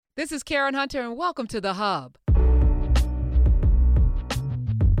This is Karen Hunter, and welcome to The Hub.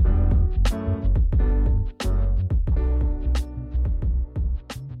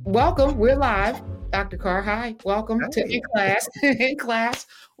 Welcome. We're live. Dr. Carr, hi. Welcome to In Class. In Class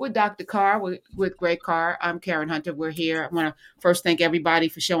with Dr. Carr, with Greg Carr. I'm Karen Hunter. We're here. I want to first thank everybody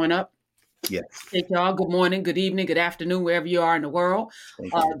for showing up. Yes. Thank y'all. Good morning, good evening, good afternoon, wherever you are in the world.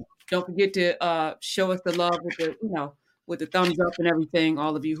 Don't forget to show us the love with the thumbs up and everything,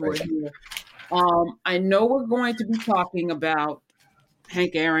 all of you who are here. I know we're going to be talking about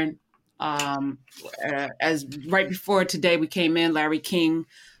Hank Aaron. As right before today we came in, Larry King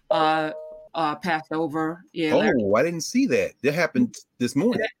passed over. Yeah, I didn't see that. That happened this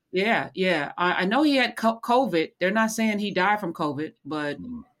morning. Yeah. I know he had COVID. They're not saying he died from COVID, but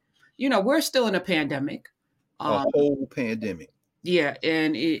we're still in a pandemic. A whole pandemic. Yeah,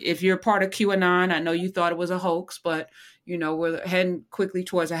 and if you're part of QAnon, I know you thought it was a hoax, but we're heading quickly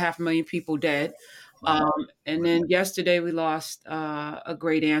towards 500,000 people dead. And then yesterday we lost a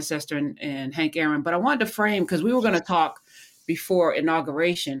great ancestor in Hank Aaron. But I wanted to frame, because we were going to talk before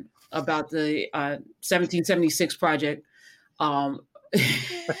inauguration about the 1776 project. You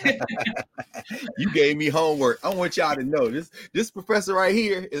gave me homework. I want y'all to know this professor right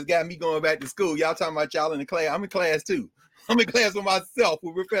here has got me going back to school. Y'all talking about y'all in the class. I'm in class too. I'm in class with myself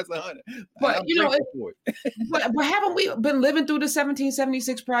with Professor Hunter. But but haven't we been living through the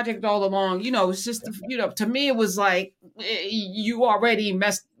 1776 project all along? It's just to me it was like you already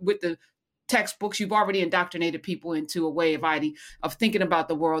messed with the textbooks. You've already indoctrinated people into a way of thinking about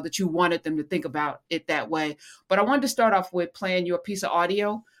the world that you wanted them to think about it that way. But I wanted to start off with playing you a piece of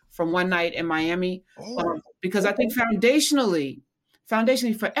audio from one night in Miami, because I think foundationally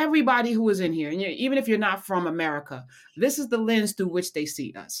for everybody who is in here, and even if you're not from America, this is the lens through which they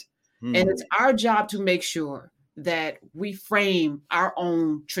see us. And it's our job to make sure that we frame our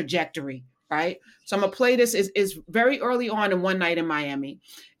own trajectory, right? So I'm going to play this. Is very early on in One Night in Miami.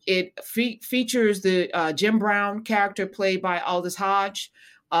 It features the Jim Brown character played by Aldous Hodge.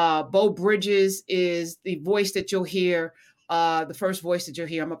 Bo Bridges is the voice that you'll hear, the first voice that you'll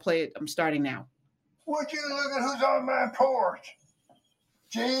hear. I'm going to play it. I'm starting now. Would you look at who's on my porch?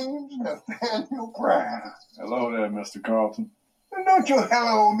 James Nathaniel Brown. Hello there, Mr. Carlton. Don't you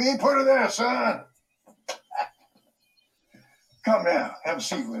hello me. Put her there, son. Come now. Have a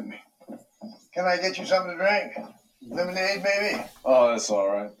seat with me. Can I get you something to drink? Lemonade, maybe? Oh, that's all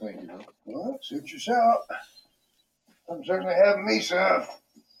right. Thank you. Well, suit yourself. I'm certainly having me some.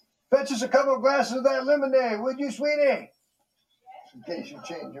 Fetch us a couple of glasses of that lemonade, would you, sweetie? In case you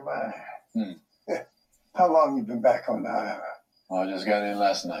change your mind. How long you been back on the island? I just got in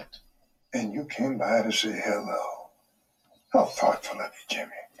last night. And you came by to say hello. How thoughtful of you,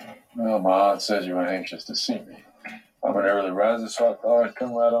 Jimmy. Well, my aunt said you were anxious to see me. I'm an early riser, so I thought I'd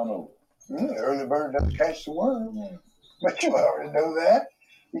come right on over. The early bird doesn't catch the worm. But you already know that.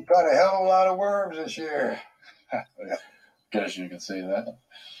 You caught a hell of a lot of worms this year. Guess you can say that.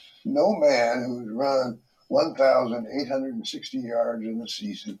 No man who's run 1,860 yards in a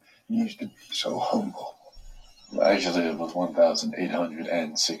season needs to be so humble. Actually, it was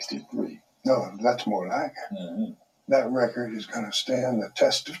 1,863. No, that's more like it. Mm-hmm. That record is going to stand the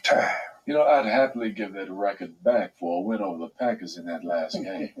test of time. I'd happily give that record back for a win over the Packers in that last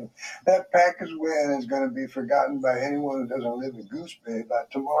game. That Packers win is going to be forgotten by anyone who doesn't live in Goose Bay by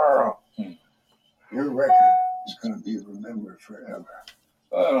tomorrow. Your record is going to be remembered forever.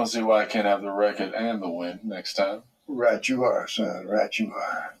 I don't see why I can't have the record and the win next time. Right you are, son. Right you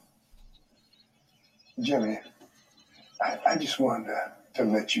are. Jimmy, I just wanted to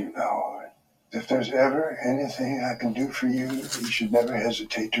let you know that if there's ever anything I can do for you, you should never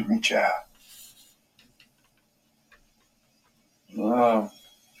hesitate to reach out.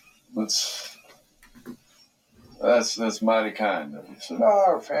 That's mighty kind of you, sir.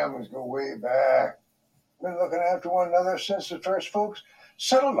 Our families go way back. Been looking after one another since the first folks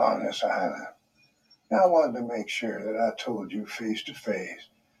settled on this island. Now I wanted to make sure that I told you face to face.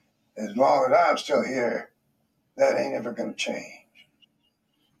 As long as I'm still here, that ain't ever going to change.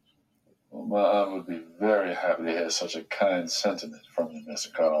 Well, my aunt would be very happy to hear such a kind sentiment from you,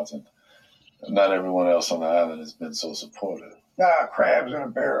 Mr. Carlton. Not everyone else on the island has been so supportive. Crabs in a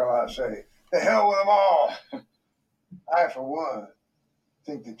barrel, I say. The hell with them all. I, for one,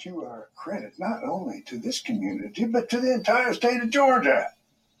 think that you are a credit not only to this community, but to the entire state of Georgia.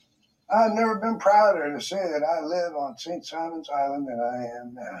 I've never been prouder to say that I live on St. Simon's Island than I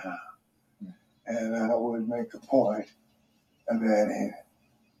am now. And I would make a point of adding a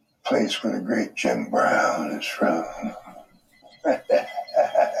place where the great Jim Brown is from.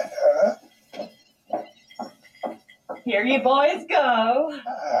 Here you boys go.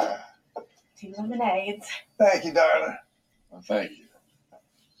 2 lemonades. Thank you, darling. Well, thank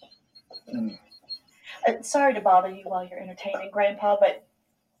you. Sorry to bother you while you're entertaining Grandpa, but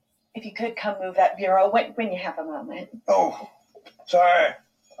if you could come move that bureau when you have a moment. Oh, sorry.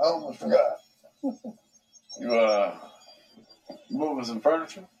 I almost forgot. You moving some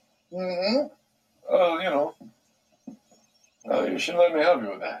furniture? Mm-hmm. You should let me help you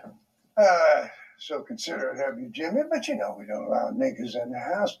with that. So considerate of you, Jimmy, but we don't allow niggas in the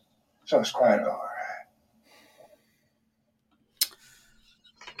house, so it's quite all right.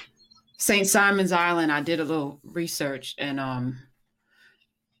 St. Simon's Island, I did a little research, and in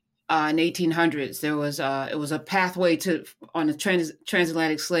 1800s there was it was a pathway on the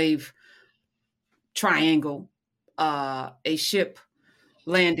transatlantic slave triangle. A ship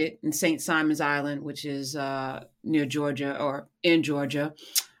landed in St. Simon's Island, which is near Georgia or in Georgia.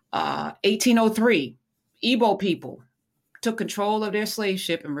 1803, Igbo people took control of their slave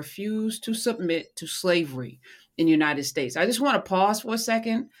ship and refused to submit to slavery in the United States. I just want to pause for a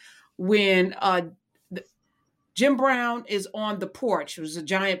second. When Jim Brown is on the porch, it was a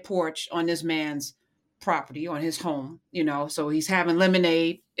giant porch on this man's property, on his home, so he's having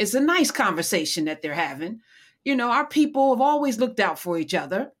lemonade. It's a nice conversation that they're having. Our people have always looked out for each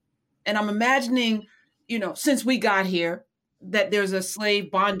other. And I'm imagining, since we got here, that there's a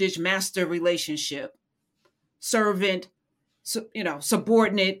slave bondage master relationship, servant,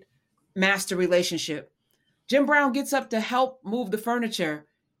 subordinate master relationship. Jim Brown gets up to help move the furniture.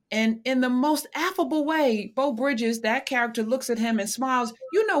 And in the most affable way, Bo Bridges, that character, looks at him and smiles.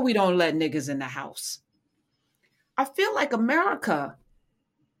 We don't let niggas in the house. I feel like America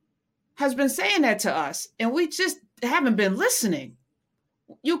has been saying that to us, and we just haven't been listening.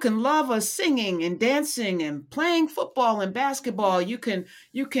 You can love us singing and dancing and playing football and basketball. You can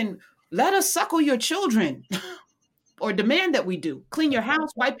let us suckle your children or demand that we do. Clean your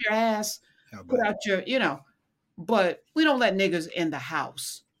house, wipe your ass, put out your, but we don't let niggas in the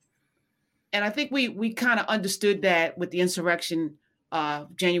house. And I think we kind of understood that with the insurrection,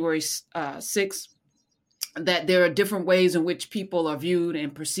 January 6th, that there are different ways in which people are viewed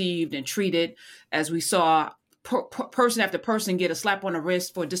and perceived and treated, as we saw person after person get a slap on the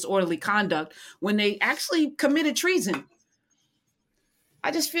wrist for disorderly conduct when they actually committed treason. I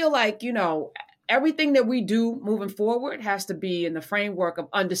just feel like, everything that we do moving forward has to be in the framework of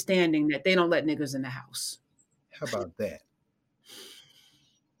understanding that they don't let niggas in the house. How about that?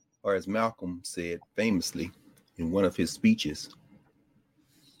 Or as Malcolm said famously in one of his speeches,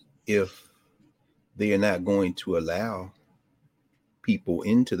 if they are not going to allow people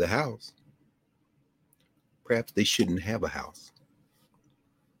into the house, perhaps they shouldn't have a house.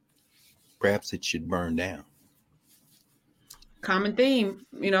 Perhaps it should burn down. Common theme,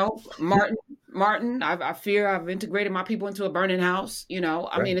 Martin, I fear I've integrated my people into a burning house.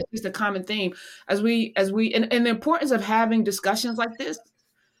 I mean, it's just a common theme and the importance of having discussions like this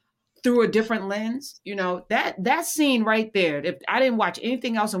through a different lens, that scene right there. If I didn't watch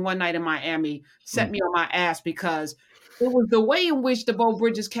anything else in One Night in Miami, set me on my ass, because it was the way in which the Bo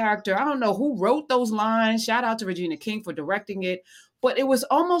Bridges character, I don't know who wrote those lines. Shout out to Regina King for directing it. But it was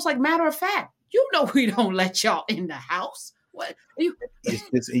almost like matter of fact. We don't let y'all in the house. What?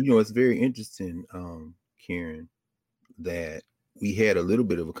 It's very interesting, Karen, that we had a little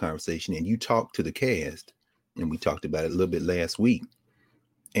bit of a conversation and you talked to the cast, and we talked about it a little bit last week.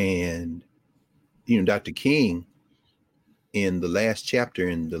 And, Dr. King, in the last chapter,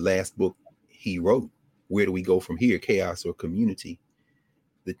 in the last book he wrote, Where Do We Go From Here, Chaos or Community?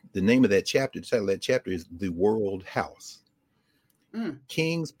 The name of that chapter, the title of that chapter is The World House.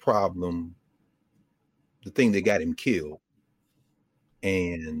 King's problem, the thing that got him killed,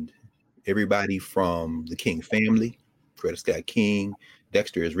 and everybody from the King family, Coretta Scott King,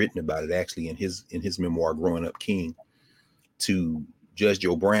 Dexter has written about it actually in his memoir, Growing Up King, to Judge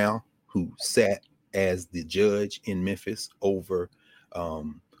Joe Brown, who sat as the judge in Memphis over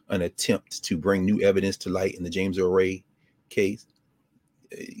an attempt to bring new evidence to light in the James Earl Ray case.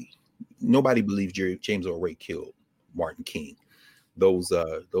 Nobody believes James Earl Ray killed Martin King. Those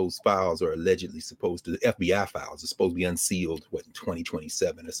files are allegedly the FBI files are supposed to be unsealed, in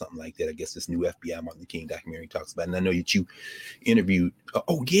 2027 or something like that. I guess this new FBI Martin King documentary talks about it. And I know that you interviewed.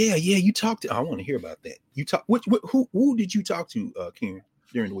 You talked to. I want to hear about that. You talk. Who did you talk to, Karen,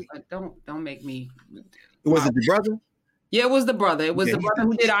 during the week? Don't make me. Was it the brother? Yeah, it was the brother. It was the brother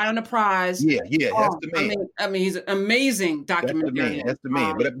who did Eye on the Prize. Yeah, that's the man. I mean, he's an amazing documentarian. That's the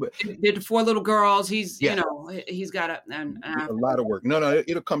man. But did the 4 Little Girls. He's he's got a lot of work. No,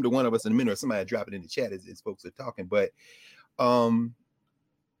 it'll come to one of us in a minute, or somebody drop it in the chat as folks are talking. But the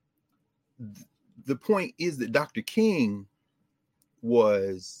point is that Dr. King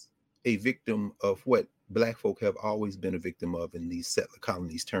was a victim of what Black folk have always been a victim of in these settler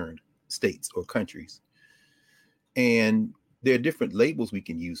colonies turned states or countries. And there are different labels we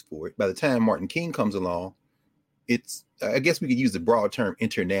can use for it. By the time Martin King comes along, I guess we could use the broad term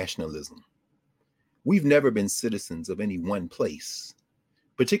internationalism. We've never been citizens of any one place,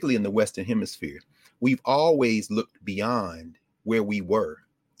 particularly in the Western Hemisphere. We've always looked beyond where we were,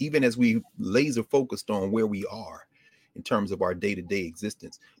 even as we laser focused on where we are in terms of our day-to-day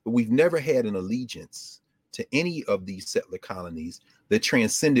existence. But we've never had an allegiance to any of these settler colonies that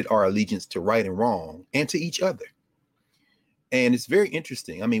transcended our allegiance to right and wrong and to each other. And it's very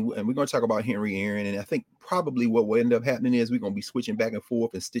interesting. I mean, and we're going to talk about Henry Aaron, and I think probably what will end up happening is we're going to be switching back and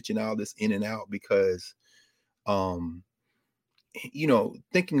forth and stitching all this in and out because,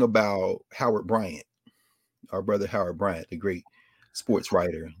 thinking about Howard Bryant, our brother Howard Bryant, the great sports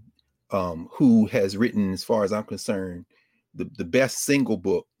writer, who has written, as far as I'm concerned, the best single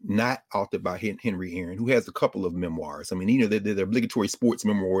book not authored by Henry Aaron, who has a couple of memoirs. I mean, they're obligatory sports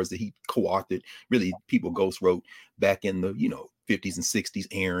memoirs that he co-authored, really people ghost wrote back in the 50s and 60s,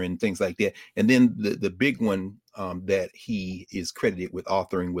 Aaron, things like that. And then the big one that he is credited with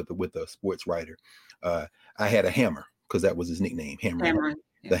authoring with a sports writer, I Had a Hammer, because that was his nickname, Hammer.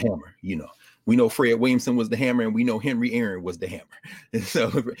 The Hammer. We know Fred Williamson was the Hammer, and we know Henry Aaron was the Hammer. And so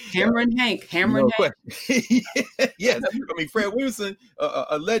Hammer and Hank. Yes, I mean, Fred Williamson,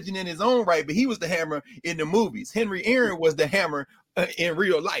 a legend in his own right, but he was the Hammer in the movies. Henry Aaron was the Hammer in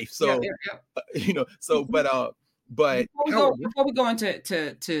real life. So but before we go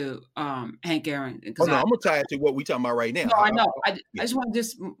into Hank Aaron, I'm gonna tie it to what we're talking about right now. No, I know. I just want to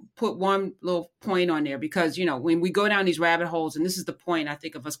just put one little point on there because when we go down these rabbit holes, and this is the point I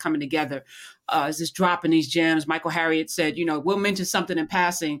think of us coming together, is just dropping these gems. Michael Harriot said, we'll mention something in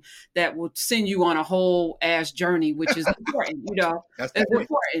passing that will send you on a whole ass journey, which is important. That's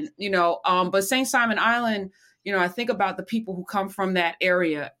important. But St. Simon Island. I think about the people who come from that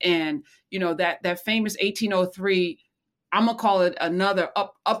area and, that famous 1803, I'm going to call it another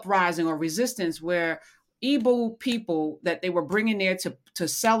uprising or resistance where Igbo people that they were bringing there to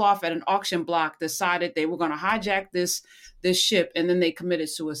sell off at an auction block decided they were going to hijack this ship, and then they committed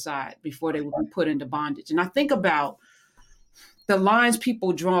suicide before they would be put into bondage. And I think about the lines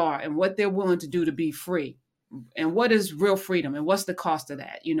people draw and what they're willing to do to be free. And what is real freedom, and what's the cost of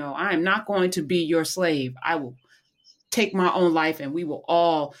that? I am not going to be your slave. I will take my own life, and we will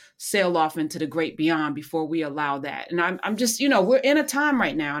all sail off into the great beyond before we allow that. And I'm just, we're in a time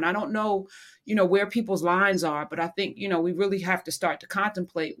right now, and I don't know, where people's lines are, but I think, we really have to start to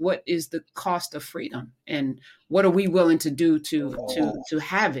contemplate what is the cost of freedom and what are we willing to do to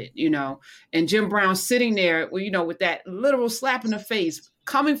have it, And Jim Brown sitting there, with that literal slap in the face,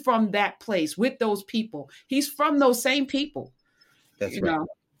 coming from that place with those people. He's from those same people. That's right.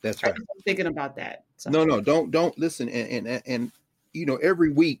 That's right. I'm thinking about that. So. No, don't listen. And every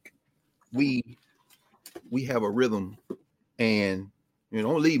week we have a rhythm, and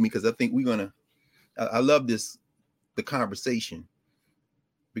don't leave me, because I think I love the conversation,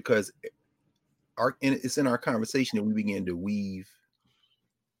 because it's in our conversation that we begin to weave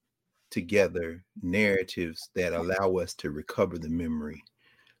together narratives that allow us to recover the memory,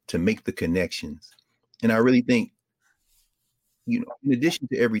 to make the connections. And I really think, in addition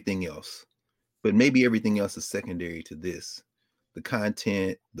to everything else, but maybe everything else is secondary to this, the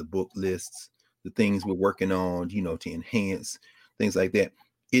content, the book lists, the things we're working on, to enhance things like that.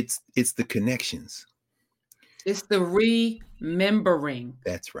 It's the connections. It's the remembering.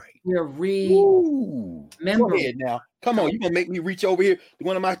 That's right. We're remembering. Go ahead now. Come on, you're going to make me reach over here to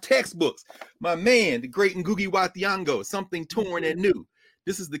one of my textbooks. My man, the great Ngugi wa Thiong'o, Something Torn and New.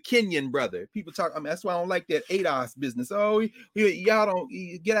 This is the Kenyan brother. People talk, that's why I don't like that ADOS business. Oh, y'all don't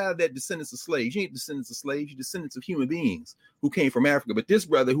get out of that descendants of slaves. You ain't descendants of slaves. You're descendants of human beings who came from Africa. But this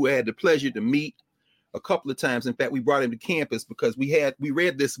brother, who I had the pleasure to meet a couple of times, in fact, we brought him to campus because we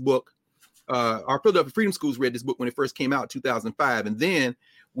read this book. Our Philadelphia Freedom Schools read this book when it first came out in 2005. And then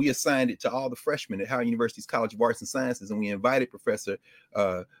we assigned it to all the freshmen at Howard University's College of Arts and Sciences. And we invited Professor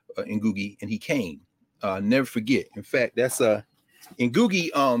Ngugi, and he came. Never forget. In fact, that's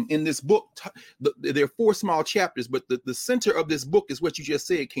Ngugi, in this book, there are 4 small chapters, but the center of this book is what you just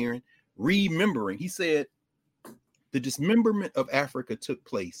said, Karen, remembering. He said the dismemberment of Africa took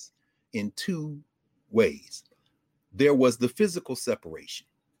place in 2 ways. There was the physical separation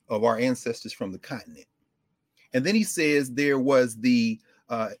of our ancestors from the continent. And then he says there was the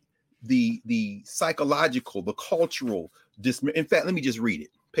psychological, the cultural in fact, let me just read it,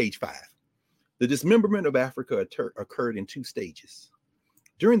 page 5. The dismemberment of Africa occurred in 2 stages.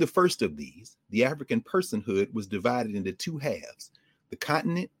 During the first of these, the African personhood was divided into 2 halves, the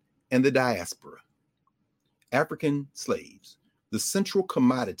continent and the diaspora. African slaves, the central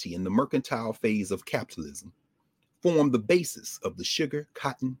commodity in the mercantile phase of capitalism, form the basis of the sugar,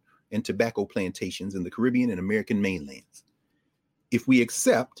 cotton, and tobacco plantations in the Caribbean and American mainlands. If we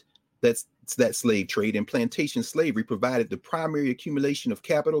accept that slave trade and plantation slavery provided the primary accumulation of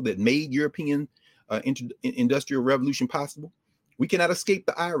capital that made European industrial revolution possible, we cannot escape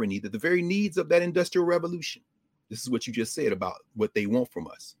the irony that the very needs of that industrial revolution, this is what you just said about what they want from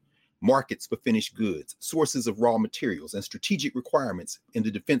us, markets for finished goods, sources of raw materials, and strategic requirements in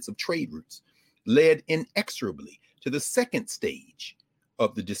the defense of trade routes, led inexorably to the second stage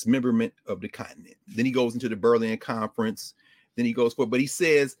of the dismemberment of the continent. Then he goes into the Berlin Conference, then he goes for, but he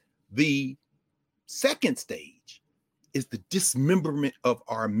says the second stage is the dismemberment of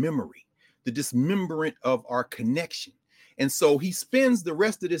our memory, the dismemberment of our connection. And so he spends the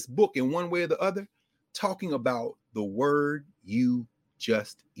rest of this book in one way or the other talking about the word you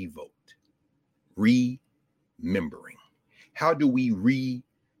just evoked, remembering. How do we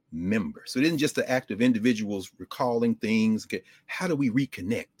remember? So it isn't just the act of individuals recalling things. Okay, how do we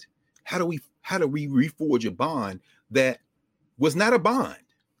reconnect? How do we reforge a bond that was not a bond?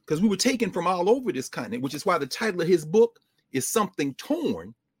 Because we were taken from all over this continent, which is why the title of his book is Something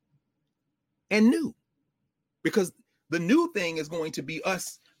Torn and New. Because the new thing is going to be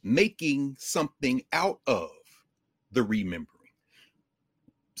us making something out of the remembering.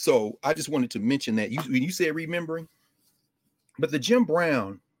 So I just wanted to mention that when you said remembering, but the Jim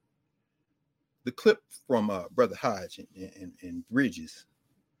Brown, the clip from Brother Hodge and Bridges,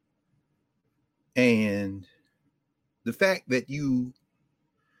 and the fact that you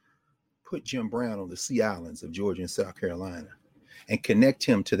put Jim Brown on the Sea Islands of Georgia and South Carolina and connect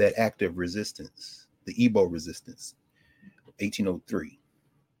him to that act of resistance, the Igbo resistance, 1803.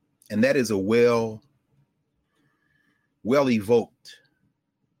 And that is a well evoked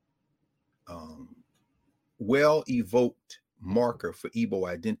marker for Igbo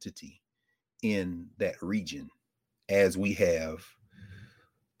identity in that region, as we have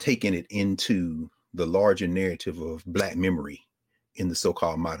taken it into the larger narrative of Black memory in the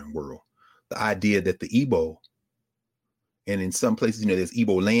so-called modern world. The idea that the Igbo, and in some places, there's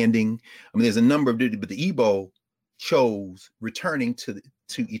Igbo landing. I mean, there's a number of, but the Igbo chose returning to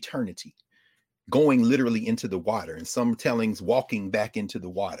eternity, going literally into the water, and some tellings walking back into the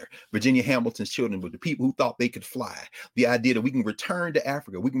water. Virginia Hamilton's children were the people who thought they could fly. The idea that we can return to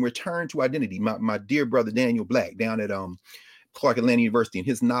Africa, we can return to identity. My dear brother Daniel Black down at Clark Atlanta University, in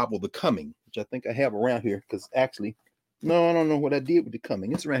his novel The Coming, which I think I have around here, because actually, no, I don't know what I did with The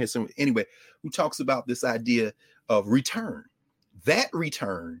Coming. It's around here somewhere. Anyway, who talks about this idea of return. That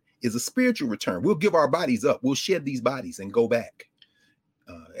return is a spiritual return. We'll give our bodies up. We'll shed these bodies and go back.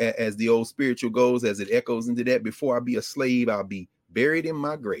 As the old spiritual goes, as it echoes into that, before I be a slave, I'll be buried in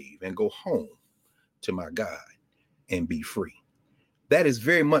my grave and go home to my God and be free. That is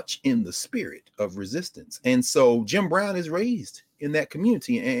very much in the spirit of resistance. And so Jim Brown is raised in that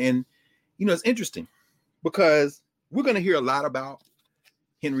community. And it's interesting because we're going to hear a lot about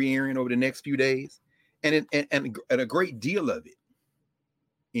Henry Aaron over the next few days, and a great deal of it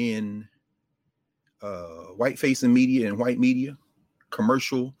in white-facing media and white media,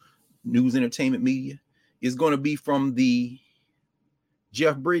 commercial, news, entertainment media, is going to be from the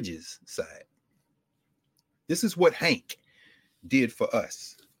Jeff Bridges side. This is what Hank did for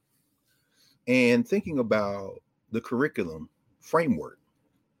us. And thinking about the curriculum framework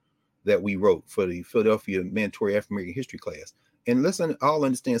that we wrote for the Philadelphia Mandatory African American History class. And let's all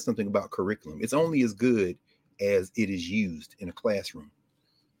understand something about curriculum. It's only as good as it is used in a classroom.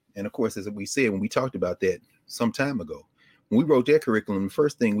 And of course, as we said, when we talked about that some time ago, when we wrote that curriculum, the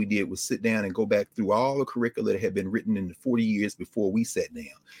first thing we did was sit down and go back through all the curricula that had been written in the 40 years before we sat down,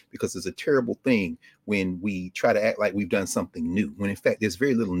 because it's a terrible thing when we try to act like we've done something new, when in fact there's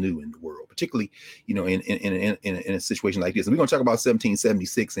very little new in the world, particularly, in a situation like this. And we're going to talk about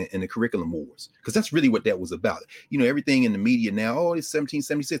 1776 and the curriculum wars, because that's really what that was about. Everything in the media now, it's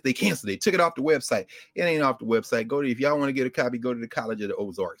 1776, they canceled it, took it off the website. It ain't off the website. If y'all want to get a copy, go to the College of the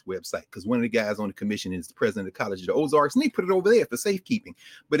Ozarks website, because one of the guys on the commission is the president of the College of the Ozarks, and they put it over there for safekeeping.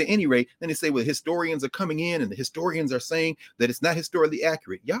 But at any rate, then they say, well, historians are coming in and the historians are saying that it's not historically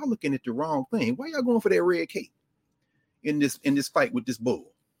accurate. Y'all looking at the wrong thing. Why y'all going for that red cape in this fight with this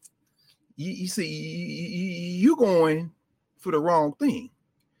bull? You see, you're going for the wrong thing.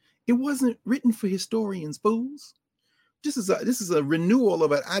 It wasn't written for historians, fools. This is a renewal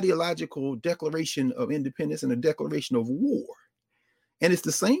of an ideological declaration of independence and a declaration of war. And it's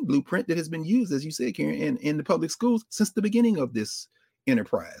the same blueprint that has been used, as you said, Karen, in the public schools since the beginning of this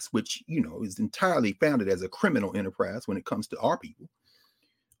enterprise, which, is entirely founded as a criminal enterprise when it comes to our people.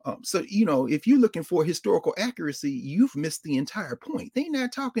 So, you know, if you're looking for historical accuracy, you've missed the entire point. They're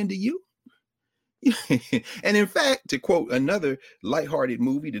not talking to you. And in fact, to quote another lighthearted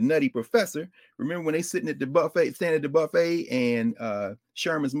movie, The Nutty Professor, remember when they standing at the buffet, and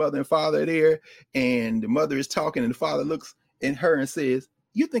Sherman's mother and father are there, and the mother is talking, and the father looks at her and says,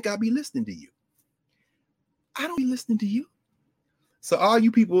 "You think I'll be listening to you? I don't be listening to you." So all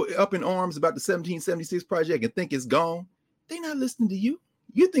you people up in arms about the 1776 project and think it's gone, they not listening to you.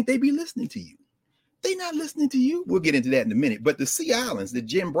 You think they be listening to you. They not listening to you. We'll get into that in a minute. But the Sea Islands that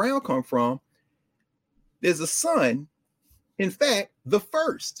Jim Brown come from, there's a son, in fact, the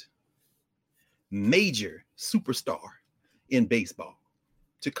first major superstar in baseball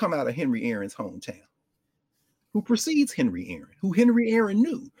to come out of Henry Aaron's hometown, who precedes Henry Aaron, who Henry Aaron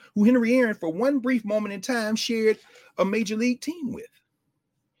knew, who Henry Aaron for one brief moment in time shared a major league team with.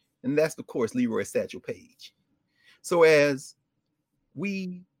 And that's, of course, Leroy Satchel Paige. So as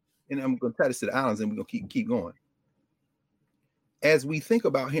we, and I'm going to tie this to the islands and we're going to keep going. As we think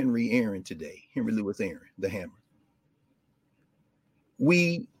about Henry Aaron today, Henry Louis Aaron, the Hammer,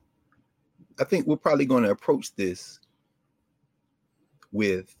 I think we're probably going to approach this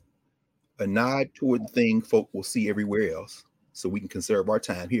with a nod toward the thing folk will see everywhere else, so we can conserve our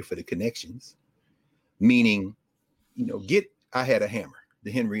time here for the connections. Meaning, you know, get I Had a Hammer,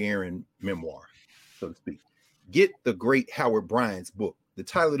 the Henry Aaron memoir, so to speak. Get the great Howard Bryant's book. The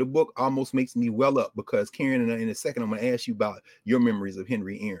title of the book almost makes me well up, because Karen, in a second, I'm going to ask you about your memories of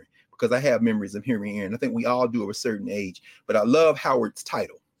Henry Aaron, because I have memories of Henry Aaron. I think we all do of a certain age, but I love Howard's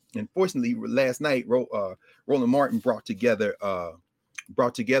title. And fortunately, last night, Roland Martin brought together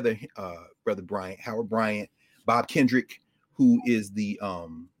Brother Bryant, Howard Bryant, Bob Kendrick, who is the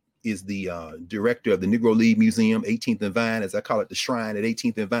director of the Negro League Museum, 18th and Vine, as I call it, the shrine at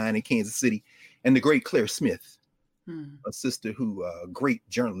 18th and Vine in Kansas City, and the great Claire Smith, a sister who, great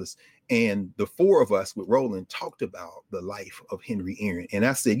journalist. And the four of us with Roland talked about the life of Henry Aaron. And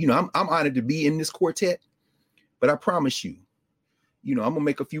I said, you know, I'm honored to be in this quartet, but I promise you, you know, I'm gonna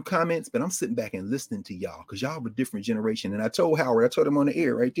make a few comments, but I'm sitting back and listening to y'all, because y'all have a different generation. And I told Howard, I told him on the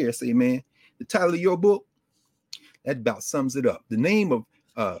air right there, I say, man, the title of your book, that about sums it up. The name of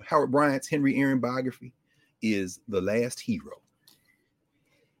Howard Bryant's Henry Aaron biography is The Last Hero.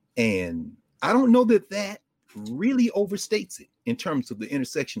 And I don't know that really overstates it in terms of the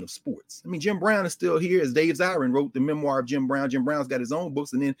intersection of sports. I mean, Jim Brown is still here, as Dave Zirin wrote the memoir of Jim Brown. Jim Brown's got his own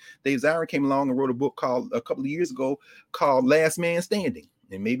books, and then Dave Zirin came along and wrote a book a couple of years ago called Last Man Standing.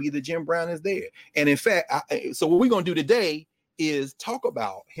 And maybe the Jim Brown is there. And in fact, so what we're going to do today is talk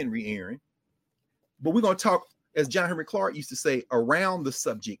about Henry Aaron, but we're going to talk, as John Henry Clark used to say, around the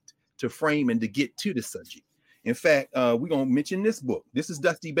subject to frame and to get to the subject. In fact, we're going to mention this book. This is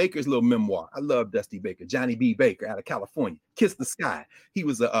Dusty Baker's little memoir. I love Dusty Baker, Johnny B. Baker out of California. Kiss the Sky. He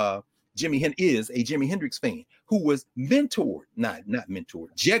was a Jimi Hendrix fan who was Jegned,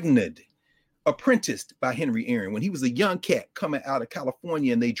 apprenticed by Henry Aaron when he was a young cat coming out of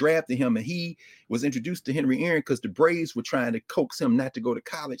California, and they drafted him, and he was introduced to Henry Aaron because the Braves were trying to coax him not to go to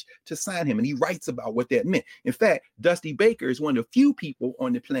college to sign him. And he writes about what that meant. In fact, Dusty Baker is one of the few people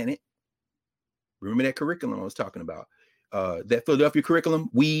on the planet. Remember that curriculum I was talking about? That Philadelphia curriculum,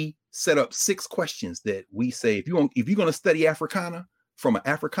 we set up 6 questions that we say, if you're going to study Africana from an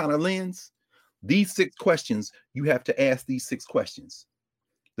Africana lens, these 6 questions, you have to ask these 6 questions.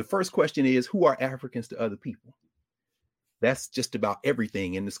 The first question is, who are Africans to other people? That's just about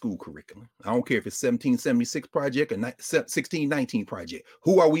everything in the school curriculum. I don't care if it's 1776 project or 1619 project.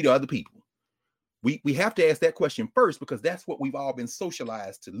 Who are we to other people? We have to ask that question first, because that's what we've all been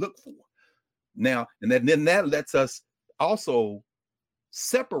socialized to look for. Now, and then that lets us also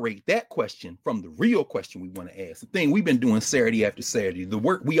separate that question from the real question we want to ask, the thing we've been doing Saturday after Saturday, the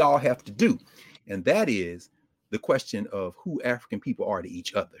work we all have to do. And that is the question of who African people are to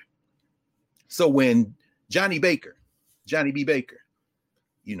each other. So when Johnny B. Baker,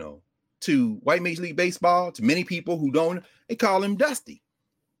 you know, to white Major League Baseball, to many people who don't, they call him Dusty,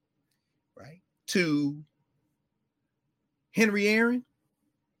 right? To Henry Aaron,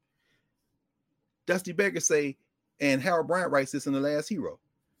 Dusty Baker say, and Howard Bryant writes this in The Last Hero,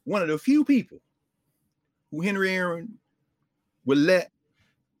 one of the few people who Henry Aaron would let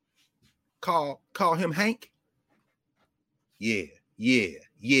call him Hank. Yeah.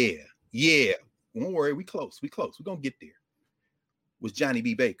 Don't worry, we close. We're going to get there. Was Johnny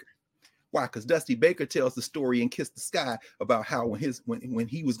B. Baker. Why? Because Dusty Baker tells the story in Kiss the Sky about how when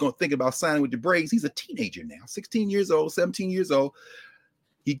he was going to think about signing with the Braves, he's a teenager now, 16 years old, 17 years old.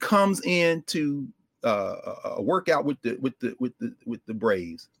 He comes in to a workout with the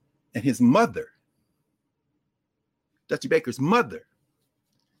Braves, and his mother, Dusty Baker's mother,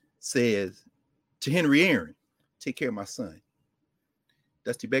 says to Henry Aaron, take care of my son.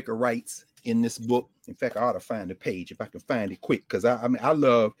 Dusty Baker writes in this book. In fact, I ought to find the page if I can find it quick, because I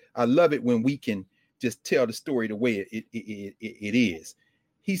love it when we can just tell the story the way it is.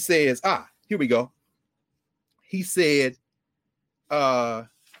 He says, here we go. He said, my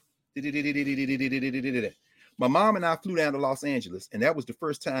mom and I flew down to Los Angeles, and that was the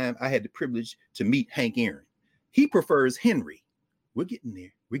first time I had the privilege to meet Hank Aaron. He prefers Henry. We're getting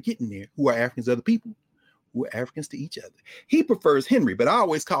there. We're getting there. Who are Africans to other people? Who are Africans to each other? He prefers Henry, but I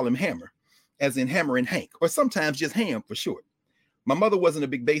always call him Hammer, as in Hammer and Hank, or sometimes just Ham for short. My mother wasn't a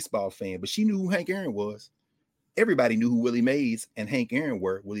big baseball fan, but she knew who Hank Aaron was. Everybody knew who Willie Mays and Hank Aaron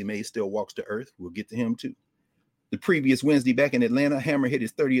were. Willie Mays still walks the earth. We'll get to him too. The previous Wednesday back in Atlanta, Hammer hit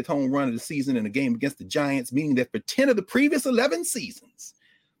his 30th home run of the season in a game against the Giants, meaning that for 10 of the previous 11 seasons,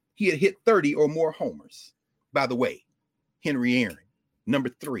 he had hit 30 or more homers. By the way, Henry Aaron, number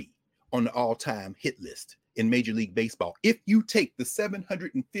 3 on the all-time hit list in Major League Baseball. If you take the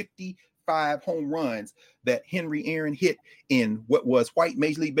 755 home runs that Henry Aaron hit in what was white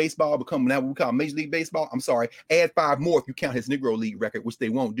Major League Baseball, becoming now what we call Major League Baseball, I'm sorry, add 5 more if you count his Negro League record, which they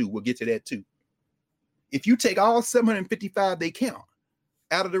won't do. We'll get to that too. If you take all 755 they count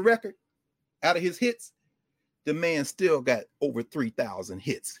out of the record, out of his hits, the man still got over 3,000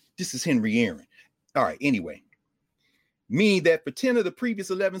 hits. This is Henry Aaron. All right, anyway. Meaning that for 10 of the previous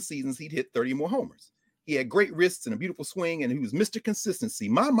 11 seasons, he'd hit 30 more homers. He had great wrists and a beautiful swing, and he was Mr. Consistency.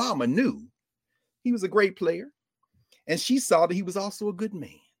 My mama knew he was a great player, and she saw that he was also a good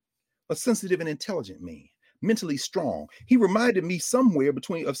man, a sensitive and intelligent man, mentally strong. He reminded me somewhere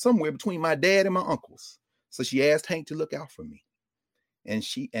between my dad and my uncles. So she asked Hank to look out for me, and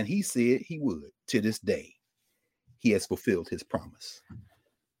he said he would. To this day, he has fulfilled his promise.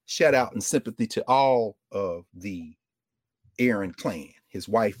 Shout out and sympathy to all of the Aaron clan, his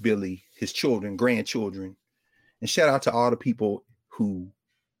wife Billy, his children, grandchildren, and shout out to all the people who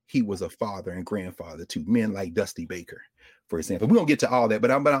he was a father and grandfather to, men like Dusty Baker, for example. We don't get to all that,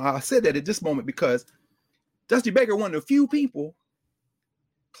 but I said that at this moment because Dusty Baker, one of the few people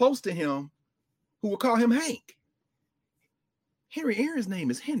close to him who would call him Hank. Henry Aaron's name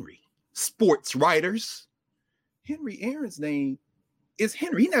is Henry. Sports writers, Henry Aaron's name is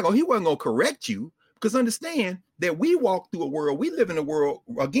Henry. He wasn't gonna correct you, because understand that we walk through a world, we live in a world,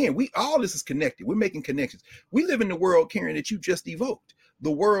 again, all this is connected. We're making connections. We live in the world, Karen, that you just evoked.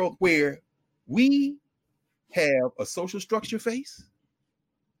 The world where we have a social structure face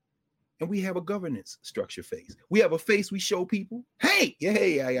and we have a governance structure face. We have a face we show people. Hey,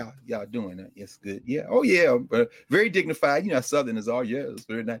 y'all doing that? Yes, good. Yeah. Oh, yeah. Very dignified. You know, Southerners are. Yeah, it's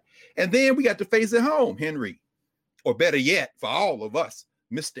very nice. And then we got the face at home, Henry, or better yet, for all of us,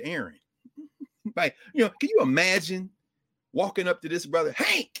 Mr. Aaron. Like, can you imagine walking up to this brother,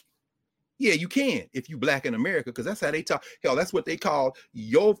 Hank? Yeah, you can if you Black in America, because that's how they talk. Hell, that's what they call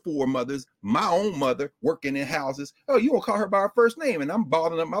your foremothers, my own mother working in houses. Oh, you won't call her by her first name. And I'm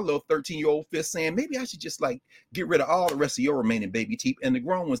balling up my little 13-year-old fist saying, maybe I should just get rid of all the rest of your remaining baby teeth and the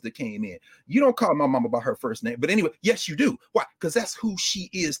grown ones that came in. You don't call my mama by her first name. But anyway, yes, you do. Why? Because that's who she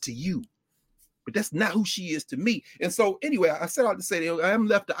is to you. But that's not who she is to me. And so anyway, I set out to say that I haven't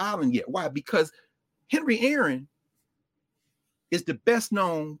left the island yet. Why? Because Henry Aaron is the best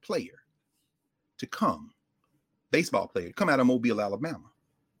known player to baseball player, to come out of Mobile, Alabama.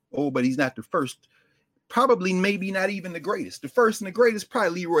 Oh, but he's not the first, probably maybe not even the greatest. The first and the greatest,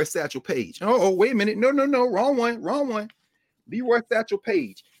 probably Leroy Satchel Paige. Oh, wait a minute. No, wrong one. Leroy Satchel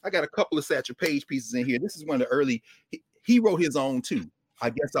Paige. I got a couple of Satchel Paige pieces in here. This is one of the early, he wrote his own too. I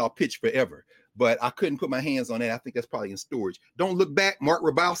guess I'll pitch forever, but I couldn't put my hands on that. I think that's probably in storage. Don't Look Back, Mark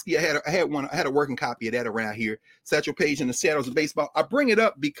Rabowski. I had a working copy of that around here. Satchel Paige in the Shadows of Baseball. I bring it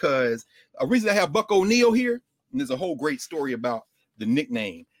up because a reason I have Buck O'Neil here, and there's a whole great story about the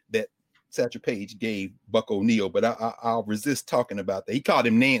nickname that Satchel Paige gave Buck O'Neil, but I'll resist talking about that. He called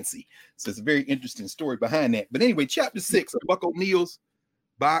him Nancy. So it's a very interesting story behind that. But anyway, chapter 6 of Buck O'Neil's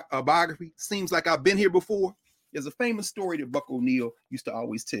biography, Seems Like I've Been Here Before. There's a famous story that Buck O'Neil used to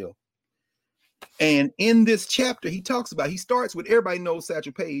always tell. And in this chapter, he starts with everybody knows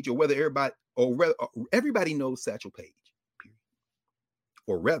Satchel Paige, or whether everybody knows Satchel Paige, period.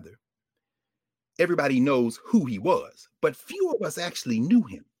 Or rather, everybody knows who he was, but few of us actually knew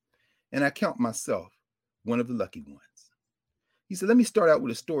him. And I count myself one of the lucky ones. He said, let me start out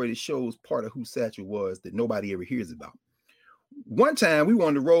with a story that shows part of who Satchel was that nobody ever hears about. One time we were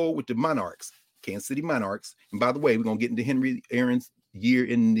on the road with the Monarchs, Kansas City Monarchs. And by the way, we're going to get into Henry Aaron's year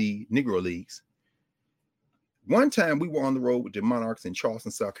in the Negro Leagues. One time we were on the road with the Monarchs in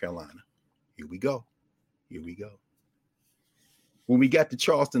Charleston, South Carolina. Here we go. When we got to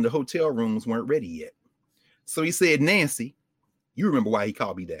Charleston, the hotel rooms weren't ready yet. So he said, Nancy, you remember why he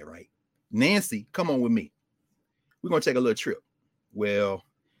called me that, right? Nancy, come on with me. We're going to take a little trip. Well,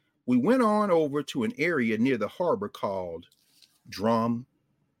 we went on over to an area near the harbor called Drum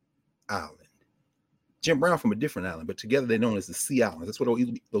Island. Jim Brown from a different island, but together they're known as the Sea Islands. That's what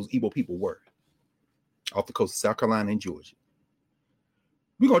those Igbo people were, off the coast of South Carolina and Georgia.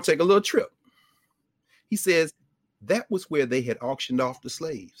 We're going to take a little trip. He says that was where they had auctioned off the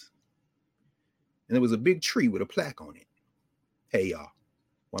slaves. And there was a big tree with a plaque on it. Hey, y'all,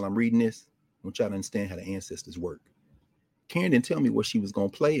 while I'm reading this, I want y'all to understand how the ancestors work. Karen didn't tell me what she was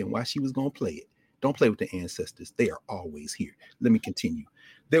going to play and why she was going to play it. Don't play with the ancestors. They are always here. Let me continue.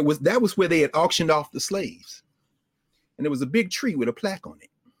 That was where they had auctioned off the slaves. And there was a big tree with a plaque on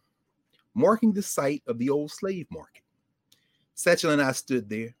it, marking the site of the old slave market. Satchel and I stood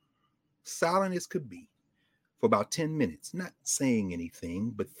there, silent as could be, for about 10 minutes, not saying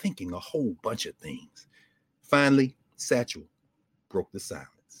anything, but thinking a whole bunch of things. Finally, Satchel broke the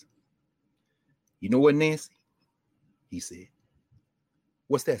silence. You know what, Nancy? He said.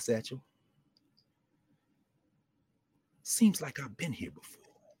 What's that, Satchel? Seems like I've been here before.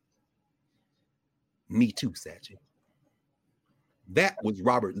 Me too, Satchel. That was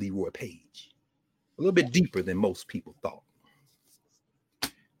Robert Leroy Page. A little bit deeper than most people thought.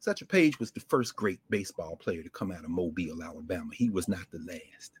 Satchel Paige was the first great baseball player to come out of Mobile, Alabama. He was not the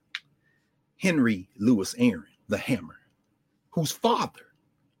last. Henry Louis Aaron, the Hammer, whose father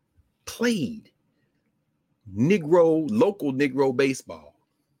played local Negro baseball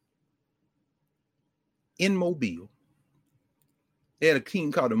in Mobile. They had a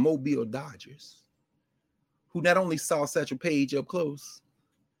team called the Mobile Dodgers, who not only saw Satchel Paige up close,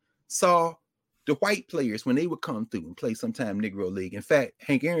 saw the white players when they would come through and play sometime Negro League. In fact,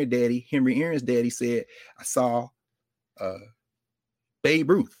 Henry Aaron's daddy said, I saw Babe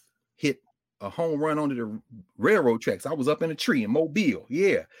Ruth hit a home run onto the railroad tracks. I was up in a tree in Mobile.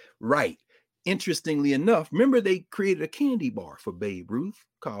 Yeah, right. Interestingly enough, remember they created a candy bar for Babe Ruth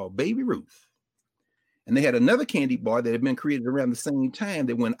called Baby Ruth. And they had another candy bar that had been created around the same time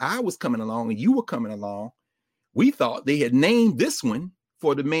that when I was coming along and you were coming along, we thought they had named this one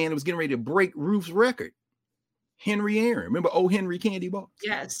for the man that was getting ready to break Ruth's record, Henry Aaron. Remember O. Henry candy bar?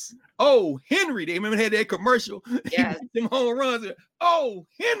 Yes. Oh, Henry. They remember had that commercial. Yes. Them home runs. Oh,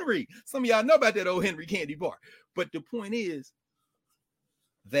 Henry. Some of y'all know about that O. Henry candy bar. But the point is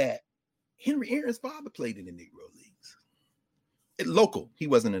that Henry Aaron's father played in the Negro Leagues. Local. He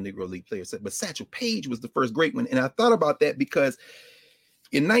wasn't a Negro League player, but Satchel Paige was the first great one. And I thought about that because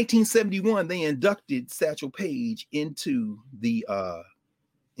in 1971, they inducted Satchel Paige into the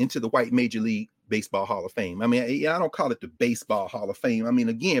White Major League Baseball Hall of Fame. I mean, I don't call it the Baseball Hall of Fame. I mean,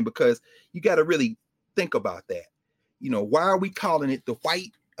 again, because you got to really think about that. You know, why are we calling it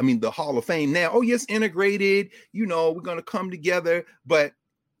the Hall of Fame now? Oh, yes, integrated. You know, we're going to come together. But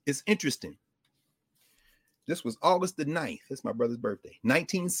it's interesting. This was August the 9th. That's my brother's birthday.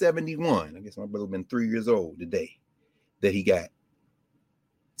 1971. I guess my brother would have been 3 years old the day that he got.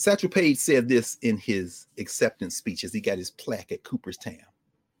 Satchel Paige said this in his acceptance speech as he got his plaque at Cooperstown.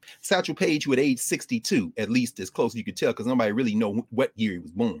 Satchel Paige, who at age 62, at least as close as you could tell, because nobody really know what year he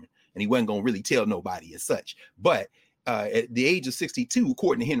was born, and he wasn't going to really tell nobody as such. But at the age of 62,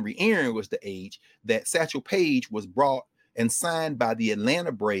 according to Henry Aaron, was the age that Satchel Paige was brought and signed by the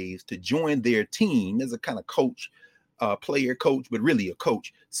Atlanta Braves to join their team as a kind of coach, player coach, but really a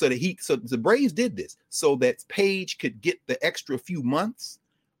coach. So the Braves did this so that Paige could get the extra few months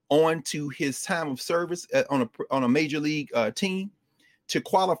onto his time of service on a major league team to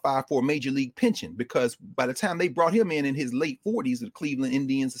qualify for a major league pension, because by the time they brought him in his late 40s, the Cleveland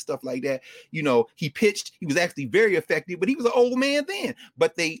Indians and stuff like that, you know, he pitched, he was actually very effective, but he was an old man then.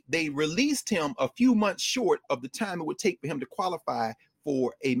 But they released him a few months short of the time it would take for him to qualify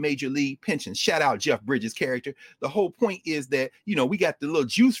for a major league pension. Shout out Jeff Bridges' character. The whole point is that, you know, we got the little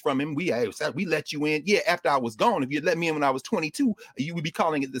juice from him. We let you in. Yeah, after I was gone, if you let me in when I was 22, you would be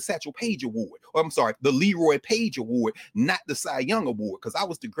calling it the Satchel Paige Award. Or I'm sorry, the Leroy Page Award, not the Cy Young Award, because I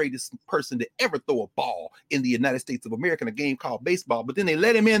was the greatest person to ever throw a ball in the United States of America in a game called baseball. But then they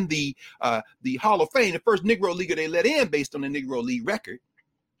let him in the Hall of Fame, the first Negro Leaguer they let in based on the Negro League record.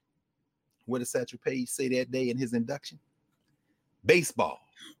 What did Satchel Paige say that day in his induction? Baseball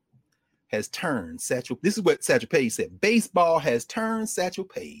has turned Satchel. This is what Satchel Paige said. Baseball has turned Satchel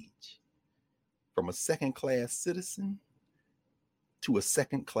Paige from a second-class citizen to a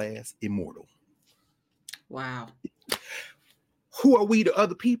second-class immortal. Wow. Who are we to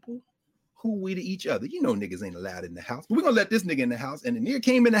other people? who we to each other. You know niggas ain't allowed in the house. But we're going to let this nigga in the house. And the nigga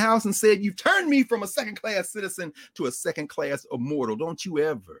came in the house and said, you've turned me from a second-class citizen to a second-class immortal. Don't you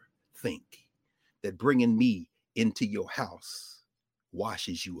ever think that bringing me into your house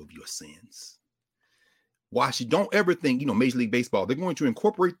washes you of your sins. Don't ever think, Major League Baseball, they're going to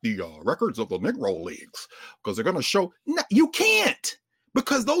incorporate the records of the Negro Leagues because they're going to show. No, you can't,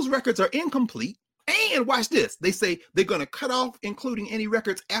 because those records are incomplete. And watch this. They say they're going to cut off including any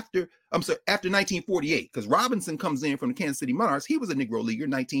records after 1948, because Robinson comes in from the Kansas City Monarchs. He was a Negro Leaguer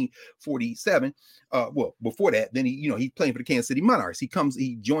in 1947. Well, before that, then he's playing for the Kansas City Monarchs. He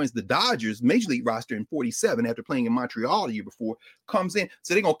joins the Dodgers Major League roster in 47 after playing in Montreal the year before, comes in.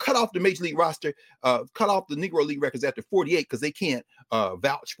 So they're going to cut off the Major League roster, cut off the Negro League records after 48 because they can't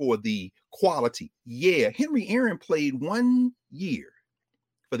vouch for the quality. Yeah, Henry Aaron played 1 year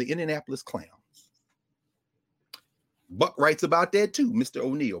for the Indianapolis Clowns. Buck writes about that too, Mr.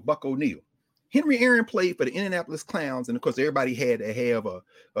 O'Neill, Buck O'Neill. Henry Aaron played for the Indianapolis Clowns, and of course, everybody had to have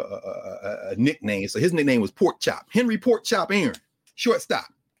a nickname. So his nickname was Pork Chop, Henry Pork Chop Aaron,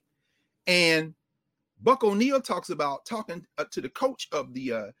 shortstop. And Buck O'Neill talks about talking to the coach of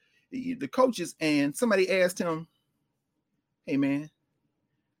the coaches, and somebody asked him, "Hey man,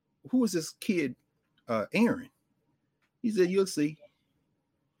 who is this kid, Aaron?" He said, "You'll see."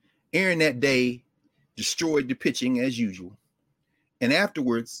 Aaron that day destroyed the pitching as usual. And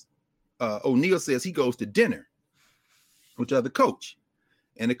afterwards, O'Neill says he goes to dinner with the other coach.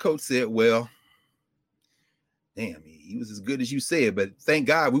 And the coach said, well, damn, he was as good as you said, but thank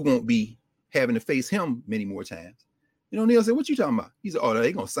God we won't be having to face him many more times. And O'Neill said, what you talking about? He said, oh,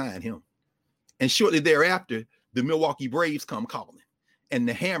 they're going to sign him. And shortly thereafter, the Milwaukee Braves come calling, and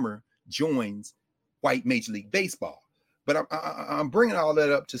the Hammer joins white Major League Baseball. But I'm bringing all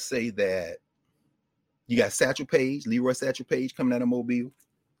that up to say that you got Satchel Paige, Leroy Satchel Paige coming out of Mobile.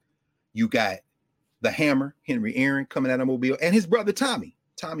 You got the Hammer, Henry Aaron, coming out of Mobile, and his brother Tommy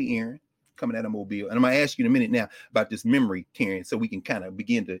Aaron, coming out of Mobile. And I'm going to ask you in a minute now about this memory, Karen, so we can kind of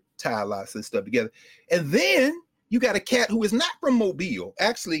begin to tie a lot of this stuff together. And then you got a cat who is not from Mobile.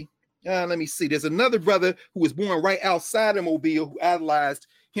 Actually, let me see. There's another brother who was born right outside of Mobile who idolized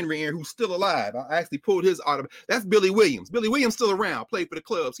Henry Aaron, who's still alive. I actually pulled his autograph. That's Billy Williams. Billy Williams still around, played for the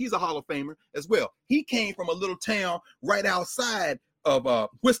Cubs. He's a Hall of Famer as well. He came from a little town right outside of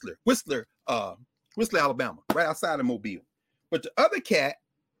Whistler, Alabama, right outside of Mobile. But the other cat,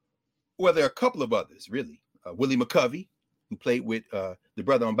 well, there are a couple of others, really. Willie McCovey, who played with the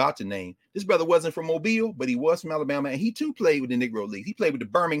brother I'm about to name. This brother wasn't from Mobile, but he was from Alabama, and he too played with the Negro Leagues. He played with the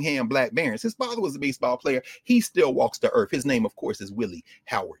Birmingham Black Barons. His father was a baseball player. He still walks the earth. His name, of course, is Willie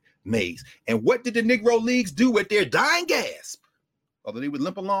Howard Mays. And what did the Negro Leagues do with their dying gasp? Although they would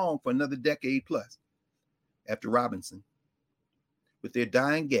limp along for another decade plus after Robinson. With their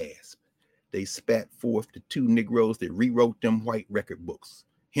dying gasp, they spat forth the two Negroes that rewrote them white record books.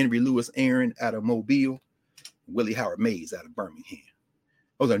 Henry Louis Aaron out of Mobile, Willie Howard Mays out of Birmingham.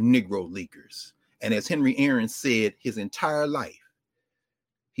 Those are Negro Leaguers. And as Henry Aaron said his entire life,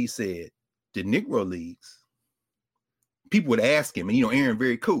 he said, the Negro Leagues, people would ask him, and Aaron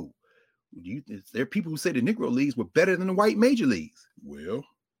very cool, there are people who say the Negro Leagues were better than the white major leagues. Well,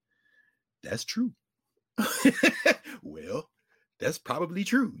 that's true. Well, that's probably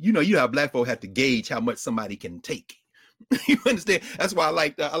true. You know how black folk have to gauge how much somebody can take. You understand? That's why I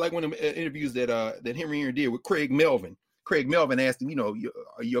like one of the interviews that Henry Aaron did with Craig Melvin. Craig Melvin asked him,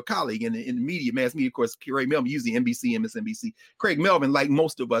 your colleague in the media, mass media, of course, Craig Melvin, usually NBC, MSNBC. Craig Melvin, like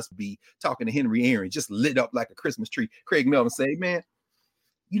most of us, be talking to Henry Aaron, just lit up like a Christmas tree. Craig Melvin say, man,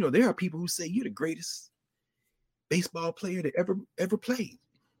 there are people who say you're the greatest baseball player that ever played.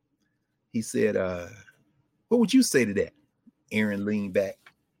 He said, what would you say to that? Aaron leaned back.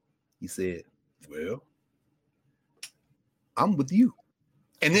 He said, well, I'm with you.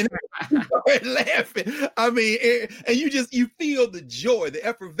 And then I started laughing. I mean, and you feel the joy, the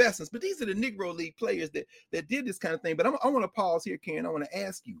effervescence. But these are the Negro League players that did this kind of thing. But I want to pause here, Karen. I want to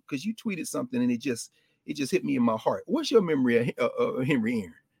ask you, because you tweeted something and it just hit me in my heart. What's your memory of Henry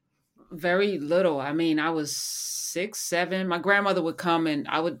Aaron? Very little. I mean, I was 6, 7. My grandmother would come and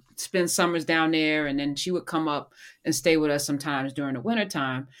I would spend summers down there, and then she would come up and stay with us sometimes during the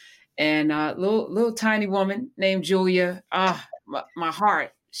wintertime. And little tiny woman named Julia, my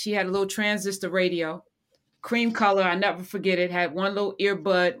heart. She had a little transistor radio, cream color. I never forget it. Had one little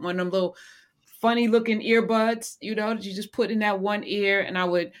earbud, one of them little funny looking earbuds, that you just put in that one ear. And I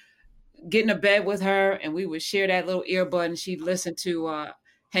would get in a bed with her and we would share that little earbud, and she'd listen to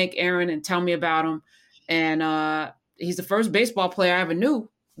Hank Aaron and tell me about him. And he's the first baseball player I ever knew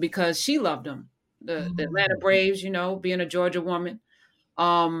because she loved him. The Atlanta Braves, being a Georgia woman.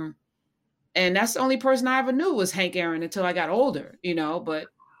 And that's the only person I ever knew was Hank Aaron until I got older, but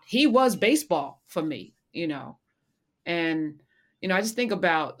he was baseball for me, and, I just think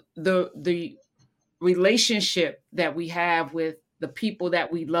about the relationship that we have with the people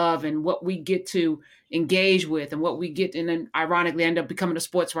that we love and what we get to engage with and what we get, and then ironically end up becoming a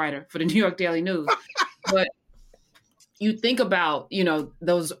sports writer for the New York Daily News. But you think about,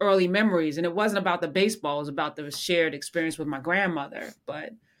 those early memories, and it wasn't about the baseball, it was about the shared experience with my grandmother.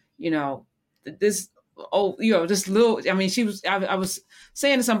 But, this little, I was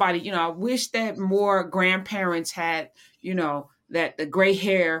saying to somebody, I wish that more grandparents had, that the gray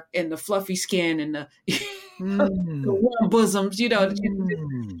hair and the fluffy skin and the, the warm bosoms,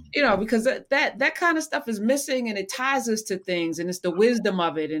 because that kind of stuff is missing, and it ties us to things, and it's the wisdom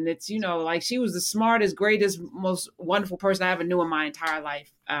of it. And it's, like she was the smartest, greatest, most wonderful person I ever knew in my entire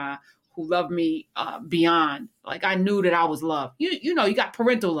life, who loved me beyond. Like, I knew that I was loved. You got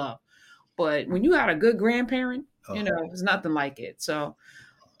parental love. But when you had a good grandparent, it's nothing like it. So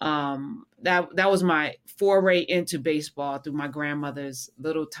that was my foray into baseball through my grandmother's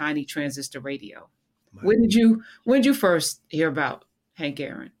little tiny transistor radio. When did you first hear about Hank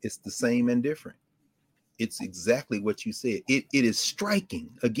Aaron? It's the same and different. It's exactly what you said. It is striking.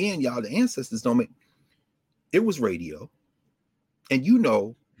 Again, y'all, the ancestors don't make. It was radio. And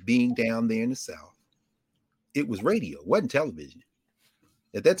being down there in the South, it was radio. It wasn't television.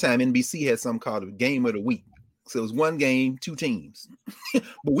 At that time, NBC had something called a game of the week. So it was one game, two teams. But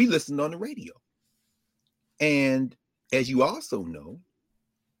we listened on the radio. And as you also know,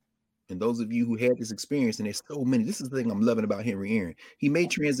 and those of you who had this experience, and there's so many, this is the thing I'm loving about Henry Aaron. He made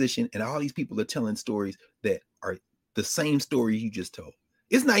transition, and all these people are telling stories that are the same story you just told.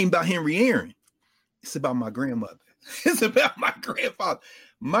 It's not even about Henry Aaron. It's about my grandmother. It's about my grandfather.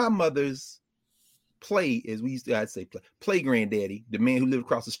 My mother's play, as we used to, I'd say play granddaddy, the man who lived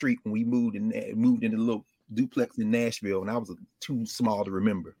across the street when we moved into the little duplex in Nashville, and I was too small to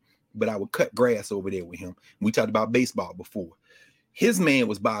remember, but I would cut grass over there with him. We talked about baseball before. His man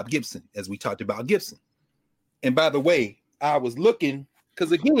was Bob Gibson, as we talked about Gibson. And by the way, I was looking,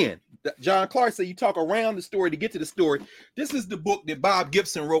 because again, John Clark said you talk around the story to get to the story. This is the book that Bob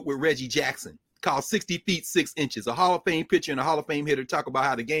Gibson wrote with Reggie Jackson, called 60 Feet 6 Inches, a Hall of Fame pitcher and a Hall of Fame hitter, talk about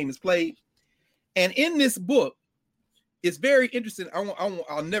how the game is played. And in this book, it's very interesting.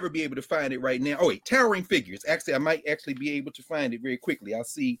 I'll never be able to find it right now. Oh, wait, Towering Figures. Actually, I might actually be able to find it very quickly. I'll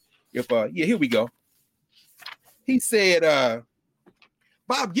see if, here we go. He said,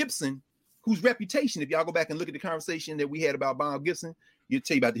 Bob Gibson, whose reputation, if y'all go back and look at the conversation that we had about Bob Gibson, you'll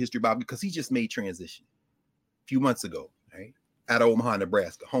tell you about the history of Bob, because he just made transition a few months ago, right? Out of Omaha,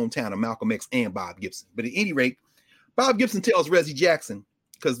 Nebraska, hometown of Malcolm X and Bob Gibson. But at any rate, Bob Gibson tells Reggie Jackson,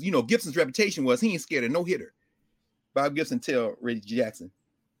 because, Gibson's reputation was he ain't scared of no hitter. Bob Gibson tell Reggie Jackson,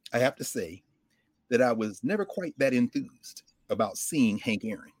 I have to say that I was never quite that enthused about seeing Hank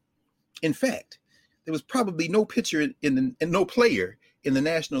Aaron. In fact, there was probably no pitcher and no player in the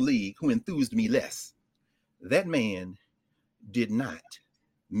National League who enthused me less. That man did not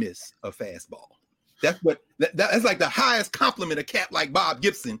miss a fastball. That's like the highest compliment a cat like Bob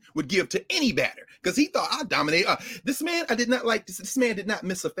Gibson would give to any batter, because he thought I dominate. This man, I did not like this. This man did not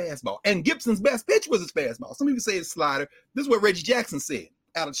miss a fastball, and Gibson's best pitch was his fastball. Some people say it's slider. This is what Reggie Jackson said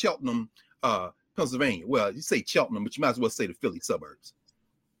out of Cheltenham, Pennsylvania. Well, you say Cheltenham, but you might as well say the Philly suburbs.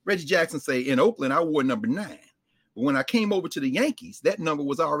 Reggie Jackson say, in Oakland, I wore number 9. But when I came over to the Yankees, that number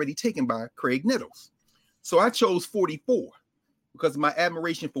was already taken by Craig Nettles. So I chose 44 because of my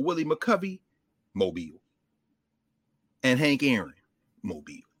admiration for Willie McCovey, Mobile, and Hank Aaron,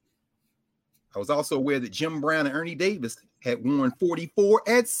 Mobile. I was also aware that Jim Brown and Ernie Davis had worn 44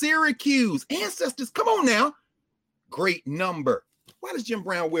 at Syracuse. Ancestors, come on now. Great number. Why does Jim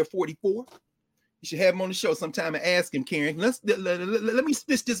Brown wear 44? You should have him on the show sometime and ask him, Karen. Let me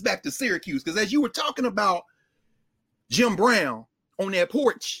stitch this back to Syracuse, because as you were talking about Jim Brown on that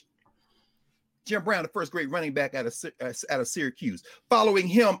porch, Jim Brown, the first great running back out of Syracuse. Following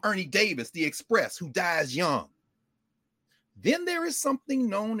him, Ernie Davis, the Express, who dies young. Then there is something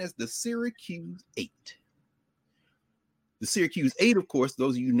known as the Syracuse 8. The Syracuse 8, of course,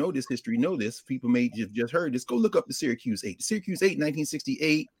 those of you who know this history know this. People may have just heard this. Go look up the Syracuse 8. The Syracuse 8,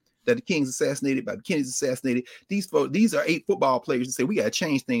 1968, that the Kings assassinated, by the Kennedys assassinated. These are 8 football players that say, we got to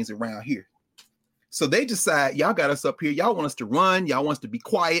change things around here. So they decide, y'all got us up here. Y'all want us to run. Y'all want us to be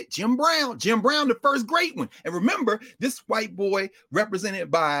quiet. Jim Brown, the first great one. And remember, this white boy represented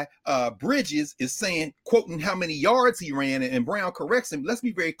by Bridges is saying, quoting how many yards he ran, and Brown corrects him. Let's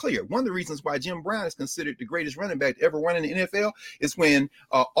be very clear. One of the reasons why Jim Brown is considered the greatest running back to ever run in the NFL is when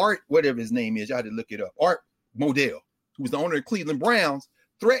Art, whatever his name is, y'all had to look it up, Art Modell, who was the owner of Cleveland Browns,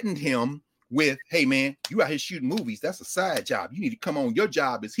 threatened him with, hey man, you out here shooting movies. That's a side job. You need to come on. Your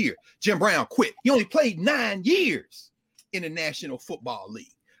job is here. Jim Brown quit. He only played 9 years in the National Football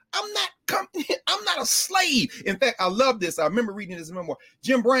League. I'm not a slave. In fact, I love this. I remember reading this memoir.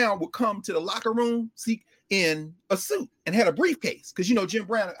 Jim Brown would come to the locker room in a suit and had a briefcase. Because, Jim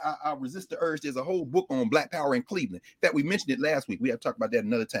Brown, I resist the urge. There's a whole book on Black Power in Cleveland. In fact, we mentioned it last week. We have to talk about that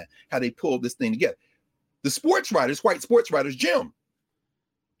another time, how they pulled this thing together. The sports writers, white sports writers, Jim,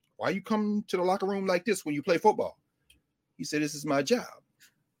 why you come to the locker room like this when you play football? He said, this is my job.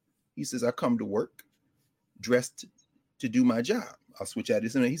 He says, I come to work dressed to do my job. I'll switch out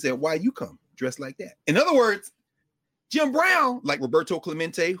this. And he said, why you come dressed like that? In other words, Jim Brown, like Roberto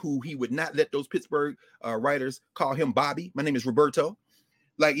Clemente, who he would not let those Pittsburgh writers call him Bobby. My name is Roberto.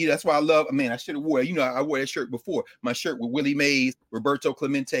 Like, that's why I love, man, I should have wore, I wore that shirt before. My shirt with Willie Mays, Roberto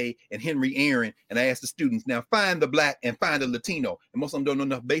Clemente, and Henry Aaron. And I asked the students, now find the black and find the Latino. And most of them don't know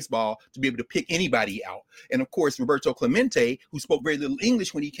enough baseball to be able to pick anybody out. And of course, Roberto Clemente, who spoke very little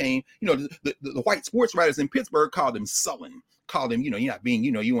English when he came, the white sports writers in Pittsburgh called him sullen. Called him, you're not being,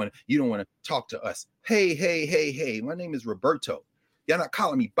 you don't want to talk to us. Hey, my name is Roberto. Y'all not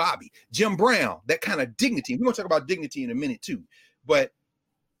calling me Bobby. Jim Brown, that kind of dignity. We're going to talk about dignity in a minute too. But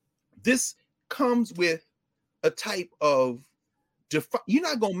this comes with a type of, you're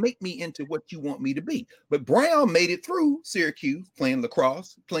not going to make me into what you want me to be. But Brown made it through Syracuse, playing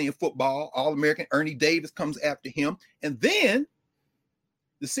lacrosse, playing football, All-American. Ernie Davis comes after him. And then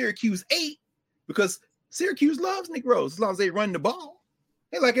the Syracuse 8, because Syracuse loves Negroes as long as they run the ball.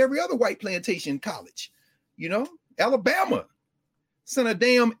 They like every other white plantation college. Alabama sent a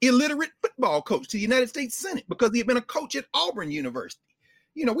damn illiterate football coach to the United States Senate because he had been a coach at Auburn University.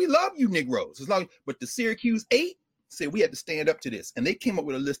 We love you Negroes. But the Syracuse 8 said we had to stand up to this. And they came up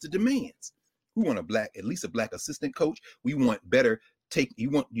with a list of demands. We want at least a black assistant coach. We want you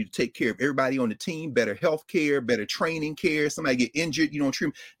want you to take care of everybody on the team, better health care, better training care. Somebody get injured, you don't treat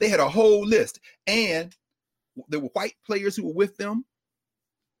them. They had a whole list. And there were white players who were with them,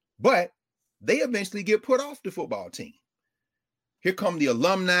 but they eventually get put off the football team. Here come the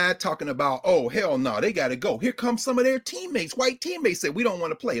alumni talking about, oh, hell no, they got to go. Here comes some of their teammates, white teammates said, we don't want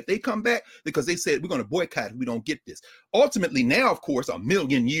to play. If they come back, because they said, we're going to boycott if we don't get this. Ultimately, now, of course, a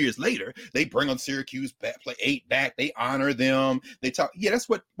million years later, they bring on Syracuse back, play 8 back. They honor them. They talk. Yeah, that's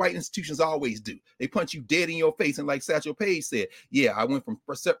what white institutions always do. They punch you dead in your face. And like Satchel Paige said, yeah, I went from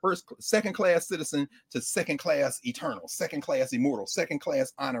second class citizen to second class eternal, second class immortal, second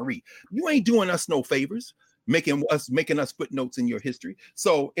class honoree. You ain't doing us no favors. Making us footnotes in your history.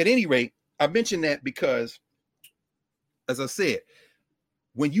 So at any rate, I mentioned that because, as I said,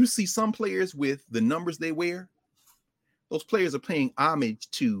 when you see some players with the numbers they wear, those players are paying homage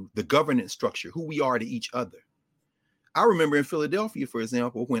to the governance structure, who we are to each other. I remember in Philadelphia, for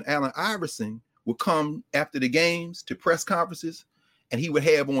example, when Allen Iverson would come after the games to press conferences, and he would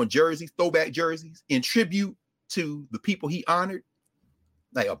have on jerseys, throwback jerseys, in tribute to the people he honored,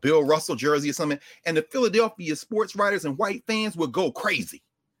 like a Bill Russell jersey or something, and the Philadelphia sports writers and white fans would go crazy.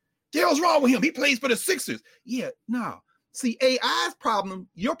 The hell's wrong with him? He plays for the Sixers. Yeah, no. See, AI's problem,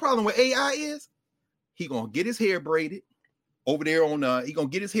 your problem with AI is he gonna get his hair braided over there on, he gonna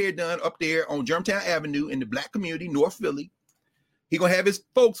get his hair done up there on Germantown Avenue in the black community, North Philly. He gonna have his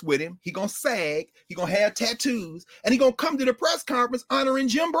folks with him. He gonna sag. He gonna have tattoos, and he gonna come to the press conference honoring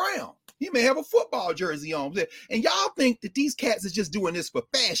Jim Brown. He may have a football jersey on. And y'all think that these cats is just doing this for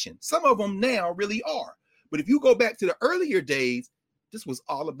fashion. Some of them now really are. But if you go back to the earlier days, this was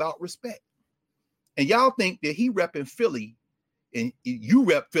all about respect. And y'all think that he repping Philly and you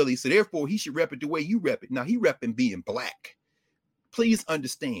rep Philly, so therefore he should rep it the way you rep it. Now he repping being black. Please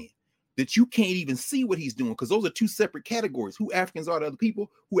understand that you can't even see what he's doing because those are two separate categories. Who Africans are to other people,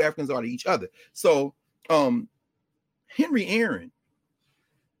 who Africans are to each other. So Henry Aaron,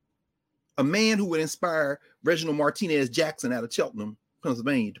 a man who would inspire Reginald Martinez Jackson out of Cheltenham,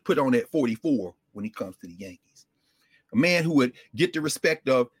 Pennsylvania, to put on that 44 when he comes to the Yankees. A man who would get the respect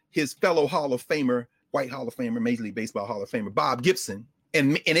of his fellow Hall of Famer, white Hall of Famer, Major League Baseball Hall of Famer, Bob Gibson,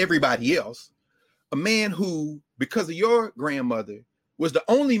 and everybody else. A man who, because of your grandmother, was the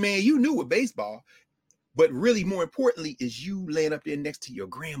only man you knew with baseball. But really, more importantly, is you laying up there next to your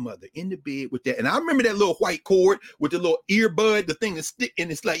grandmother in the bed with that. And I remember that little white cord with the little earbud, the thing that stick, and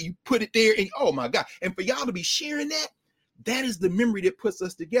it's like you put it there, and oh my God. And for y'all to be sharing that, that is the memory that puts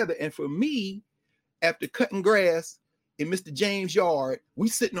us together. And for me, after cutting grass in Mr. James' yard, we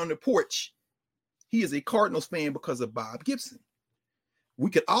sitting on the porch. He is a Cardinals fan because of Bob Gibson. We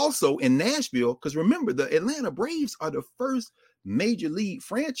could also in Nashville, because remember, the Atlanta Braves are the first major league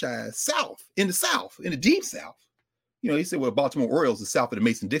franchise in the South, in the deep South, You know, he said, well, Baltimore Orioles is south of the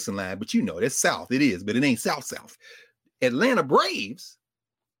Mason-Dixon line, but you know, that's south. It is, but it ain't south. Atlanta Braves.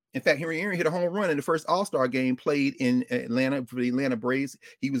 In fact, Henry Aaron hit a home run in the first All-Star game played in Atlanta for the Atlanta Braves.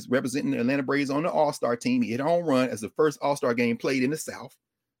 He was representing the Atlanta Braves on the All-Star team. He hit a home run as the first All-Star game played in the South.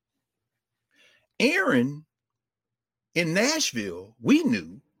 Aaron in Nashville, we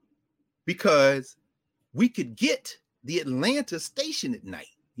knew because we could get the Atlanta station at night.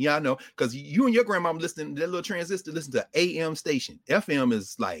 Yeah, I know, because you and your grandma listening to that little transistor, listen to AM station. FM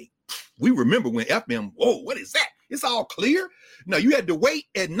is like, we remember when FM, whoa, what is that? It's all clear. No, you had to wait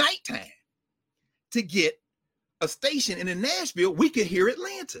at nighttime to get a station. And in Nashville, we could hear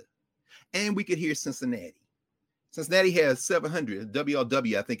Atlanta and we could hear Cincinnati. Cincinnati has 700,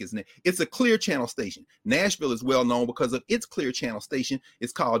 WLW, I think is name. It's a clear channel station. Nashville is well known because of its clear channel station.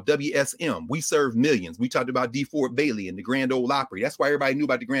 It's called WSM. We serve millions. We talked about D. Ford Bailey and the Grand Ole Opry. That's why everybody knew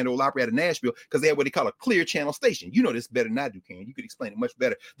about the Grand Ole Opry out of Nashville, because they had what they call a clear channel station. You know this better than I do, Karen. You could explain it much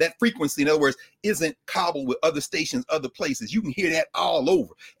better. That frequency, in other words, isn't cobbled with other stations, other places. You can hear that all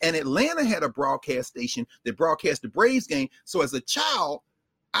over. And Atlanta had a broadcast station that broadcast the Braves game. So as a child,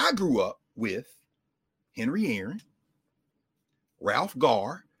 I grew up with Henry Aaron, Ralph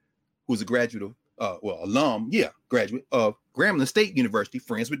Carr, who's a graduate of, graduate of Grambling State University,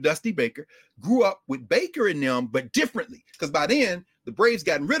 friends with Dusty Baker, grew up with Baker and them, but differently. Because by then, the Braves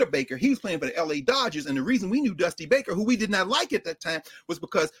gotten rid of Baker. He was playing for the LA Dodgers. And the reason we knew Dusty Baker, who we did not like at that time, was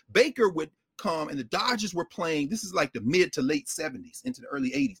because Baker would come and the Dodgers were playing, this is like the mid to late 70s into the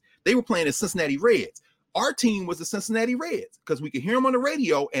early 80s. They were playing the Cincinnati Reds. Our team was the Cincinnati Reds because we could hear them on the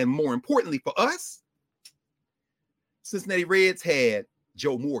radio. And more importantly for us, Cincinnati Reds had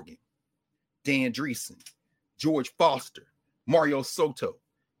Joe Morgan, Dan Dreesen, George Foster, Mario Soto,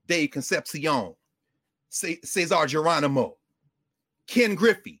 Dave Concepcion, Cesar Geronimo, Ken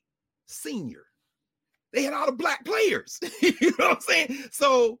Griffey, Sr. They had all the black players. You know what I'm saying?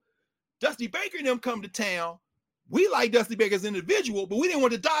 So Dusty Baker and them come to town. We like Dusty Baker as an individual, but we didn't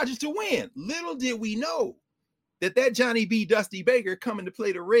want the Dodgers to win. Little did we know that Johnny B. Dusty Baker coming to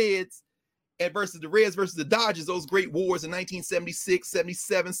play the Reds and versus the Reds versus the Dodgers, those great wars in 1976,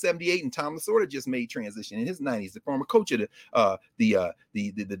 77, 78, and Tom Lasorda just made transition in his 90s, the former coach of the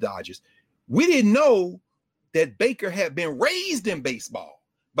Dodgers. We didn't know that Baker had been raised in baseball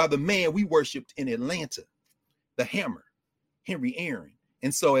by the man we worshipped in Atlanta, the Hammer, Henry Aaron.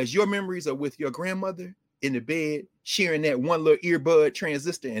 And so as your memories are with your grandmother in the bed, sharing that one little earbud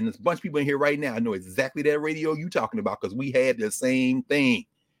transistor, and there's a bunch of people in here right now, I know exactly that radio you're talking about because we had the same thing.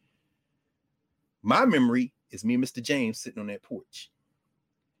 My memory is me and Mr. James sitting on that porch.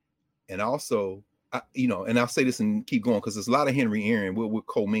 And also, and I'll say this and keep going because there's a lot of Henry Aaron. We'll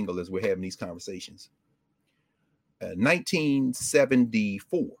co-mingle as we're having these conversations.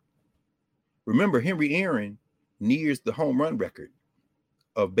 1974. Remember, Henry Aaron nears the home run record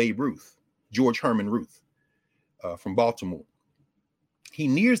of Babe Ruth, George Herman Ruth from Baltimore. He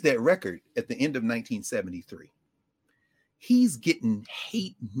nears that record at the end of 1973. He's getting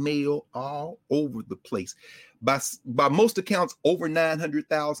hate mail all over the place. By most accounts, over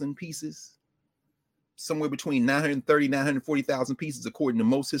 900,000 pieces. Somewhere between 930, 940,000 pieces, according to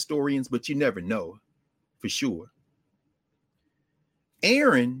most historians, but you never know for sure.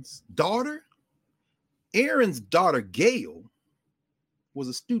 Aaron's daughter, Gail, was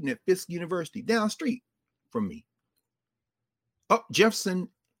a student at Fisk University, down the street from me. Up Jefferson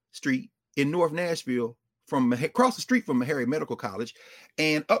Street in North Nashville, from across the street from Meharry Medical College,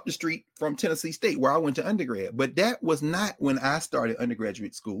 and up the street from Tennessee State, where I went to undergrad. But that was not when I started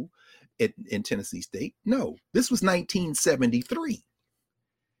undergraduate school in Tennessee State. No, this was 1973.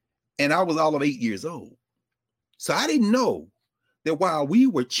 And I was all of 8 years old. So I didn't know that while we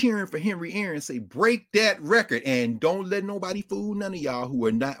were cheering for Henry Aaron, say, break that record, and don't let nobody fool none of y'all who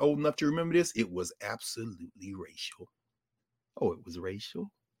are not old enough to remember this, it was absolutely racial. Oh, it was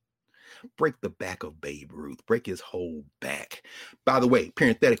racial. Break the back of Babe Ruth. Break his whole back. By the way,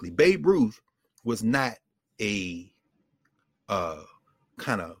 parenthetically, Babe Ruth was not a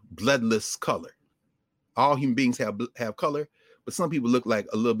kind of bloodless color. All human beings have color, but some people look like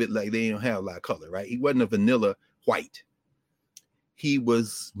a little bit like they don't have a lot of color, right? He wasn't a vanilla white. He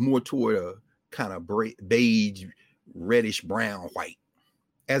was more toward a kind of beige, reddish brown white.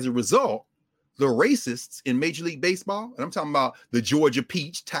 As a result, the racists in Major League Baseball, and I'm talking about the Georgia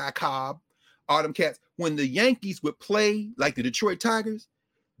Peach, Ty Cobb, Autumn Cats, when the Yankees would play like the Detroit Tigers,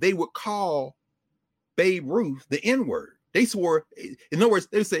 they would call Babe Ruth the N-word. They swore, in other words,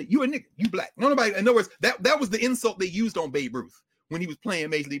 they would say, you a nigga, you black. Nobody, in other words, that was the insult they used on Babe Ruth when he was playing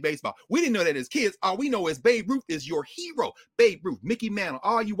Major League Baseball. We didn't know that as kids. All we know is Babe Ruth is your hero. Babe Ruth, Mickey Mantle,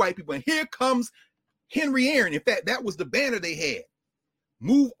 all you white people. And here comes Henry Aaron. In fact, that was the banner they had.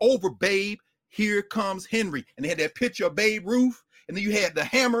 Move over, babe. Here comes Henry. And they had that picture of Babe Ruth. And then you had the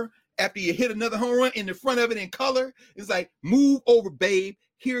hammer after you hit another home run in the front of it in color. It's like, move over, babe.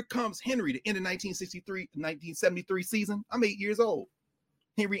 Here comes Henry. The end of 1973 season. I'm 8 years old.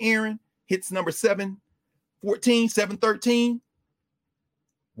 Henry Aaron hits number 714, 713.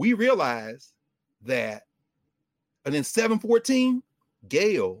 We realized that, and then 714,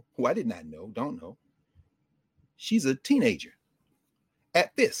 Gail, who I did not know, don't know, she's a teenager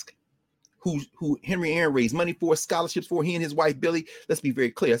at Fisk, who Henry Aaron raised money for, scholarships for, he and his wife, Billy. Let's be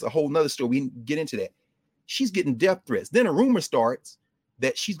very clear. That's a whole nother story. We can get into that. She's getting death threats. Then a rumor starts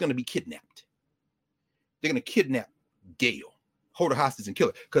that she's going to be kidnapped. They're going to kidnap Gail, hold her hostage and kill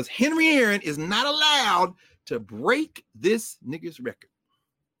her, because Henry Aaron is not allowed to break this nigga's record.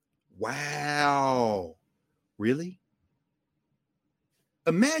 Wow. Really?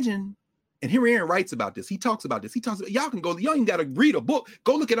 Imagine, and Henry Aaron writes about this. He talks about this. Y'all can go, y'all ain't got to read a book.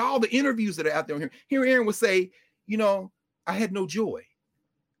 Go look at all the interviews that are out there. Henry Aaron would say, you know, I had no joy.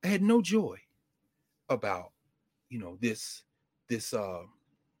 I had no joy about, you know, this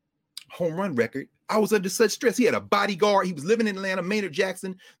home run record. I was under such stress. He had a bodyguard. He was living in Atlanta. Maynard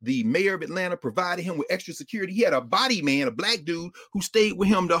Jackson, the mayor of Atlanta, provided him with extra security. He had a body man, a black dude, who stayed with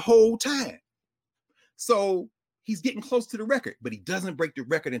him the whole time. So he's getting close to the record, but he doesn't break the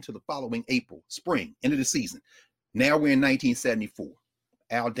record until the following April, spring, end of the season. Now we're in 1974.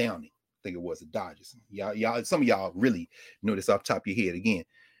 Al Downing, I think it was the Dodgers. Y'all, some of y'all really know this off the top of your head again.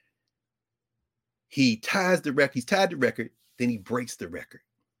 He ties the record. He's tied the record. Then he breaks the record.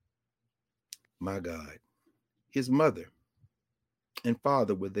 My God, his mother and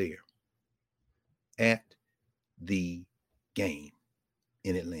father were there at the game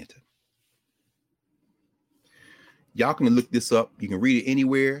in Atlanta. Y'all can look this up. You can read it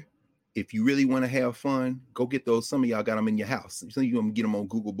anywhere. If you really want to have fun, go get those. Some of y'all got them in your house. Some of you can get them on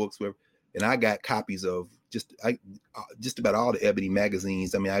Google Books, whatever. And I got copies of just about all the Ebony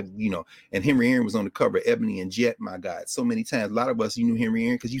magazines. I mean, and Henry Aaron was on the cover of Ebony and Jet. My God, so many times. A lot of us, you knew Henry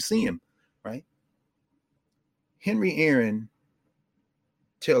Aaron because you see him, right? Henry Aaron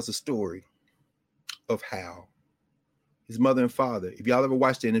tells a story of how his mother and father, if y'all ever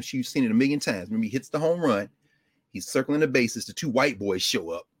watched it, and if you've seen it a million times, remember he hits the home run, he's circling the bases, the two white boys show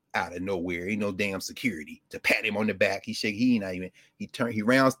up out of nowhere, ain't no damn security to pat him on the back. He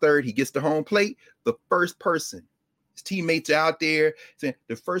rounds third, he gets the home plate. The first person, his teammates are out there saying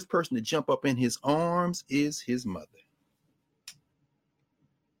the first person to jump up in his arms is his mother.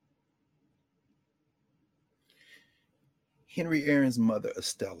 Henry Aaron's mother,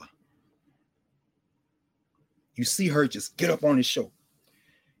 Estella. You see her just get up on his shoulder.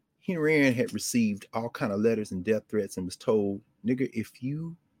 Henry Aaron had received all kind of letters and death threats and was told, nigga, if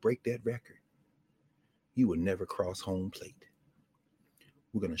you break that record, you will never cross home plate.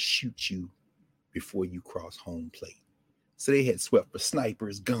 We're going to shoot you before you cross home plate. So they had swept for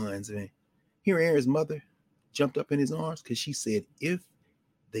snipers, guns, and Henry Aaron's mother jumped up in his arms because she said, if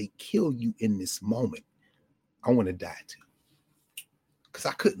they kill you in this moment, I want to die too. Because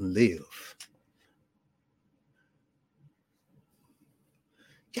I couldn't live.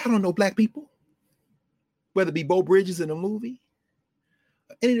 Y'all don't know black people, whether it be Bo Bridges in a movie,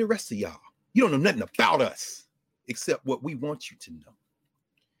 or any of the rest of y'all. You don't know nothing about us except what we want you to know.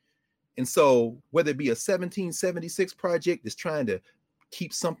 And so whether it be a 1776 project that's trying to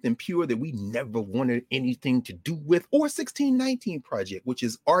keep something pure that we never wanted anything to do with, or 1619 project, which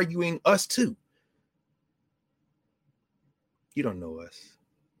is arguing us too. You don't know us.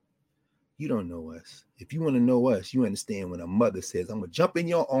 You don't know us. If you want to know us, you understand when a mother says, I'm going to jump in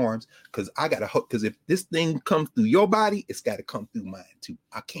your arms because I got to hook. Because if this thing comes through your body, it's got to come through mine too.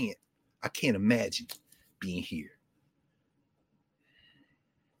 I can't imagine being here.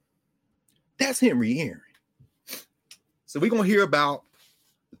 That's Henry Aaron. So we're going to hear about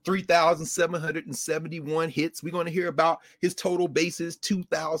 3,771 hits. We're going to hear about his total bases,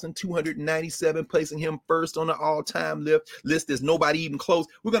 2,297, placing him first on the all-time list. There's nobody even close.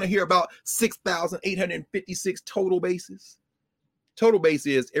 We're going to hear about 6,856 total bases. Total base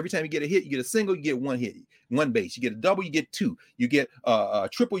is every time you get a hit, you get a single, you get one hit, one base. You get a double, you get two. You get a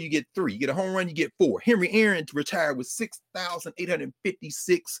triple, you get three. You get a home run, you get four. Henry Aaron retired with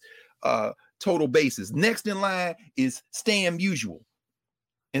 6,856 total bases. Next in line is Stan Musial.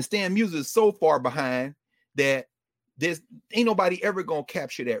 And Stan Musial is so far behind that ain't nobody ever gonna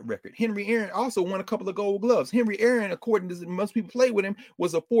capture that record. Henry Aaron also won a couple of Gold Gloves. Henry Aaron, according to most people play with him,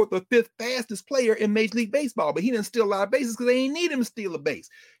 was the fourth or fifth fastest player in Major League Baseball, but he didn't steal a lot of bases because they ain't need him to steal a base.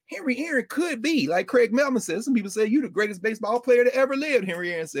 Henry Aaron could be, like Craig Melvin says, some people say, you the greatest baseball player that ever lived.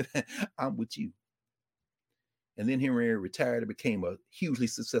 Henry Aaron said, I'm with you. And then Henry Aaron retired and became a hugely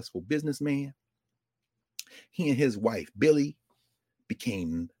successful businessman. He and his wife, Billy,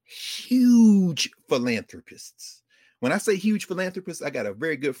 became huge philanthropists. When I say huge philanthropists, I got a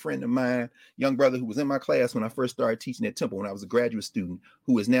very good friend of mine, young brother who was in my class when I first started teaching at Temple when I was a graduate student,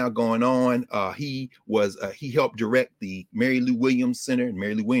 who is now going on. He helped direct the Mary Lou Williams Center. And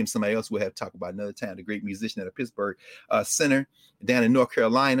Mary Lou Williams, somebody else we'll have to talk about another time, the great musician at a Pittsburgh Center down in North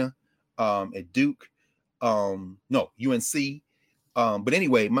Carolina, at Duke, UNC. But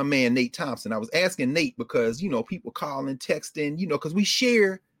anyway, my man, Nate Thompson, I was asking Nate because, people calling, texting, because we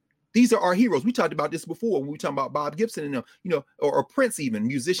share, these are our heroes. We talked about this before when we were talking about Bob Gibson and them, or Prince, even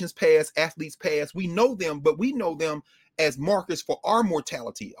musicians past, athletes past. We know them, but we know them as markers for our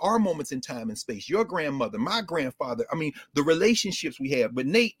mortality, our moments in time and space. Your grandmother, my grandfather, the relationships we have. But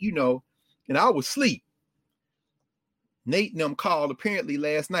Nate, and I was asleep. Nate and them called apparently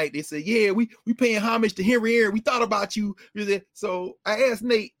last night. They said, yeah, we paying homage to Henry Aaron. We thought about you. So I asked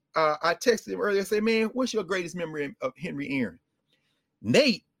Nate, I texted him earlier. I said, man, what's your greatest memory of Henry Aaron?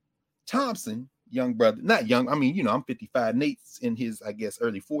 Nate Thompson, young brother, not young. I'm 55. Nate's in his, I guess,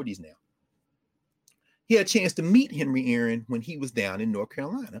 early 40s now. He had a chance to meet Henry Aaron when he was down in North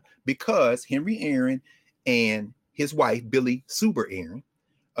Carolina because Henry Aaron and his wife, Billy Suber Aaron,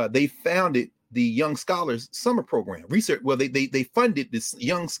 they founded the Young Scholars Summer Program research. Well, they funded this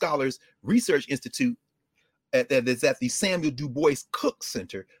Young Scholars Research Institute that's at the Samuel Du Bois Cook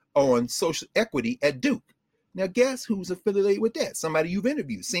Center on Social Equity at Duke. Now, guess who's affiliated with that? Somebody you've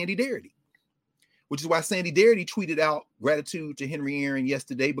interviewed, Sandy Darity, which is why Sandy Darity tweeted out gratitude to Henry Aaron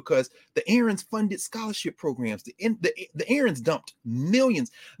yesterday because the Aarons funded scholarship programs. The Aarons dumped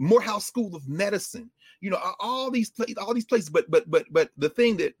millions. Morehouse School of Medicine, all these places. But the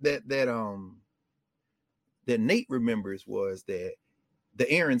thing that Nate remembers was that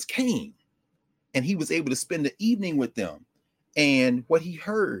the Aarons came and he was able to spend the evening with them. And what he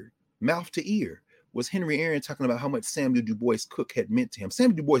heard mouth to ear was Henry Aaron talking about how much Samuel Du Bois Cook had meant to him.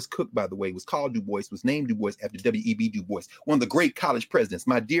 Samuel Du Bois Cook, by the way, was called Du Bois, was named Du Bois after W.E.B. Du Bois, one of the great college presidents.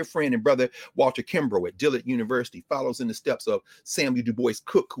 My dear friend and brother, Walter Kimbrough at Dillard University, follows in the steps of Samuel Du Bois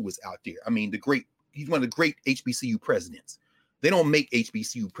Cook, who was out there. He's one of the great HBCU presidents. They don't make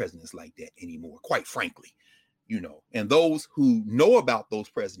HBCU presidents like that anymore, quite frankly. And those who know about those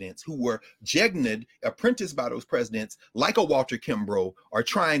presidents who were apprenticed by those presidents, like a Walter Kimbrough, are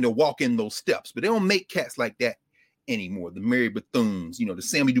trying to walk in those steps, but they don't make cats like that anymore. The Mary Bethunes, the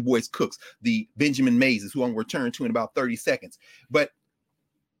Samuel Du Bois Cooks, the Benjamin Mazes, who I'm going to return to in about 30 seconds. But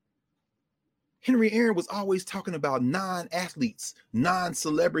Henry Aaron was always talking about non-athletes,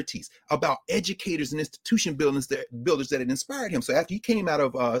 non-celebrities, about educators and institution builders that had inspired him. So after he came out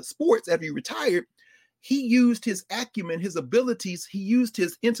of sports, after he retired, he used his acumen, his abilities, he used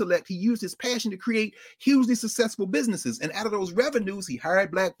his intellect, he used his passion to create hugely successful businesses. And out of those revenues, he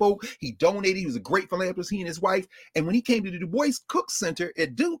hired Black folk, he donated, he was a great philanthropist, he and his wife. And when he came to the Du Bois Cook Center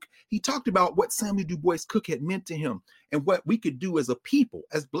at Duke, he talked about what Samuel Du Bois Cook had meant to him and what we could do as a people,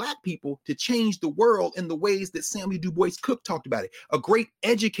 as Black people, to change the world in the ways that Samuel Du Bois Cook talked about it. A great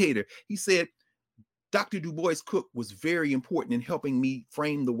educator. He said, Dr. Du Bois Cook was very important in helping me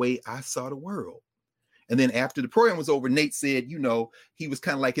frame the way I saw the world. And then after the program was over, Nate said, he was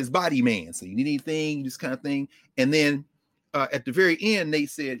kind of like his body man. So you need anything, this kind of thing. And then at the very end, Nate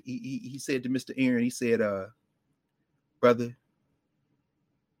said, he said to Mr. Aaron, he said, brother,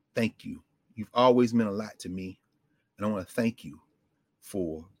 thank you. You've always meant a lot to me. And I want to thank you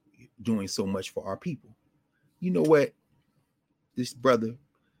for doing so much for our people. You know what? This brother,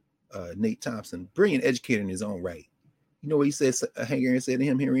 Nate Thompson, brilliant educator in his own right. You know what he said, Henry Aaron said to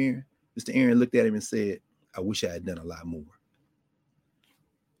him, Henry Aaron? Mr. Aaron looked at him and said, I wish I had done a lot more.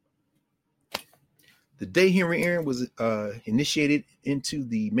 The day Henry Aaron was initiated into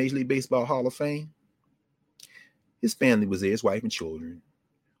the Major League Baseball Hall of Fame, his family was there, his wife and children,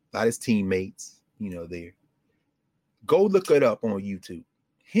 a lot of his teammates, there. Go look it up on YouTube.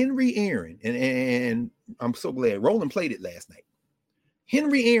 Henry Aaron, and I'm so glad Roland played it last night.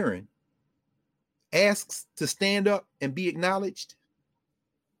 Henry Aaron asks to stand up and be acknowledged.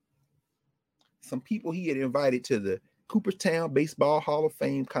 Some people he had invited to the Cooperstown Baseball Hall of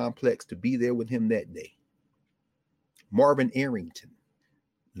Fame complex to be there with him that day. Marvin Arrington,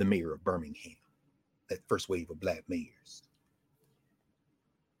 the mayor of Birmingham, that first wave of Black mayors.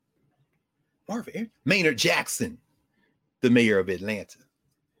 Maynard Jackson, the mayor of Atlanta.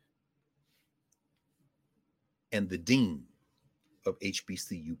 And the dean of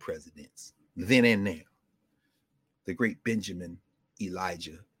HBCU presidents, then and now, the great Benjamin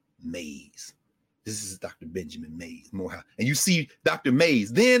Elijah Mays. This is Dr. Benjamin Mays, Morehouse. And you see Dr.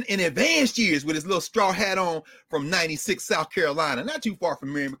 Mays then in advanced years with his little straw hat on from 96, South Carolina, not too far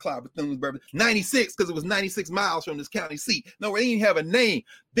from Mary McLeod, Bethune-Cookman, 96, because it was 96 miles from this county seat. No, they didn't have a name.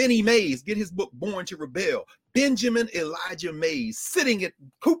 Benny Mays, get his book Born to Rebel. Benjamin Elijah Mays sitting at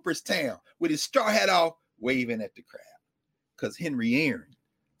Cooperstown with his straw hat off, waving at the crowd. Because Henry Aaron.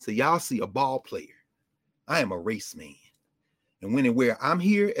 So y'all see a ball player. I am a race man. And when and where I'm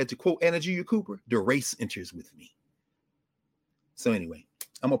here, at to quote Anna Julia Cooper, the race enters with me. So anyway,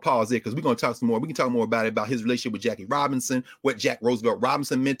 I'm going to pause there because we're going to talk some more. We can talk more about it, about his relationship with Jackie Robinson, what Jack Roosevelt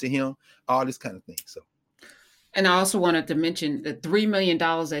Robinson meant to him, all this kind of thing. So, and I also wanted to mention the $3 million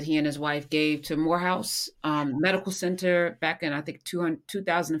that he and his wife gave to Morehouse Medical Center back in, I think,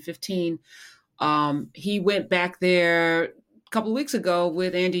 2015. He went back there couple of weeks ago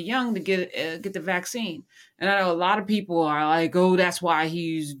with Andrew Young to get the vaccine. And I know a lot of people are like, oh, that's why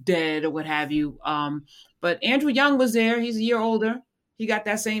he's dead or what have you. But Andrew Young was there. He's a year older. He got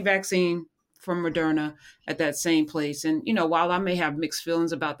that same vaccine from Moderna at that same place. And, you know, while I may have mixed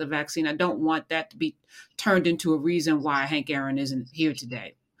feelings about the vaccine, I don't want that to be turned into a reason why Hank Aaron isn't here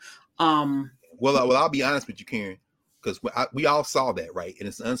today. Well, I'll be honest with you, Karen, because we all saw that, right? And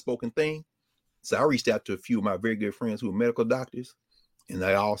it's an unspoken thing. So I reached out to a few of my very good friends who are medical doctors, and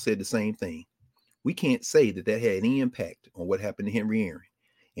they all said the same thing. We can't say that had any impact on what happened to Henry Aaron,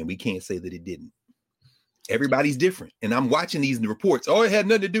 and we can't say that it didn't. Everybody's different, and I'm watching these reports. Oh, it had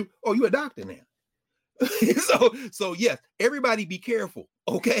nothing to do. Oh, you're a doctor now. so yes, everybody be careful,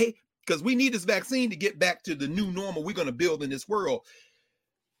 okay? Because we need this vaccine to get back to the new normal we're going to build in this world.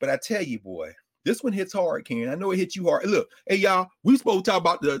 But I tell you, boy, this one hits hard, Karen. I know it hit you hard. Look, hey, y'all, we supposed to talk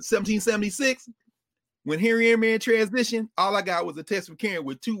about the 1776. When Henry Aaron transitioned, all I got was a text from Karen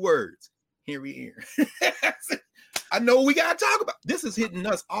with 2 words, Henry Aaron. I know we got to talk about. This is hitting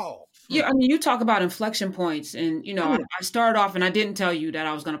us all. Yeah, I mean, you talk about inflection points. And, you know, I started off, and I didn't tell you that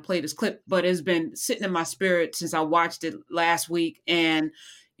I was going to play this clip, but it's been sitting in my spirit since I watched it last week. And,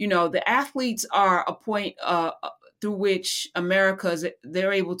 you know, the athletes are a point through which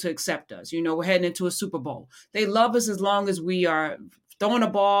they're able to accept us. You know, we're heading into a Super Bowl. They love us as long as we are throwing a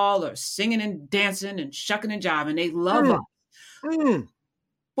ball or singing and dancing and shucking and jiving. They love us.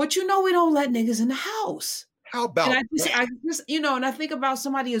 But, you know, we don't let niggas in the house. How about I just, you know, and I think about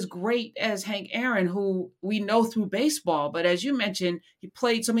somebody as great as Hank Aaron, who we know through baseball. But as you mentioned, he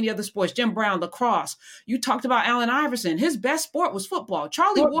played so many other sports, Jim Brown, lacrosse. You talked about Allen Iverson. His best sport was football.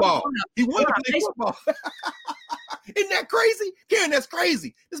 Charlie Ward. He wanted to play football. Isn't that crazy? Karen, that's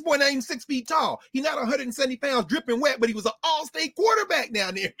crazy. This boy not even 6 feet tall. He's not 170 pounds, dripping wet, but he was an all-state quarterback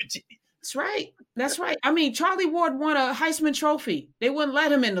down there in Virginia. That's right. That's right. I mean, Charlie Ward won a Heisman Trophy. They wouldn't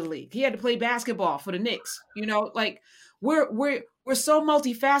let him in the league. He had to play basketball for the Knicks. You know, like we're so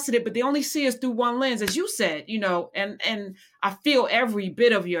multifaceted, but they only see us through one lens, as you said. You know, and I feel every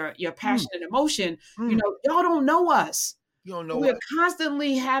bit of your passion and emotion. You know, y'all don't know us. You don't know. We're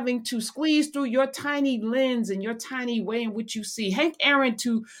constantly having to squeeze through your tiny lens and your tiny way in which you see. Hank Aaron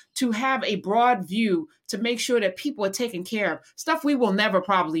to have a broad view to make sure that people are taken care of. Stuff we will never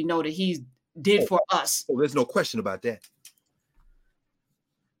probably know that he did for us. Oh, there's no question about that.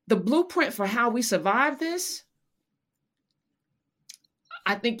 The blueprint for how we survive this,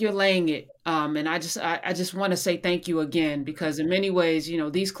 I think you're laying it. And I just want to say thank you again, because in many ways, you know,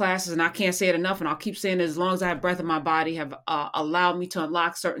 these classes, and I can't say it enough, and I'll keep saying it as long as I have breath in my body, have allowed me to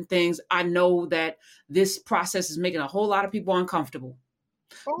unlock certain things. I know that this process is making a whole lot of people uncomfortable.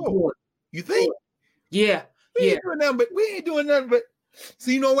 Oh, you think? Yeah. We ain't doing nothing but.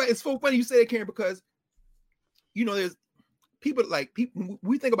 So you know what? It's so funny you say that, Karen, because, you know, there's people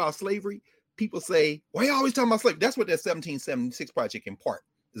we think about slavery. People say, why are you always talking about slavery? That's what that 1776 project in part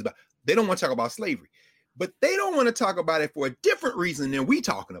is about. They don't want to talk about slavery, but they don't want to talk about it for a different reason than we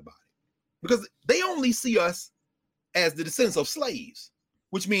talking about it, because they only see us as the descendants of slaves,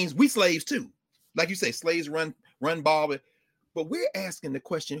 which means we slaves too. Like you say, slaves run ball, but we're asking the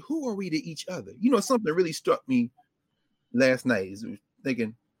question, who are we to each other? You know, something really struck me last night is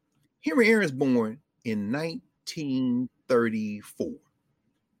thinking, Henry Aaron's born in 1934.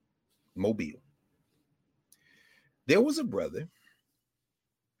 Mobile. There was a brother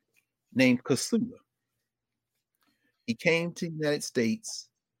named Casula. He came to the United States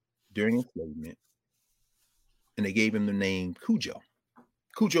during enslavement, and they gave him the name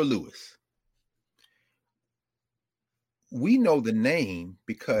Cujo Lewis. We know the name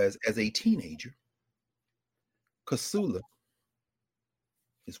because as a teenager, Casula,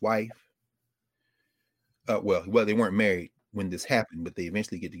 his wife, well, they weren't married when this happened, but they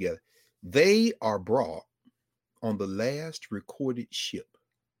eventually get together. They are brought on the last recorded ship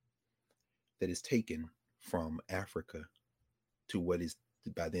that is taken from Africa to what is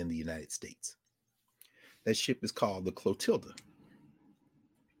by then the United States. That ship is called the Clotilda.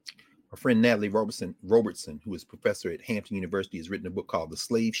 Our friend Natalie Robertson, who is professor at Hampton University, has written a book called The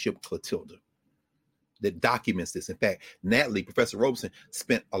Slave Ship Clotilda that documents this. In fact, Natalie, Professor Robertson,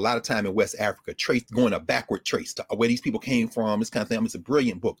 spent a lot of time in West Africa, going a backward trace to where these people came from, this kind of thing. It's a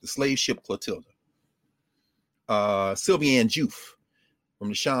brilliant book, The Slave Ship Clotilda. Sylvia Ann Juffe from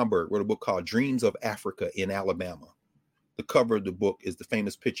the Schomburg wrote a book called Dreams of Africa in Alabama. The cover of the book is the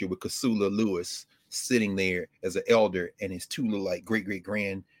famous picture with Casula Lewis sitting there as an elder and his two little like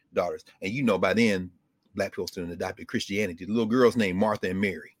great-great-granddaughters. And you know, by then, Black people still adopted Christianity. The little girl's named Martha and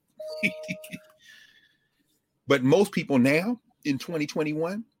Mary. But most people now in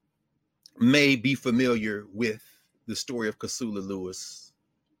 2021 may be familiar with the story of Casula Lewis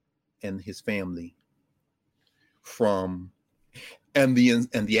and his family and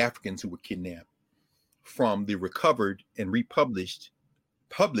the Africans who were kidnapped from the recovered and published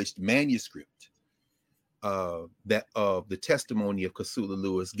manuscript that of the testimony of Casula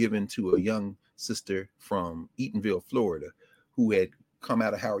Lewis given to a young sister from Eatonville, Florida, who had come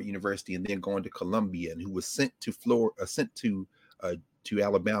out of Howard University and then going to Columbia, and who was sent to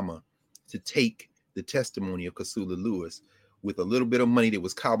Alabama to take the testimony of Casula Lewis with a little bit of money that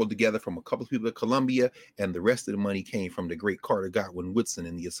was cobbled together from a couple of people at Columbia, and the rest of the money came from the great Carter Godwin Woodson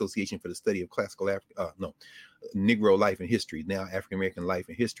and the Association for the Study of Negro Life and History, now African American Life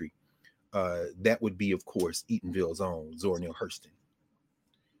and History. That would be, of course, Eatonville's own Zora Neale Hurston,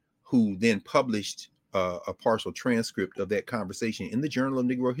 who then published a partial transcript of that conversation in the Journal of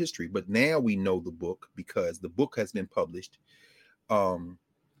Negro History. But now we know the book because the book has been published.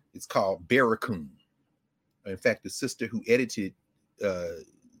 It's called Barracoon. In fact, the sister who edited the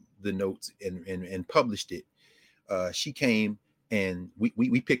notes and published it, she came and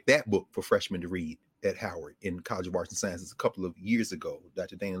we picked that book for freshmen to read at Howard in College of Arts and Sciences a couple of years ago.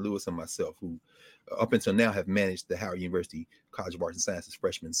 Dr. Dana Lewis and myself, who up until now have managed the Howard University College of Arts and Sciences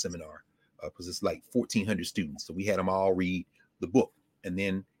freshman seminar, because it's like 1,400 students. So we had them all read the book. And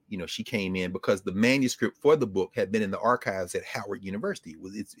then, you know, she came in because the manuscript for the book had been in the archives at Howard University.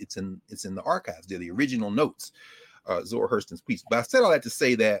 It's in the archives. They're the original notes, Zora Hurston's piece. But I said all that to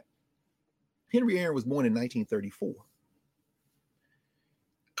say that Henry Aaron was born in 1934.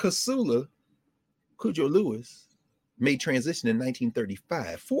 Casula Cujo Lewis made transition in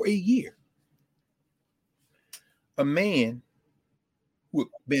 1935 for a year. A man who had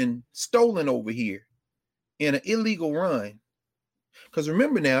been stolen over here in an illegal run. Because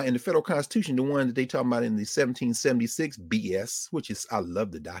remember now, in the federal constitution, the one that they talk about in the 1776 BS, which is, I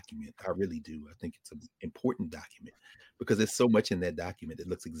love the document. I really do. I think it's an important document because there's so much in that document that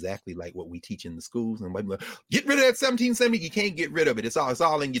looks exactly like what we teach in the schools. And like, get rid of that 1770. You can't get rid of it. It's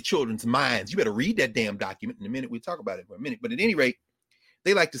all in your children's minds. You better read that damn document in a minute. We'll talk about it for a minute. But at any rate,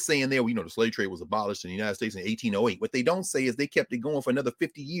 they like to say in there, well, you know, the slave trade was abolished in the United States in 1808. What they don't say is they kept it going for another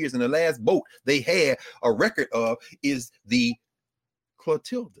 50 years. And the last boat they had a record of is the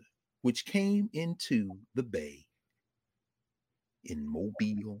Clotilda, which came into the bay in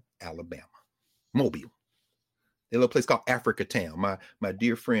Mobile, Alabama. Mobile. A little place called Africatown. My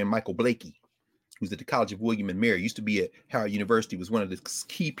dear friend Michael Blakey, who's at the College of William and Mary, used to be at Howard University, was one of the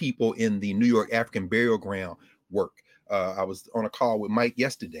key people in the New York African burial ground work. I was on a call with Mike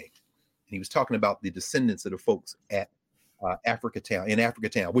yesterday, and he was talking about the descendants of the folks at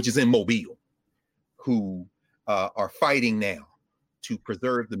Africatown, which is in Mobile, who are fighting now to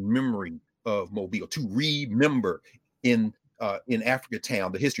preserve the memory of Mobile, to remember in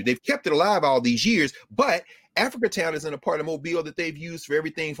Africatown the history. They've kept it alive all these years, but Africatown is in a part of Mobile that they've used for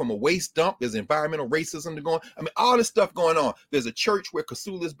everything from a waste dump. There's environmental racism to go on. I mean, all this stuff going on. There's a church where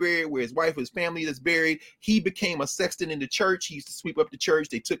Casula is buried, where his wife, his family is buried. He became a sexton in the church. He used to sweep up the church.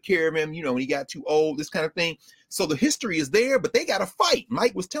 They took care of him, you know, when he got too old, this kind of thing. So the history is there, but they got to fight.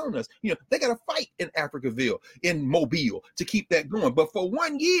 Mike was telling us, you know, they got to fight in Africaville, in Mobile, to keep that going. But for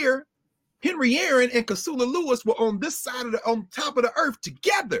 1 year, Henry Aaron and Casula Lewis were on this side of on top of the earth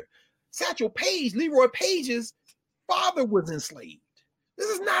together. Satchel Paige, Leroy Page's father was enslaved. This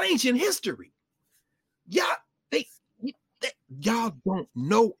is not ancient history. Y'all don't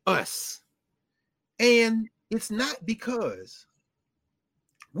know us. And it's not because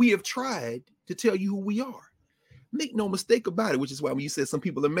we have tried to tell you who we are. Make no mistake about it, which is why when you said some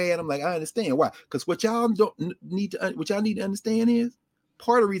people are mad, I'm like, I understand why. Because what y'all need to understand is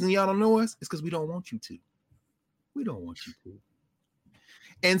part of the reason y'all don't know us is because we don't want you to. We don't want you to.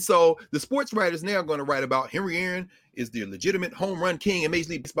 And so the sports writers now are going to write about Henry Aaron is the legitimate home run king in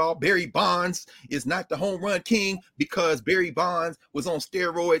Major League Baseball. Barry Bonds is not the home run king because Barry Bonds was on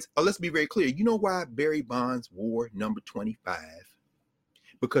steroids. Let's be very clear. You know why Barry Bonds wore number 25?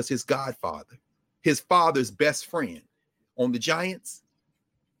 Because his godfather, his father's best friend on the Giants,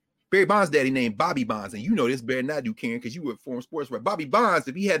 Barry Bonds' daddy named Bobby Bonds, and you know this better than I do, Karen, because you were a former sports writer. Bobby Bonds,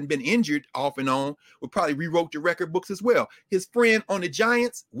 if he hadn't been injured off and on, would probably rewrote the record books as well. His friend on the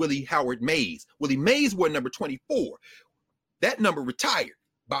Giants, Willie Howard Mays. Willie Mays wore number 24. That number retired.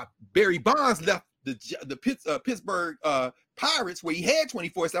 Barry Bonds left the Pittsburgh Pirates where he had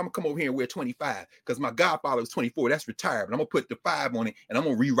 24. So I'm gonna come over here and wear 25 because my godfather was 24. That's retired, but I'm gonna put the 5 on it and I'm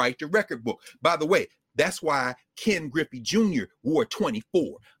gonna rewrite the record book. By the way, that's why Ken Griffey Jr. wore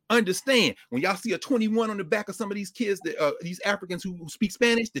 24. Understand, when y'all see a 21 on the back of some of these kids, that these Africans who speak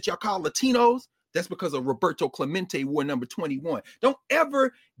Spanish that y'all call Latinos, that's because of Roberto Clemente wore number 21. Don't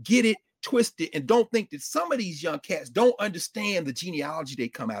ever get it twisted and don't think that some of these young cats don't understand the genealogy they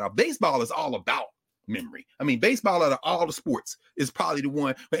come out of. Baseball is all about memory. I mean, baseball out of all the sports is probably the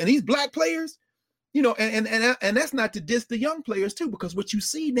one. And these black players, you know, and that's not to diss the young players too, because what you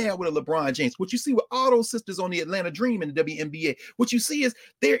see now with a LeBron James, what you see with all those sisters on the Atlanta Dream in the WNBA, what you see is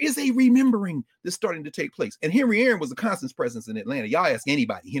there is a remembering that's starting to take place. And Henry Aaron was a constant presence in Atlanta. Y'all ask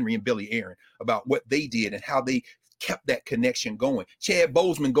anybody, Henry and Billy Aaron, about what they did and how they kept that connection going. Chad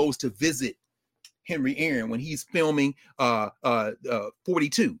Boseman goes to visit Henry Aaron when he's filming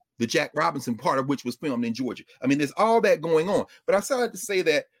 42, the Jack Robinson part of which was filmed in Georgia. I mean, there's all that going on. But I started to say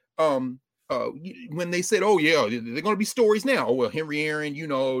that when they said, oh, yeah, they're going to be stories now. Oh, well, Henry Aaron, you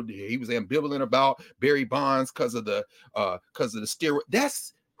know, he was ambivalent about Barry Bonds because of the steroid.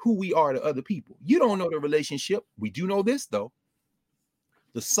 That's who we are to other people. You don't know the relationship. We do know this, though.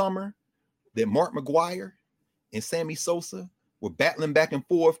 The summer that Mark McGwire and Sammy Sosa were battling back and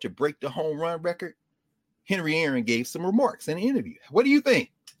forth to break the home run record, Henry Aaron gave some remarks in an interview. What do you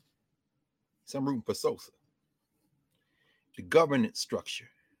think? So I'm rooting for Sosa. The governance structure,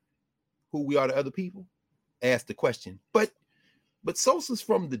 who we are to other people, asked the question. But Sosa's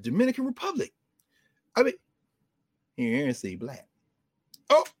from the Dominican Republic. I mean, Henry Aaron say black.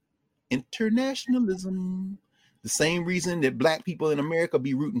 Oh, internationalism. The same reason that black people in America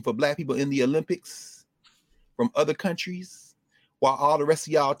be rooting for black people in the Olympics from other countries, while all the rest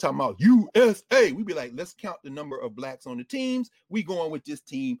of y'all talking about USA, we be like, let's count the number of blacks on the teams. We going with this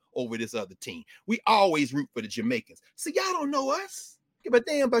team over this other team. We always root for the Jamaicans. See, y'all don't know us. Give a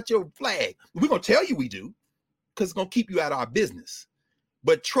damn about your flag. We're going to tell you we do because it's going to keep you out of our business.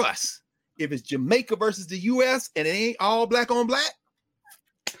 But trust, if it's Jamaica versus the U.S. and it ain't all black on black,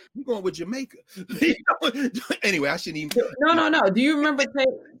 we're going with Jamaica. Anyway, I shouldn't even. No. Do you remember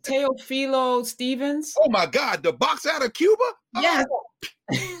Teofilo Stevens? Oh my God, the boxer out of Cuba? Yes.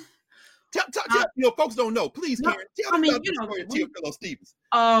 Tell you know, folks don't know. Please, Karen, tell me about the story of Teofilo Stevens.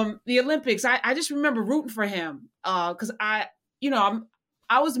 The Olympics. I just remember rooting for him because I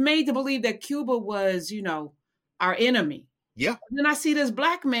was made to believe that Cuba was, our enemy. Yeah. And then I see this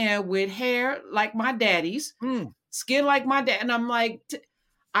black man with hair like my daddy's, skin like my dad, and I'm like,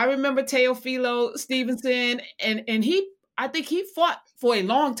 I remember Teofilo Stevenson, and I think he fought for a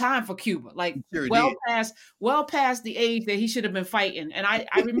long time for Cuba, like sure well past the age that he should have been fighting. And I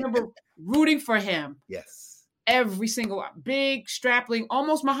remember rooting for him. Yes. Every single big, strapling,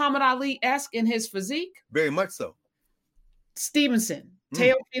 almost Muhammad Ali-esque in his physique. Very much so. Stevenson,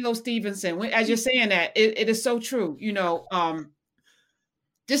 Teofilo Stevenson. As you're saying that, it is so true.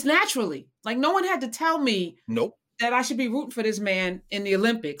 Just naturally, like no one had to tell me. Nope. That I should be rooting for this man in the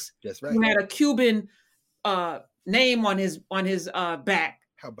Olympics. That's right. Who had a Cuban name on his back.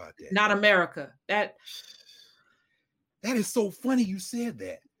 How about that? Not America. That is so funny you said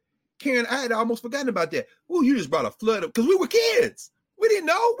that. Karen, I had almost forgotten about that. Oh, you just brought a flood up because we were kids. We didn't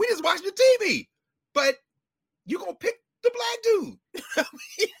know. We just watched the TV. But you're going to pick the black dude.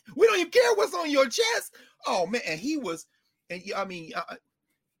 We don't even care what's on your chest. Oh, man. And he was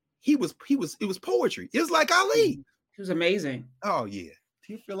poetry. It was like Ali. He was amazing. Oh, yeah.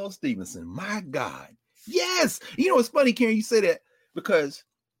 Teofilo Stevenson. My God. Yes. It's funny, Karen, you say that because,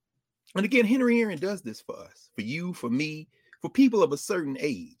 and again, Henry Aaron does this for us, for you, for me, for people of a certain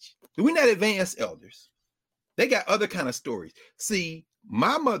age. We're not advanced elders. They got other kind of stories. See,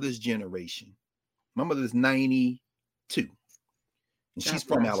 my mother's generation, my mother's 92, and she's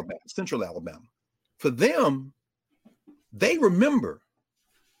from Alabama, Central Alabama. For them, they remember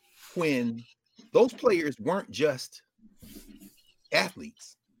when those players weren't just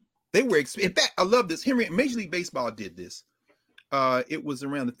athletes. They were, in fact, I love this. Major League Baseball did this. it was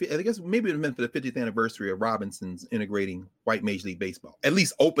around I guess maybe it was meant for the 50th anniversary of Robinson's integrating white Major League Baseball, at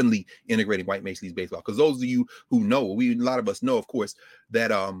least openly integrating white Major League Baseball. Because those of you who know, a lot of us know, of course,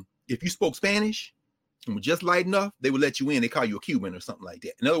 that if you spoke Spanish and were just light enough, they would let you in. They call you a Cuban or something like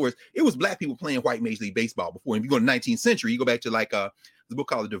that. In other words, it was black people playing white Major League Baseball before. And if you go to the 19th century, you go back to like the book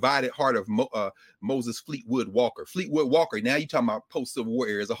called The Divided Heart of Moses Fleetwood Walker. Fleetwood Walker, now you're talking about post-Civil War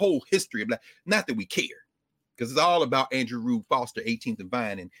era, is a whole history of black. Not that we care, because it's all about Andrew Rube Foster, 18th and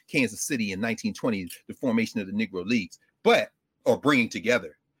Vine in Kansas City in 1920, the formation of the Negro Leagues, or bringing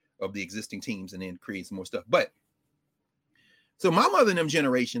together of the existing teams and then creating some more stuff. But so my mother and them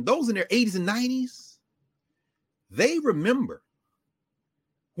generation, those in their 80s and 90s, they remember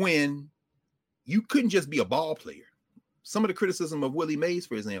when you couldn't just be a ball player. Some of the criticism of Willie Mays,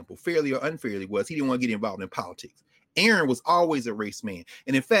 for example, fairly or unfairly, was he didn't want to get involved in politics. Aaron was always a race man.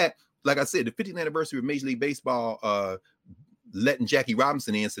 And in fact, like I said, the 50th anniversary of Major League Baseball letting Jackie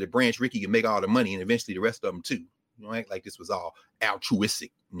Robinson in so that Branch Rickey could make all the money and eventually the rest of them too. You know, act like this was all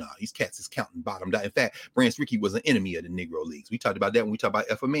altruistic. No, these cats is counting bottom down. In fact, Branch Rickey was an enemy of the Negro Leagues. We talked about that when we talked about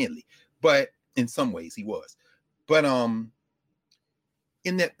Effa Manley. But in some ways he was. But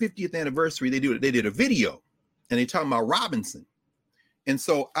in that 50th anniversary, they did a video and they talking about Robinson. And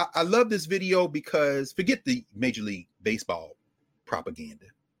so I love this video because forget the Major League Baseball propaganda.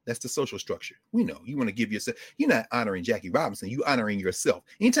 That's the social structure. We know you want to give yourself, you're not honoring Jackie Robinson, you honoring yourself.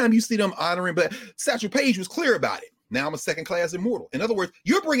 Anytime you see them honoring, but Satchel Paige was clear about it. Now I'm a second-class immortal. In other words,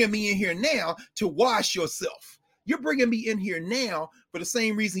 you're bringing me in here now to wash yourself. You're bringing me in here now for the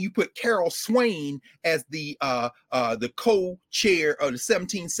same reason you put Carol Swain as the co-chair of the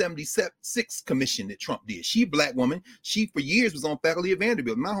 1776 commission that Trump did. She a black woman. She for years was on faculty at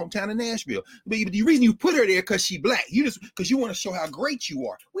Vanderbilt, my hometown in Nashville. But the reason you put her there because she black. You just because you want to show how great you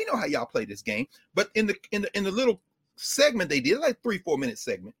are. We know how y'all play this game. But in the little segment they did, like 3-4 minute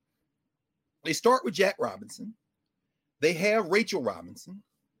segment, they start with Jack Robinson. They have Rachel Robinson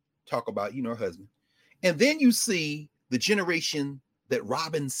talk about, her husband. And then you see the generation that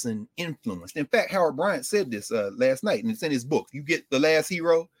Robinson influenced. In fact, Howard Bryant said this last night, and it's in his book. You get The Last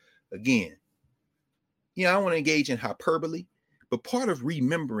Hero again. I don't want to engage in hyperbole, but part of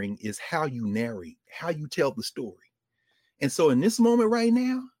remembering is how you narrate, how you tell the story. And so in this moment right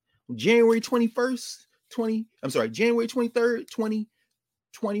now, January 23rd,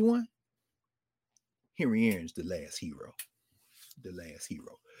 2021, Henry Aaron's the last hero. The last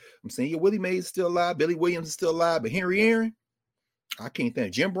hero. I'm saying, Willie Mays is still alive, Billy Williams is still alive, but Henry Aaron, I can't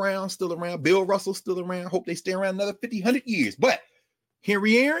think. Jim Brown's still around, Bill Russell's still around. Hope they stay around another 50, 100 years. But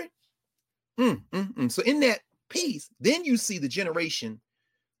Henry Aaron, So in that piece, then you see the generation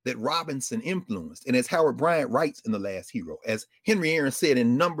that Robinson influenced. And as Howard Bryant writes in The Last Hero, as Henry Aaron said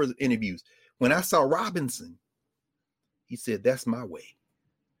in numbers of interviews, when I saw Robinson, he said, that's my way.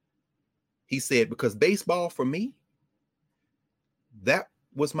 He said, because baseball for me, that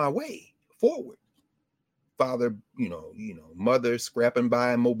was my way forward. Father, mother scrapping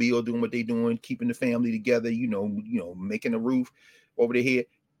by in Mobile, doing what they doing, keeping the family together, making a roof over their head.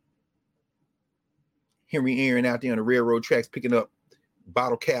 Henry Aaron out there on the railroad tracks, picking up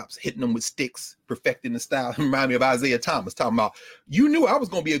bottle caps, hitting them with sticks, perfecting the style. Remind me of Isaiah Thomas talking about, you knew I was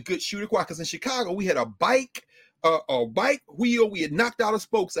going to be a good shooter. Why? Because in Chicago, we had a bike wheel we had knocked all the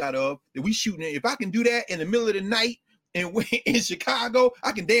spokes out of that we shooting. If I can do that in the middle of the night, and in Chicago,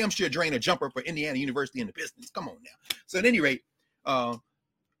 I can damn sure drain a jumper for Indiana University and the Pistons. Come on now. So at any rate,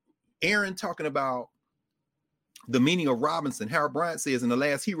 Aaron talking about the meaning of Robinson. Howard Bryant says in The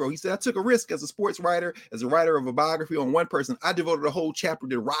Last Hero, he said, I took a risk as a sports writer, as a writer of a biography on one person. I devoted a whole chapter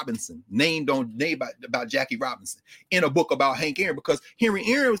to Robinson, named about Jackie Robinson in a book about Hank Aaron, because Henry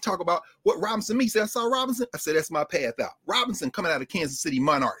Aaron was talking about what Robinson means. He said, I saw Robinson. I said, that's my path out. Robinson coming out of Kansas City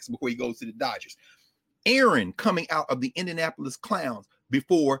Monarchs before he goes to the Dodgers. Aaron coming out of the Indianapolis Clowns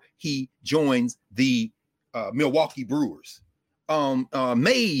before he joins the Milwaukee Brewers.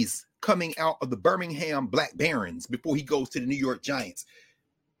 Mays coming out of the Birmingham Black Barons before he goes to the New York Giants.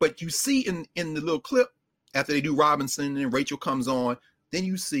 But you see in the little clip, after they do Robinson and Rachel comes on, then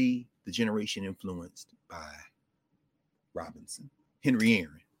you see the generation influenced by Robinson, Henry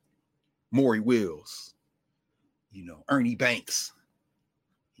Aaron, Maury Wills, Ernie Banks.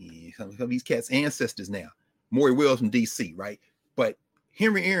 Some of these cats' ancestors now. Maury Wills from DC, right? But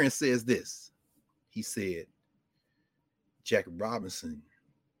Henry Aaron says this. He said, Jackie Robinson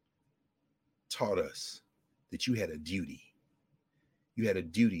taught us that you had a duty. You had a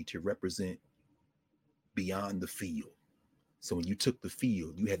duty to represent beyond the field. So when you took the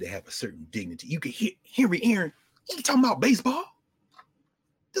field, you had to have a certain dignity. You could hear Henry Aaron, he talking about baseball.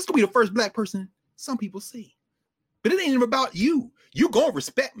 This is going to be the first black person some people see. But it ain't even about you. You gonna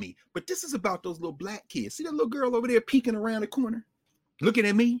respect me. But this is about those little black kids. See that little girl over there peeking around the corner, looking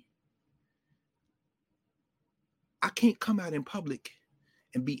at me? I can't come out in public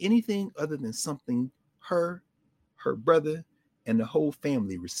and be anything other than something her brother, and the whole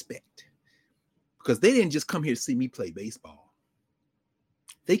family respect. Because they didn't just come here to see me play baseball.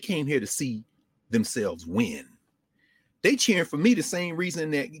 They came here to see themselves win. They cheering for me the same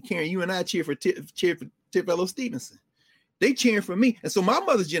reason that, Karen, you and I cheer for Tifello Stevenson. They cheering for me. And so my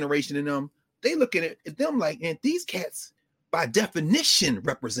mother's generation and them, they looking at them like, and these cats by definition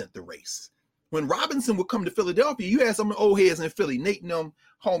represent the race. When Robinson would come to Philadelphia, you had some old heads in Philly, Nate and them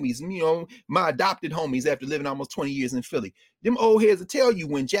homies, you know, my adopted homies after living almost 20 years in Philly. Them old heads would tell you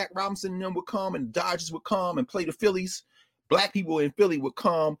when Jack Robinson and them would come and the Dodgers would come and play the Phillies, black people in Philly would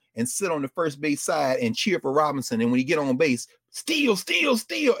come and sit on the first base side and cheer for Robinson. And when he get on base, steal.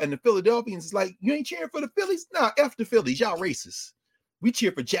 And the Philadelphians is like, you ain't cheering for the Phillies? Nah, F the Phillies, y'all racist. We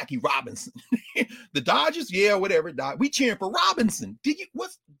cheer for Jackie Robinson. The Dodgers, yeah, whatever. We cheering for Robinson. Get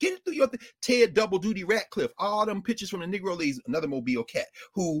it through your Ted Double Duty Ratcliffe, all them pictures from the Negro Leagues, another Mobile cat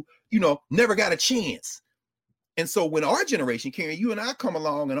who, you know, never got a chance. And so when our generation, Karen, you and I come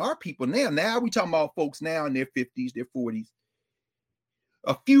along and our people now we talking about folks now in their 50s, their 40s,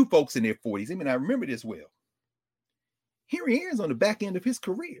 a few folks in their 40s. I mean, I remember this well. Here he is on the back end of his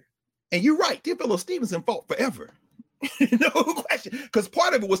career. And you're right, Tifello Stevenson fought forever. No question, because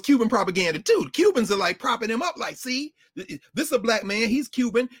part of it was Cuban propaganda too. The Cubans are like propping him up, like, see, this is a black man, he's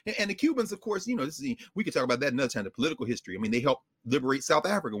Cuban, and the Cubans, of course, you know, we could talk about that another time. The political history. I mean, they helped liberate South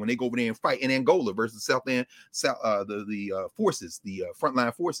Africa when they go over there and fight in Angola versus the forces, the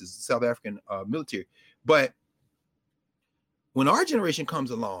frontline forces, the South African military. But when our generation comes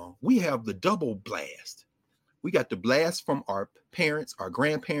along, we have the double blast. We got the blast from our parents, our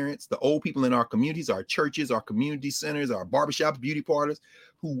grandparents, the old people in our communities, our churches, our community centers, our barbershops, beauty parlors,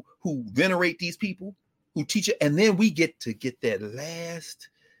 who venerate these people, who teach it. And then we get that last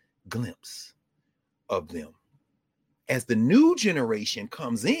glimpse of them as the new generation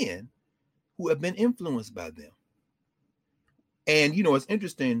comes in who have been influenced by them. And, you know, it's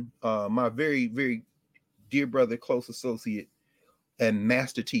interesting. My very, very dear brother, close associate, and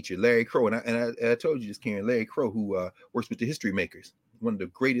master teacher, Larry Crow. And I told you this, Karen, Larry Crow, who works with the history makers, one of the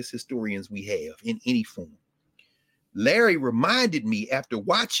greatest historians we have in any form. Larry reminded me after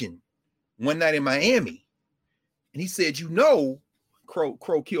watching One Night in Miami, and he said, you know,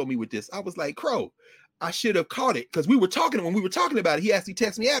 Crow killed me with this. I was like, Crow, I should have caught it, because when we were talking about it, he actually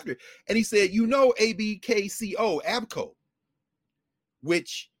texted me after, and he said, you know, ABKCO, ABKO,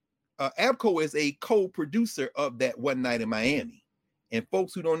 which ABKO is a co-producer of that One Night in Miami. And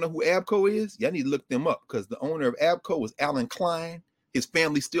folks who don't know who ABKO is, y'all need to look them up, because the owner of ABKO was Alan Klein. His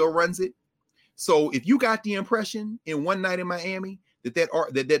family still runs it. So if you got the impression in One Night in Miami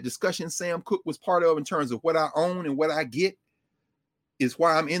that discussion Sam Cooke was part of in terms of what I own and what I get is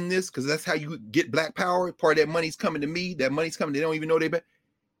why I'm in this, because that's how you get black power. Part of that money's coming to me. That money's coming. They don't even know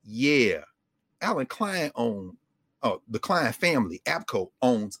yeah. Alan Klein owned, the Klein family, ABKO,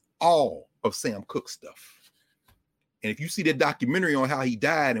 owns all of Sam Cooke's stuff. And if you see that documentary on how he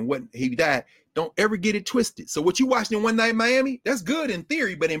died and what he died, don't ever get it twisted. So what you watched in One Night in Miami, that's good in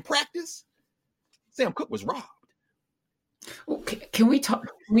theory, but in practice, Sam Cooke was robbed. Okay. Can we talk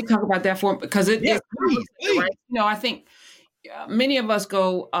about that for, because please. Right? You know, I think many of us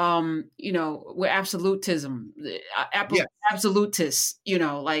go, you know, we're absolutism, absolutists, you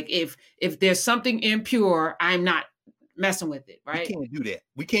know, like if there's something impure, I'm not messing with it, right? We can't do that.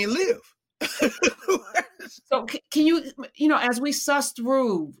 We can't live. So can you know, as we suss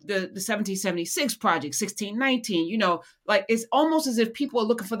through the 1776 project, 1619, you know, like it's almost as if people are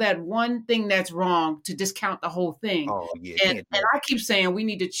looking for that one thing that's wrong to discount the whole thing. Oh, yeah. And I keep saying we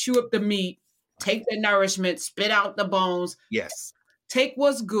need to chew up the meat, take the nourishment, spit out the bones. Yes. Take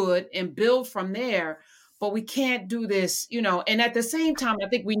what's good and build from there. But we can't do this, you know, and at the same time, I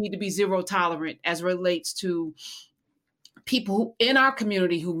think we need to be zero tolerant as relates to people who in our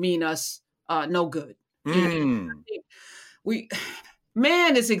community who mean us no good. You know,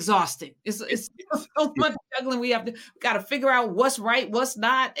 it's exhausting. It's so much juggling. We got to figure out what's right, what's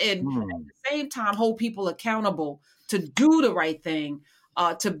not, and at the same time hold people accountable to do the right thing,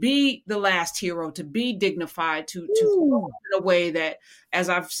 to be the last hero, to be dignified, to in a way that, as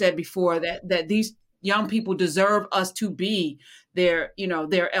I've said before, that these young people deserve us to be their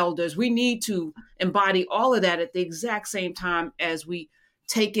elders. We need to embody all of that at the exact same time as we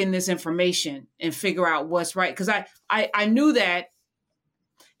take in this information and figure out what's right. Because I knew that.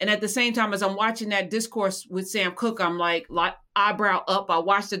 And at the same time, as I'm watching that discourse with Sam Cooke, I'm like eyebrow up. I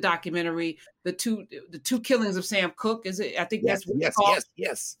watched the documentary. the two killings of Sam Cooke. Is it? I think Yes, that's what yes, it's called.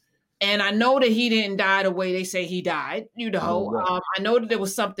 yes. And I know that he didn't die the way they say he died. I know that there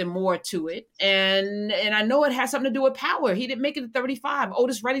was something more to it, and I know it has something to do with power. He didn't make it to 35.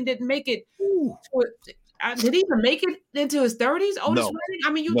 Otis Redding didn't make it. Did he even make it into his 30s? Otis Redding?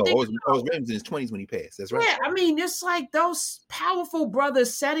 I mean, Otis Redding was in his 20s when he passed. That's right. Yeah, I mean, it's like those powerful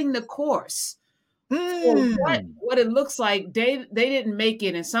brothers setting the course. For what it looks like, they didn't make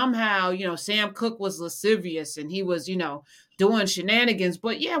it, and somehow, Sam Cooke was lascivious and he was, doing shenanigans.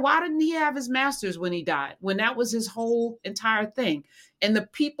 But yeah, why didn't he have his masters when he died? When that was his whole entire thing. And the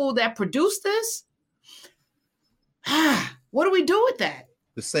people that produced this, what do we do with that?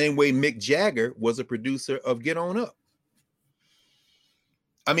 The same way Mick Jagger was a producer of Get On Up.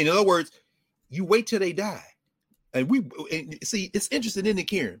 I mean, in other words, you wait till they die. And see, it's interesting, isn't it,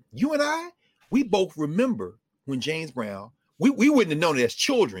 Karen? You and I, we both remember when James Brown, we wouldn't have known it as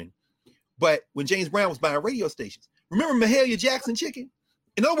children, but when James Brown was buying radio stations, remember Mahalia Jackson Chicken?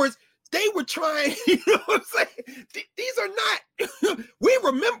 In other words, they were trying, you know what I'm saying? These are not, we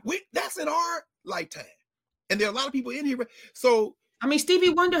remember, that's in our lifetime. And there are a lot of people in here. So, I mean,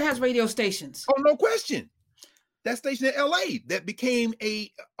 Stevie Wonder has radio stations. Oh, no question. That station in LA that became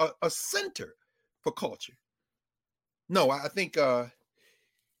a center for culture. No, I think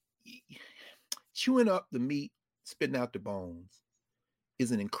chewing up the meat, spitting out the bones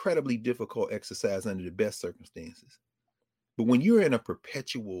is an incredibly difficult exercise under the best circumstances. But when you're in a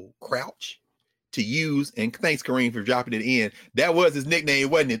perpetual crouch to use, and thanks Kareem for dropping it in, that was his nickname,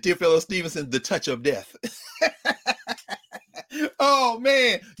 wasn't it? Theophilus Stevenson, the touch of death. Oh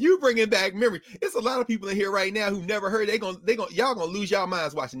man, you bringing back memory. It's a lot of people in here right now who never heard. Y'all gonna lose y'all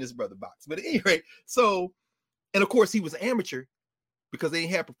minds watching this brother box. But at any rate, so, and of course he was an amateur because they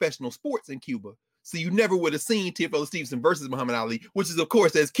didn't have professional sports in Cuba. So you never would have seen Theophilus Stevenson versus Muhammad Ali, which is, of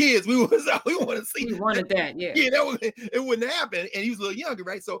course, as kids, we want to see. We wanted that, yeah. Yeah, it wouldn't happen. And he was a little younger,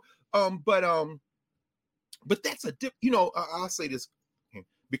 right? So, but that's I'll say this,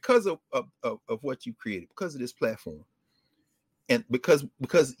 because of what you created, because of this platform, and because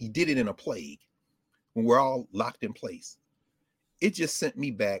you did it in a plague, when we're all locked in place, it just sent me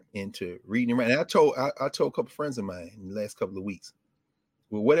back into reading around. And I told a couple of friends of mine in the last couple of weeks,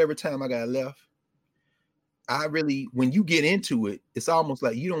 well, whatever time I got left, when you get into it, it's almost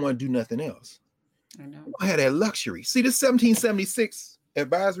like you don't want to do nothing else. I know. I had that luxury. See, this 1776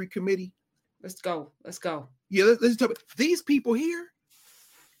 advisory committee. Let's go. Yeah, let's talk about these people here.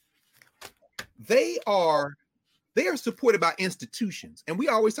 They are supported by institutions. And we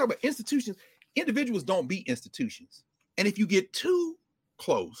always talk about institutions. Individuals don't beat institutions. And if you get too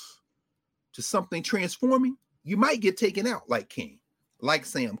close to something transforming, you might get taken out like King, like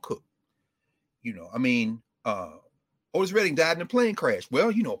Sam Cooke. Otis Redding died in a plane crash.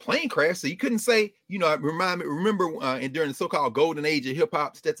 Well, plane crash. So you couldn't say, remember during the so-called golden age of hip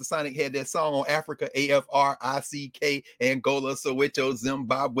hop, Stetson Sonic had that song on Africa, Africa, Angola, Soweto,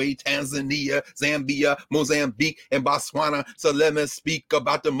 Zimbabwe, Tanzania, Zambia, Mozambique, and Botswana. So let me speak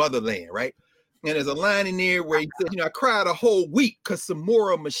about the motherland, right? And there's a line in there where he said, I cried a whole week because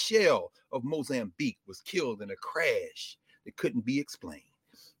Samora Machel of Mozambique was killed in a crash that couldn't be explained.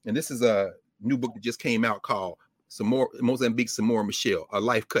 And this is a new book that just came out called Mozambique, Samora Machel, A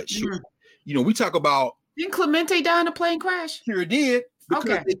Life Cut Short. Mm-hmm. We talk about. Didn't Clemente die in a plane crash? Sure did.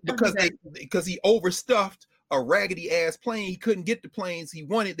 Because he overstuffed a raggedy ass plane. He couldn't get the planes he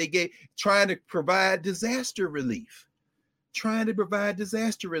wanted. Trying to provide disaster relief.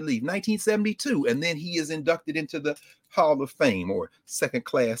 1972. And then he is inducted into the Hall of Fame, or second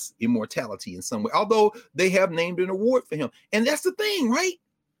class immortality in some way. Although they have named an award for him. And that's the thing, right?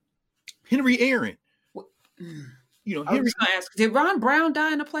 Henry Aaron. I was gonna ask, did Ron Brown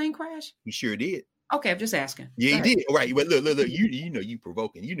die in a plane crash? He sure did. Okay, I'm just asking. Yeah, he did. All right, but look, you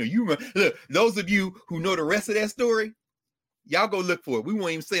provoking. Look, those of you who know the rest of that story, y'all go look for it. We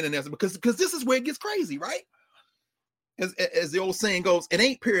won't even say the answer because this is where it gets crazy, right? As the old saying goes, it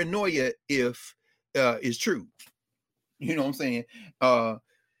ain't paranoia if it's true. You know what I'm saying? And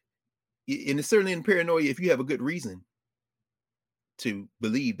it's certainly in paranoia if you have a good reason to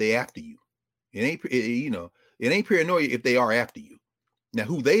believe they after you. It ain't paranoia if they are after you. Now,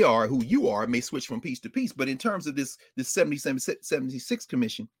 who they are, who you are, may switch from piece to piece. But in terms of this 76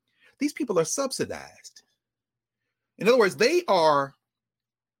 commission, these people are subsidized. In other words, they are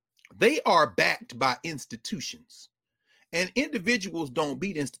backed by institutions, and individuals don't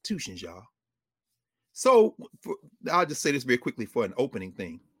beat institutions, y'all. So I'll just say this very quickly for an opening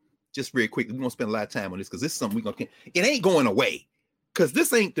thing, just very quickly. We won't spend a lot of time on this because this is something it ain't going away. Because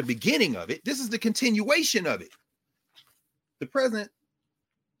this ain't the beginning of it. This is the continuation of it. The president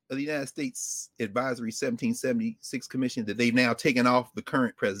of the United States Advisory 1776 Commission that they've now taken off the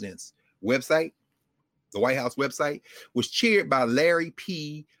current president's website, the White House website, was chaired by Larry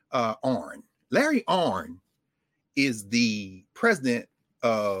P. Arnn. Larry Arnn is the president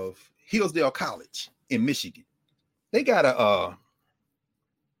of Hillsdale College in Michigan. They got a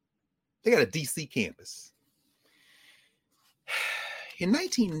DC campus. In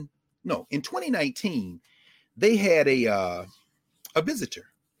 2019, they had a visitor.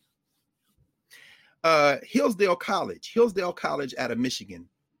 Hillsdale College out of Michigan,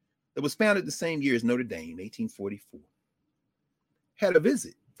 that was founded the same year as Notre Dame, 1844, had a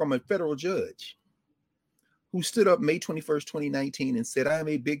visit from a federal judge who stood up May 21st, 2019 and said, "I'm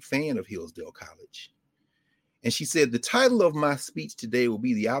a big fan of Hillsdale College." And she said, "The title of my speech today will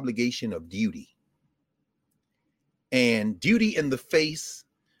be The Obligation of Duty." And duty in the face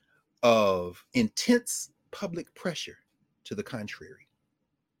of intense public pressure to the contrary.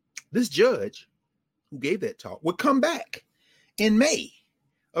 This judge who gave that talk would come back in May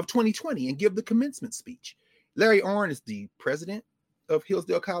of 2020 and give the commencement speech. Larry Arnn is the president of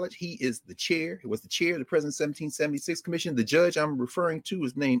Hillsdale College. He is the chair. He was the chair of the President's 1776 Commission. The judge I'm referring to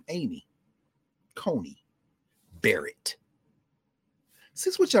is named Amy Coney Barrett. See,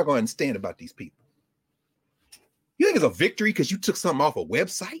 this is what y'all gonna understand about these people. You think it's a victory because you took something off a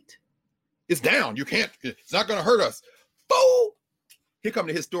website? It's down. You can't, it's not gonna hurt us. Fool! Here come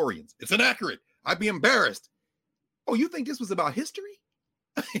the historians. It's inaccurate. I'd be embarrassed. Oh, you think this was about history?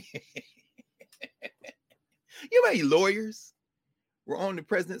 You know how many lawyers were on the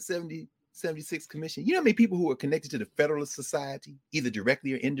President's 76 Commission? You know how many people who are connected to the Federalist Society, either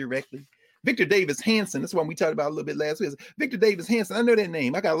directly or indirectly? Victor Davis Hanson, that's one we talked about a little bit last week. Victor Davis Hanson, I know that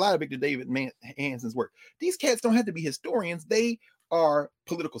name. I got a lot of Victor Davis Hanson's work. These cats don't have to be historians. They are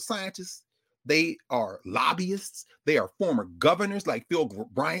political scientists. They are lobbyists. They are former governors, like Phil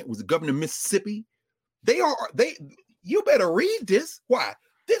Bryant was the governor of Mississippi. You better read this. Why?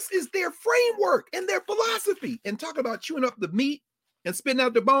 This is their framework and their philosophy. And talk about chewing up the meat and spitting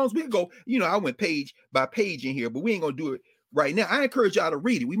out the bones. We can go, I went page by page in here, but we ain't gonna do it right now. I encourage y'all to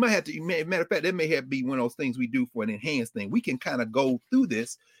read it. We might have to, matter of fact, that may have to be one of those things we do for an enhanced thing. We can kind of go through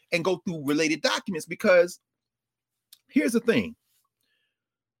this and go through related documents, because here's the thing.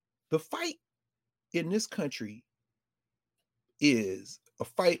 The fight in this country is a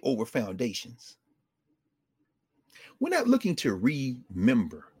fight over foundations. We're not looking to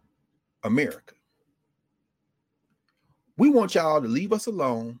remember America. We want y'all to leave us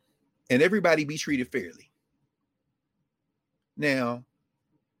alone and everybody be treated fairly. Now,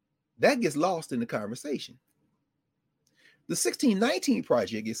 that gets lost in the conversation. The 1619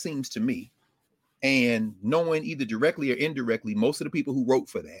 Project, it seems to me, and knowing either directly or indirectly most of the people who wrote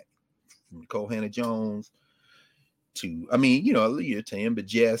for that, from Nicole Hannah-Jones to, Tam, but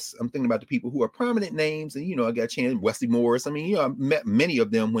Jess, I'm thinking about the people who are prominent names, and I got a chance, Wesley Morris. I met many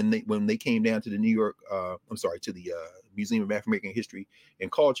of them when they came down to the to the Museum of African American History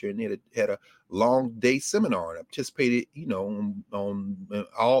and Culture, and they had a long day seminar, and I participated, on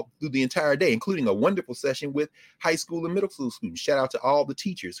all through the entire day, including a wonderful session with high school and middle school students. Shout out to all the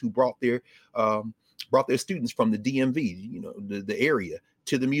teachers who brought their students from the DMV, the area,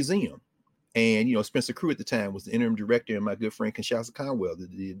 to the museum. And, Spencer Crew at the time was the interim director, and my good friend Kinshasa Conwell,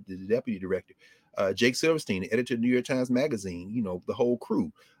 the deputy director. Jake Silverstein, the editor of New York Times Magazine, the whole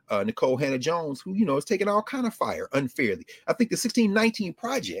crew. Nicole Hannah-Jones, who, is taking all kind of fire unfairly. I think the 1619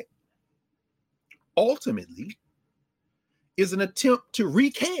 Project ultimately is an attempt to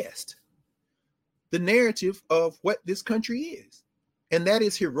recast the narrative of what this country is. And that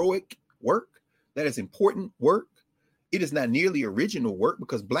is heroic work. That is important work. It is not nearly original work,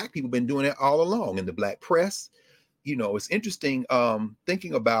 because Black people have been doing it all along in the Black press. It's interesting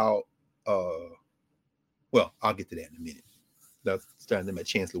thinking about, I'll get to that in a minute. That's starting to my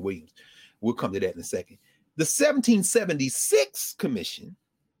Chancellor Williams. We'll come to that in a second. The 1776 Commission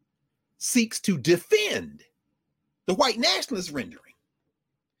seeks to defend the white nationalist rendering.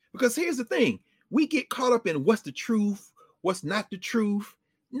 Because here's the thing. We get caught up in what's the truth, what's not the truth.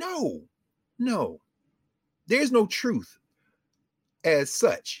 No. There's no truth as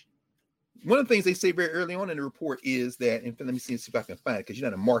such. One of the things they say very early on in the report is that, and let me see if I can find it, because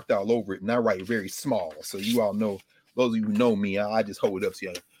you're not marked all over it, and I write very small. So you all know, those of you who know me, I just hold it up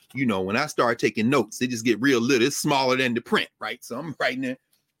so when I start taking notes, they just get real little. It's smaller than the print, right? So I'm writing it.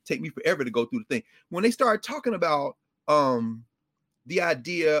 Take me forever to go through the thing. When they start talking about the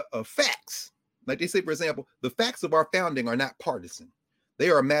idea of facts, like they say, for example, the facts of our founding are not partisan. They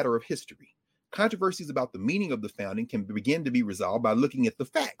are a matter of history. Controversies about the meaning of the founding can begin to be resolved by looking at the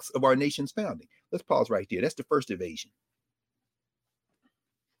facts of our nation's founding. Let's pause right there. That's the first evasion.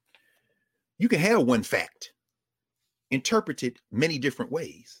 You can have one fact interpreted many different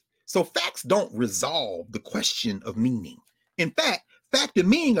ways. So facts don't resolve the question of meaning. In fact, fact and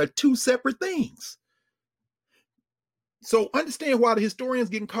meaning are two separate things. So understand why the historians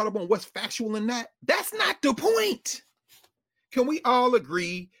getting caught up on what's factual and not. That's not the point. Can we all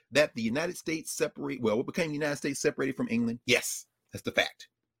agree that the United States what became the United States separated from England? Yes, that's the fact.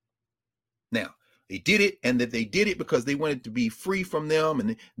 Now, they did it, and that they did it because they wanted to be free from them,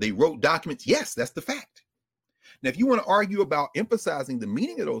 and they wrote documents. Yes, that's the fact. Now, if you want to argue about emphasizing the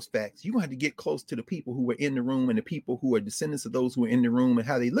meaning of those facts, you're going to have to get close to the people who were in the room and the people who are descendants of those who were in the room and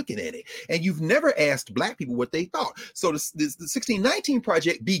how they're looking at it. And you've never asked Black people what they thought. So the 1619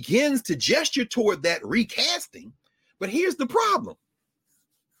 Project begins to gesture toward that recasting. But here's the problem.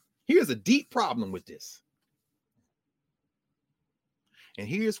 Here's a deep problem with this. And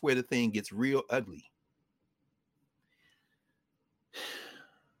here's where the thing gets real ugly.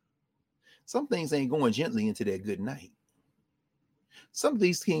 Some things ain't going gently into that good night. Some of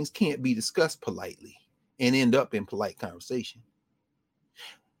these things can't be discussed politely and end up in polite conversation.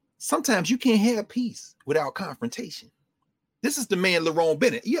 Sometimes you can't have peace without confrontation. This is the man, Lerone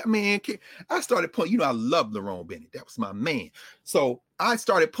Bennett. Yeah, man, I started pulling, I love Lerone Bennett. That was my man. So I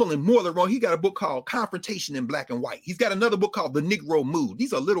started pulling more Lerone. He got a book called Confrontation in Black and White. He's got another book called The Negro Mood.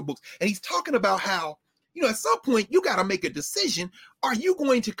 These are little books. And he's talking about how, at some point you got to make a decision. Are you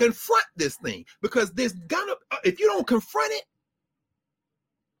going to confront this thing? Because if you don't confront it,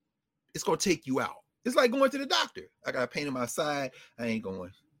 it's going to take you out. It's like going to the doctor. I got a pain in my side. I ain't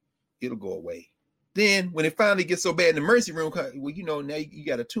going. It'll go away. Then when it finally gets so bad in the emergency room, well, now you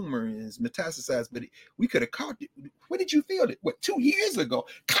got a tumor and it's metastasized, but we could have caught it. When did you feel it? 2 years ago?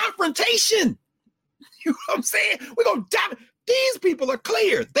 Confrontation. You know what I'm saying? We're going to die. These people are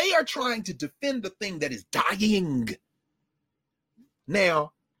clear. They are trying to defend the thing that is dying.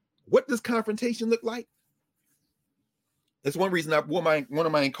 Now, what does confrontation look like? That's one reason I wore one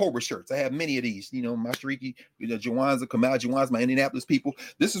of my Cobra shirts. I have many of these. Mashariki, Jawanza, Kamal Jawanza, my Indianapolis people.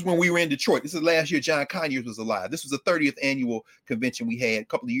 This is when we were in Detroit. This is last year John Conyers was alive. This was the 30th annual convention we had a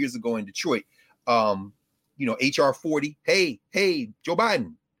couple of years ago in Detroit. HR 40. Hey, Joe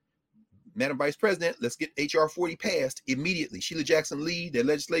Biden, Madam Vice President, let's get HR 40 passed immediately. Sheila Jackson Lee, the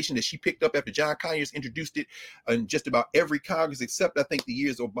legislation that she picked up after John Conyers introduced it in just about every Congress, except I think the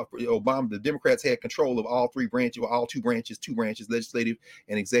years Obama, the Democrats had control of all two branches, legislative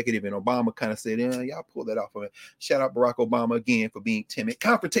and executive, and Obama kind of said, y'all pull that off of it. Shout out Barack Obama again for being timid.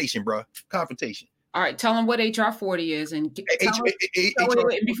 Confrontation, bro. Confrontation. All right, tell them what HR 40 is. And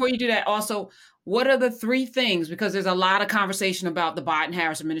wait, before you do that, also, what are the three things? Because there's a lot of conversation about the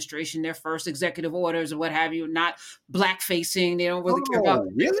Biden-Harris administration, their first executive orders or what have you, not black-facing. They don't really care about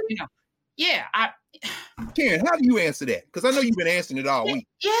really? Yeah. Karen, how do you answer that? Because I know you've been answering it all week.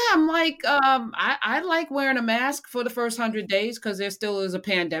 Yeah, I'm like, I like wearing a mask for the first 100 days because there still is a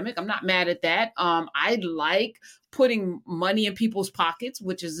pandemic. I'm not mad at that. I like putting money in people's pockets,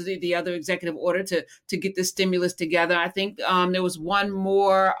 which is the other executive order to get the stimulus together. I think there was one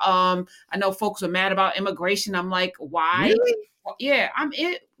more. I know folks are mad about immigration. I'm like, why? Really? Yeah,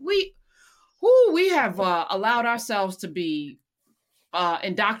 we have allowed ourselves to be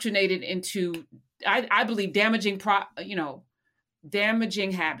indoctrinated into, I believe, damaging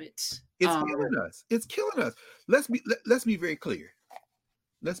habits. It's killing us. It's killing us. Let's be very clear.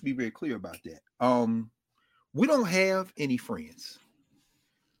 Let's be very clear about that. We don't have any friends.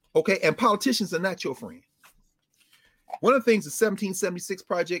 Okay, and politicians are not your friend. One of the things the 1776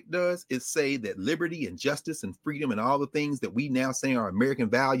 Project does is say that liberty and justice and freedom and all the things that we now say are American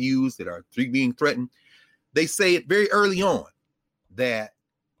values that are being threatened, they say it very early on that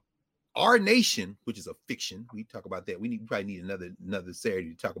our nation, which is a fiction, we talk about that. We probably need another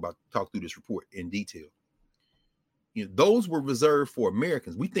Saturday to talk through this report in detail. Those were reserved for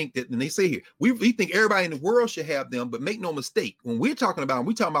Americans. We think that, and they say here, we think everybody in the world should have them, but make no mistake, when we're talking about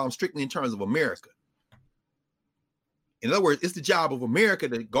them strictly in terms of America. In other words, it's the job of America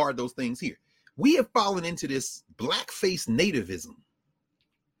to guard those things here. We have fallen into this blackface nativism.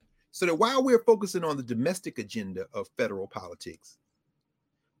 So that while we're focusing on the domestic agenda of federal politics,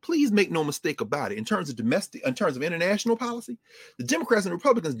 please make no mistake about it. In terms of international policy, the Democrats and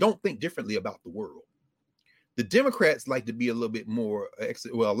Republicans don't think differently about the world. The Democrats like to be a little bit more, a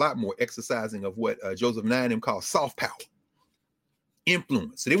lot more exercising of what Joseph Nye calls soft power,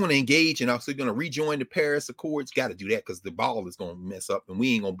 influence. So they want to engage and also going to rejoin the Paris Accords. Got to do that because the ball is going to mess up and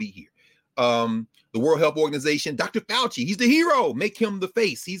we ain't going to be here. The World Health Organization, Dr. Fauci, he's the hero. Make him the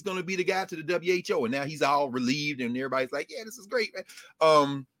face. He's going to be the guy to the WHO. And now he's all relieved and everybody's like, yeah, this is great,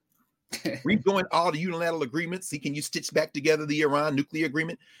 man. Rejoin all the unilateral agreements. See, can you stitch back together the Iran nuclear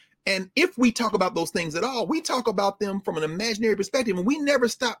agreement? And if we talk about those things at all, we talk about them from an imaginary perspective, and we never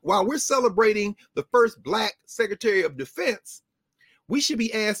stop. While we're celebrating the first Black Secretary of Defense, we should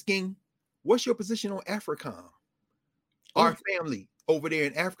be asking, what's your position on AFRICOM? Our family over there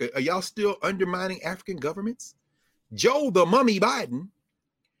in Africa, are y'all still undermining African governments? Joe the Mummy Biden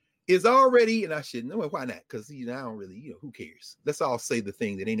is already, and I shouldn't know why not, because I don't really, who cares? Let's all say the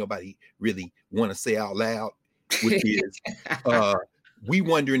thing that ain't nobody really want to say out loud, which is we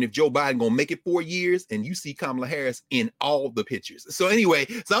wondering if Joe Biden gonna make it 4 years, and you see Kamala Harris in all the pictures. So anyway,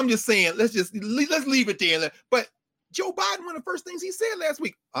 so I'm just saying, let's leave it there. But Joe Biden, one of the first things he said last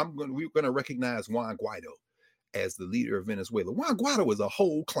week, we're gonna recognize Juan Guaido as the leader of Venezuela. Juan Guaido is a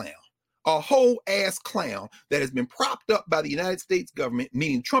whole clown. A whole ass clown that has been propped up by the United States government,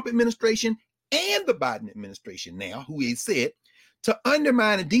 meaning Trump administration and the Biden administration now, who he said, to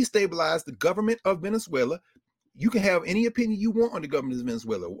undermine and destabilize the government of Venezuela. You can have any opinion you want on the government of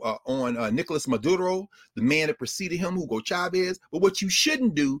Venezuela, on Nicolas Maduro, the man that preceded him, Hugo Chavez. But what you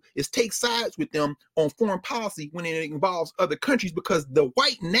shouldn't do is take sides with them on foreign policy when it involves other countries, because the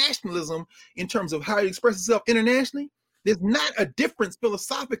white nationalism, in terms of how it expresses itself internationally, there's not a difference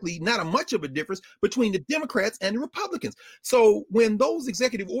philosophically, not a much of a difference between the Democrats and the Republicans. So when those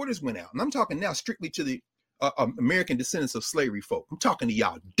executive orders went out, and I'm talking now strictly to the American descendants of slavery folk, I'm talking to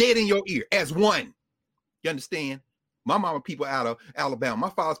y'all dead in your ear as one. You understand? My mama people out of Alabama, my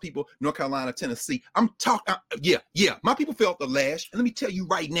father's people, North Carolina, Tennessee. I'm talking, yeah. My people felt the lash. And let me tell you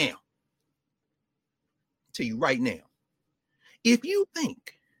right now, if you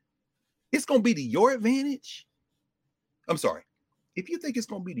think it's going to be to your advantage, I'm sorry, if you think it's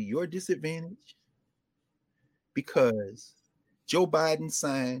going to be to your disadvantage because Joe Biden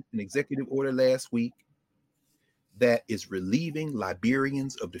signed an executive order last week that is relieving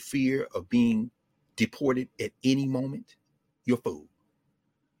Liberians of the fear of being deported at any moment, you're fooled.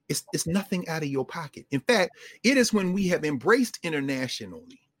 It's nothing out of your pocket. In fact, it is when we have embraced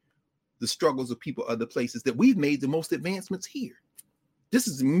internationally the struggles of people other places that we've made the most advancements here.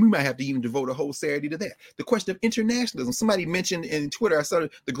 We might have to even devote a whole Saturday to that. The question of internationalism. Somebody mentioned in Twitter, I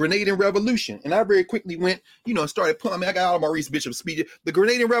started the Grenadian Revolution, and I very quickly went, and started pulling. I got all of Maurice Bishop's speeches. The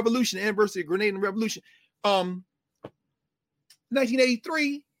Grenadian Revolution, the anniversary of the Grenadian Revolution.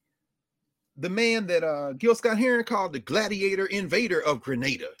 1983, the man that Gil Scott-Heron called the gladiator invader of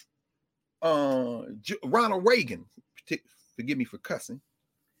Grenada, Ronald Reagan, forgive me for cussing,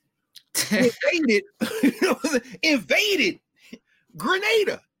 invaded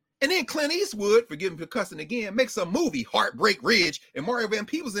Grenada. And then Clint Eastwood, forgive me for cussing again, makes a movie, Heartbreak Ridge, and Mario Van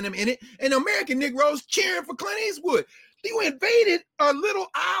Peebles in it, and American Negroes cheering for Clint Eastwood. You invaded a little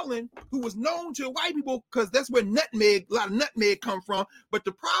island who was known to white people because that's where a lot of nutmeg come from. But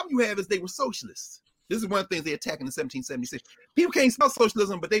the problem you have is they were socialists. This is one of the things they attacked in 1776. People can't spell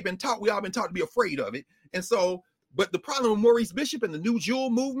socialism, but we all been taught to be afraid of it. And so, but the problem with Maurice Bishop and the New Jewel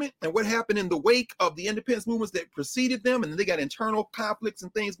movement and what happened in the wake of the independence movements that preceded them, and they got internal conflicts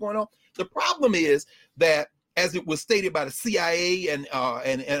and things going on. The problem is that, as it was stated by the CIA and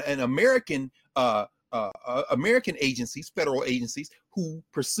American agencies, federal agencies, who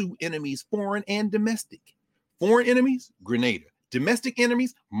pursue enemies, foreign and domestic. Foreign enemies, Grenada. Domestic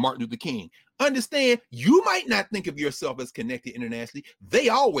enemies, Martin Luther King. Understand, you might not think of yourself as connected internationally. They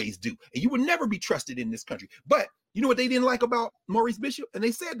always do. And you will never be trusted in this country. But you know what they didn't like about Maurice Bishop? And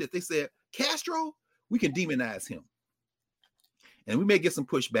they said this. They said, Castro, we can demonize him. And we may get some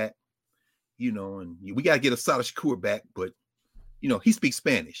pushback, and we got to get Assata Shakur back. But, he speaks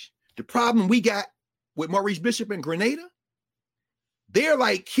Spanish. The problem we got with Maurice Bishop and Grenada, they're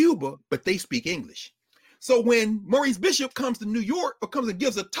like Cuba, but they speak English. So when Maurice Bishop comes to New York or comes and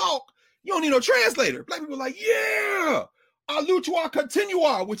gives a talk, you don't need no translator. Black people are like, yeah, a lucha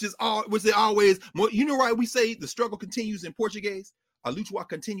continua, which is always, right? We say the struggle continues in Portuguese, a lucha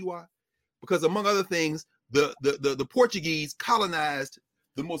continua, because among other things, the Portuguese colonized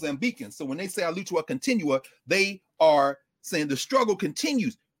the Mozambicans. So when they say a lucha continua, they are saying the struggle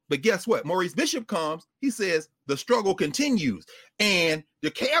continues. But guess what? Maurice Bishop comes, he says, the struggle continues. And the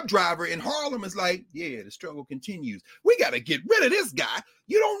cab driver in Harlem is like, yeah, the struggle continues. We got to get rid of this guy.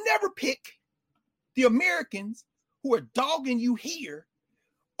 You don't never pick the Americans who are dogging you here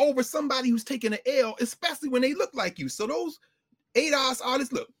over somebody who's taking an L, especially when they look like you. So those ADOS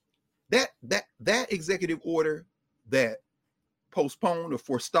artists, look, that executive order that postponed or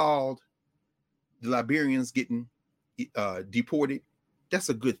forestalled the Liberians getting deported, that's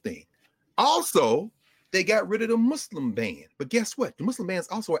a good thing. Also, they got rid of the Muslim ban. But guess what? The Muslim ban is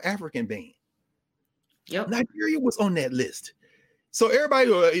also an African ban. Yep. Nigeria was on that list. So everybody,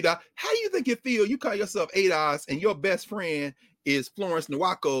 how do you think you feel? You call yourself ADOS and your best friend is Florence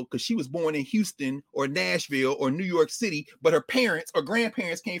Nwako because she was born in Houston or Nashville or New York City, but her parents or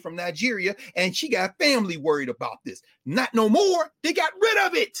grandparents came from Nigeria, and she got family worried about this. Not no more. They got rid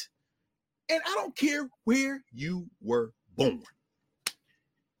of it. And I don't care where you were born.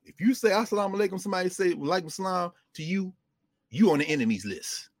 If you say assalamu alaikum, somebody say walaikum salam to you, you on the enemy's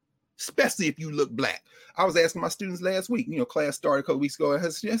list, especially if you look black. I was asking my students last week, class started a couple weeks ago. I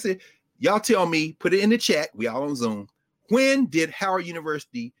said, y'all tell me, put it in the chat. We all on Zoom. When did Howard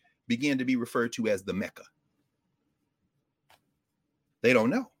University begin to be referred to as the Mecca? They don't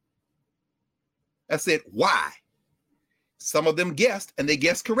know. I said, why? Some of them guessed, and they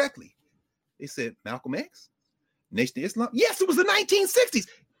guessed correctly. They said, Malcolm X, Nation of Islam. Yes, it was the 1960s.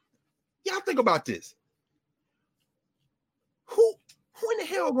 Y'all think about this. Who in the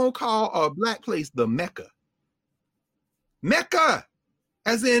hell gonna call a black place the Mecca? Mecca,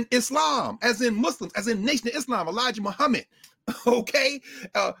 as in Islam, as in Muslims, as in Nation of Islam, Elijah Muhammad, okay?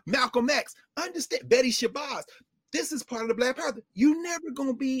 Malcolm X, understand, Betty Shabazz. This is part of the Black Power. You're never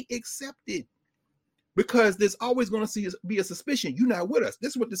gonna be accepted because there's always gonna be a suspicion you're not with us.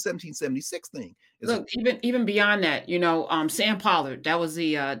 This is what the 1776 thing is. Look, even beyond that, Sam Pollard, that was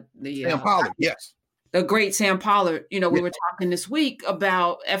the Sam Pollard, yes. The great Sam Pollard, we were talking this week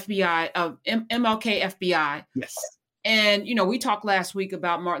about FBI, MLK FBI. Yes. And, we talked last week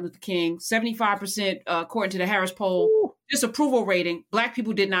about Martin Luther King, 75%, according to the Harris poll, disapproval rating. Black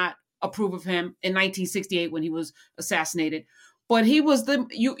people did not approve of him in 1968 when he was assassinated. But he was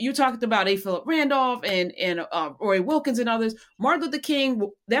you talked about A. Philip Randolph and Roy Wilkins and others. Martin Luther King,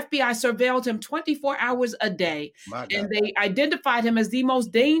 the FBI surveilled him 24 hours a day. And they identified him as the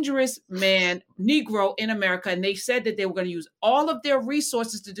most dangerous man, Negro in America. And they said that they were going to use all of their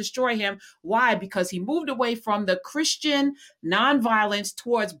resources to destroy him. Why? Because he moved away from the Christian nonviolence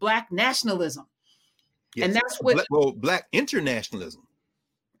towards Black nationalism. Yes. And that's what... Black internationalism.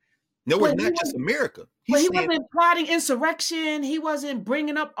 No, it's not just America. He wasn't plotting insurrection. He wasn't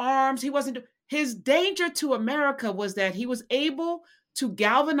bringing up arms. His danger to America was that he was able to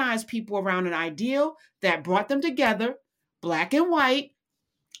galvanize people around an ideal that brought them together, black and white,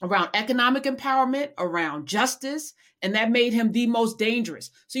 around economic empowerment, around justice, and that made him the most dangerous.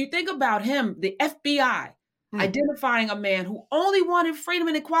 So you think about him, the FBI, identifying a man who only wanted freedom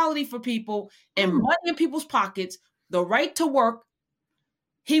and equality for people and money in people's pockets, the right to work.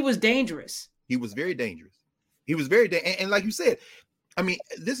 He was dangerous. He was very dangerous. He was very dangerous. And like you said, I mean,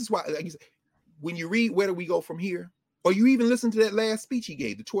 this is why, like you said, when you read Where Do We Go From Here, or you even listen to that last speech he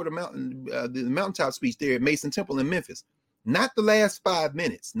gave, the tour of the mountain, the mountaintop speech there at Mason Temple in Memphis, not the last 5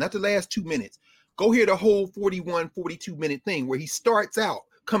 minutes, not the last 2 minutes. Go hear the whole 41, 42 minute thing where he starts out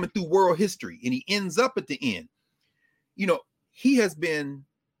coming through world history and he ends up at the end. He has been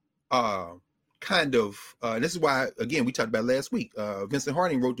kind of, this is why, again, we talked about last week, Vincent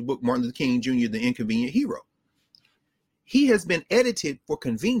Harding wrote the book, Martin Luther King Jr., The Inconvenient Hero. He has been edited for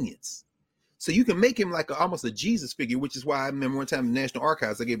convenience. So you can make him like almost a Jesus figure, which is why I remember one time in the National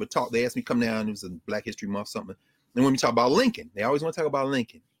Archives, I gave a talk. They asked me to come down. It was a Black History Month, something. And when we talk about Lincoln, they always want to talk about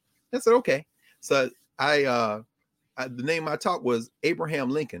Lincoln. I said, okay. So the name of my talk was Abraham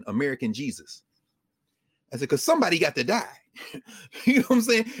Lincoln, American Jesus. I said, because somebody got to die. You know what I'm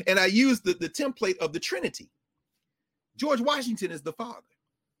saying? And I used the template of the Trinity. George Washington is the father.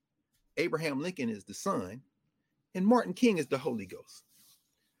 Abraham Lincoln is the son. And Martin King is the Holy Ghost.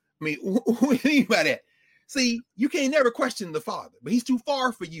 I mean, what do you mean by that? See, you can't never question the father, but he's too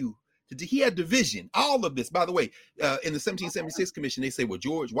far for you. He had division. All of this, by the way, in the 1776 commission, they say, well,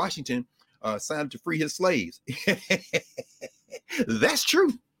 George Washington signed to free his slaves. That's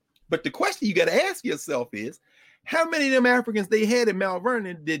true. But the question you got to ask yourself is, how many of them Africans they had in Mount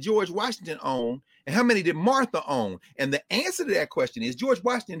Vernon did George Washington own? And how many did Martha own? And the answer to that question is George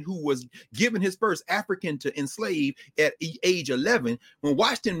Washington, who was given his first African to enslave at age 11, when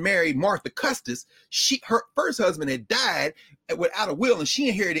Washington married Martha Custis, her first husband had died without a will, and she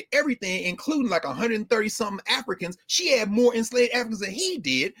inherited everything, including like 130 something Africans. She had more enslaved Africans than he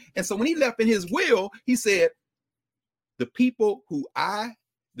did. And so when he left in his will, he said, the people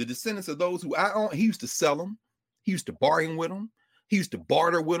the descendants of those who I own, he used to sell them. He used to bargain with them. He used to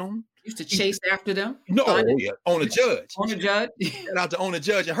barter with them. Used to chase after them. No, yeah, on a judge. On a judge. Shout out to On a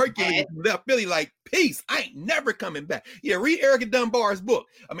Judge and Hercules left Philly like, peace. I ain't never coming back. Yeah, read Erica Dunbar's book.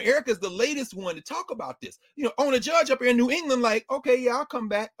 I mean, Erica's the latest one to talk about this. On a Judge up here in New England, like, okay, yeah, I'll come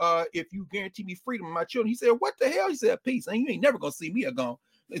back if you guarantee me freedom of my children. He said, what the hell? He said, peace. And you ain't never gonna see me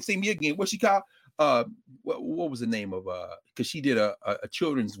see me again. What she called? What was the name of because she did a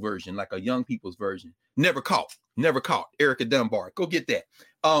children's version, like a young people's version. Never caught. Erica Dunbar. Go get that.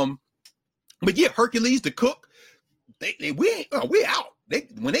 But yeah, Hercules the cook, We out.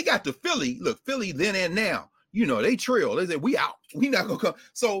 When they got to Philly, look, Philly then and now, they trail. They said, we out. We not gonna come.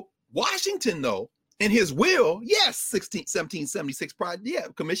 So Washington, though, in his will, yes, 1776 project, yeah,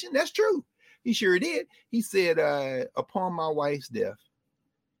 commission, that's true. He sure did. He said, upon my wife's death.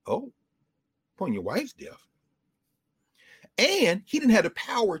 Oh, upon your wife's death. And he didn't have the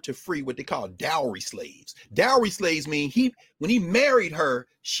power to free what they call dowry slaves. Dowry slaves mean when he married her,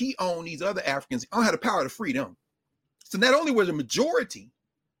 she owned these other Africans. He don't have the power to free them. So not only was the majority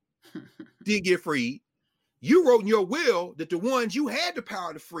did get freed, you wrote in your will that the ones you had the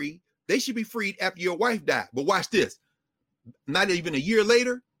power to free, they should be freed after your wife died. But watch this. Not even a year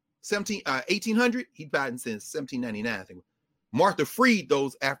later, 1800, he died in 1799, I think. Martha freed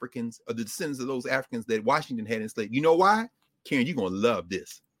those Africans, or the descendants of those Africans that Washington had enslaved. You know why? Karen, you're going to love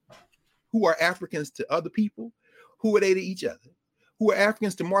this. Who are Africans to other people? Who are they to each other? Who are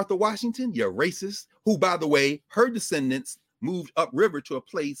Africans to Martha Washington? You're racist. Who, by the way, her descendants moved upriver to a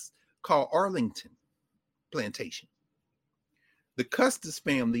place called Arlington Plantation. The Custis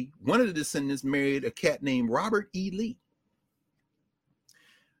family, one of the descendants married a cat named Robert E. Lee.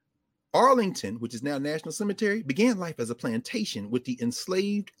 Arlington, which is now National Cemetery, began life as a plantation with the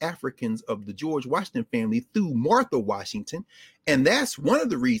enslaved Africans of the George Washington family through Martha Washington. And that's one of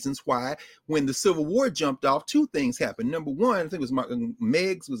the reasons why when the Civil War jumped off, two things happened. Number one, I think it was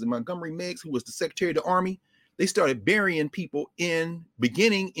Montgomery Meigs, who was the Secretary of the Army. They started burying people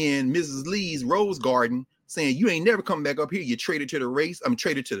beginning in Mrs. Lee's Rose Garden, saying, you ain't never coming back up here, you traitor to the race. I'm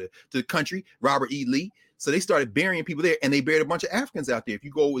traitor to the country, Robert E. Lee. So they started burying people there, and they buried a bunch of Africans out there. If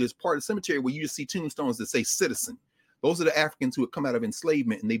you go with this part of the cemetery where you just see tombstones that say citizen, those are the Africans who had come out of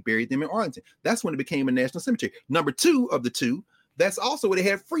enslavement, and they buried them in Arlington. That's when it became a national cemetery. Number two of the two, that's also where they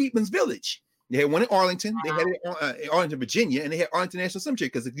had Freedman's Village. They had one in Arlington, they had it in Arlington, Virginia, and they had Arlington National Cemetery.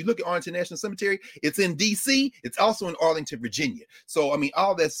 Because if you look at Arlington National Cemetery, it's in D.C., it's also in Arlington, Virginia. So, I mean,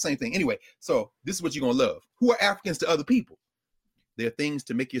 all that's the same thing. Anyway, so this is what you're going to love. Who are Africans to other people? They're things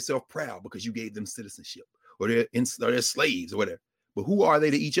to make yourself proud because you gave them citizenship, or they're slaves or whatever. But who are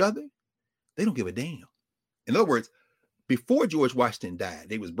they to each other? They don't give a damn. In other words, before George Washington died,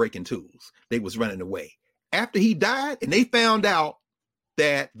 they was breaking tools. They was running away. After he died, and they found out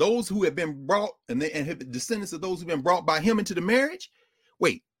that those who had been brought and descendants of those who've been brought by him into the marriage.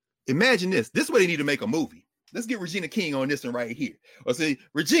 Wait, imagine this. This is where they need to make a movie. Let's get Regina King on this one right here. Or say,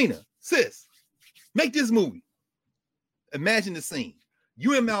 Regina, sis, make this movie. Imagine the scene.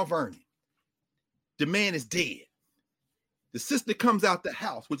 You in Mount Vernon. The man is dead. The sister comes out the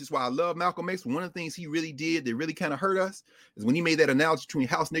house, which is why I love Malcolm X. One of the things he really did that really kind of hurt us is when he made that analogy between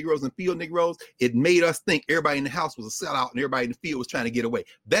house Negroes and field Negroes. It made us think everybody in the house was a sellout and everybody in the field was trying to get away.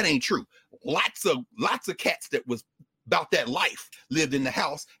 That ain't true. Lots of cats that was about that life lived in the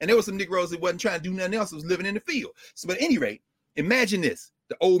house, and there were some Negroes that wasn't trying to do nothing else, was living in the field. So, but at any rate, imagine this: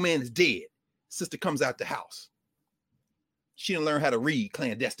 the old man is dead. Sister comes out the house. She didn't learn how to read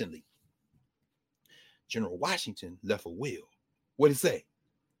clandestinely. General Washington left a will. What did it say?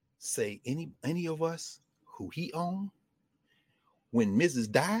 Say any of us who he owned, when Mrs.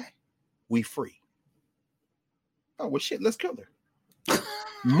 died, we free. Oh, well, shit, let's kill her.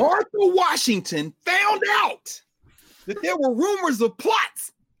 Martha Washington found out that there were rumors of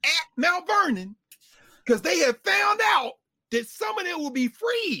plots at Mount Vernon because they had found out that some of them will be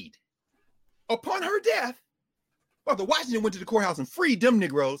freed upon her death. Martha Washington went to the courthouse and freed them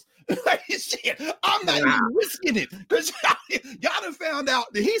Negroes. Like, shit, I'm not even risking it because y'all done found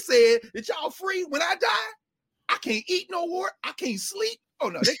out that he said that y'all free when I die. I can't eat no more. I can't sleep. Oh,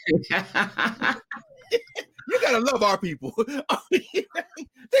 no. You got to love our people. They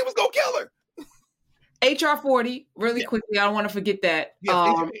was going to kill her. HR 40, really quickly. I don't want to forget that.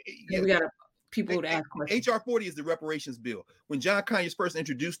 Yes, we got people to ask questions. HR 40 is the reparations bill. When John Conyers first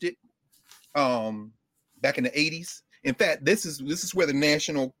introduced it, back in the 80s. In fact, this is where the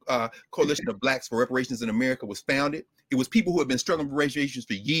National Coalition of Blacks for Reparations in America was founded. It was people who had been struggling for reparations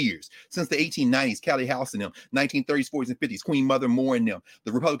for years, since the 1890s, Callie House and them, 1930s, 40s, and 50s, Queen Mother Moore and them,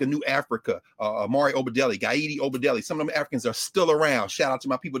 the Republic of New Africa, Amari Obadeli, Gaidi Obadeli. Some of them Africans are still around. Shout out to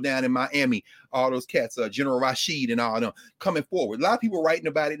my people down in Miami, all those cats, General Rashid and all of them, coming forward. A lot of people are writing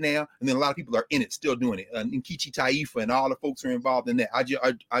about it now, and then a lot of people are in it, still doing it. Nkechi Taifa and all the folks are involved in that.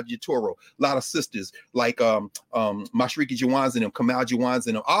 Aja Toro, a lot of sisters like Mashriki Jawans and them, Kamal Jawans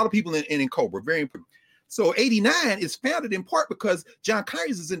and them, all the people in Cobra, very important. So 89 is founded in part because John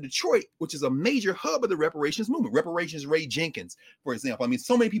Conyers is in Detroit, which is a major hub of the reparations movement. Reparations Ray Jenkins, for example. I mean,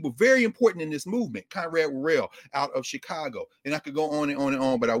 so many people very important in this movement. Conrad Worrell out of Chicago. And I could go on and on and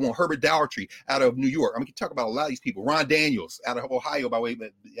on, but I won't. Herbert Dougherty out of New York. I mean, we can talk about a lot of these people. Ron Daniels out of Ohio, by the way.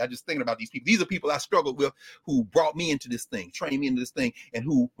 But I just thinking about these people. These are people I struggled with who brought me into this thing, trained me into this thing, and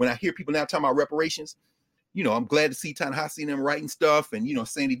who, when I hear people now talking about reparations, you know, I'm glad to see Ta-Nehisi and them writing stuff. And, you know,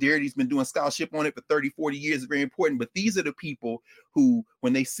 Sandy Darity's been doing scholarship on it for 30, 40 years. It's very important. But these are the people who,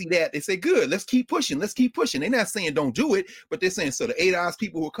 when they see that, they say, good, let's keep pushing. Let's keep pushing. They're not saying don't do it, but they're saying, so the 8 hours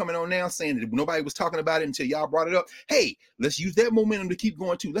people who are coming on now saying that nobody was talking about it until y'all brought it up. Hey, let's use that momentum to keep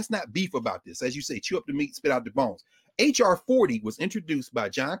going too. Let's not beef about this. As you say, chew up the meat, spit out the bones. HR 40 was introduced by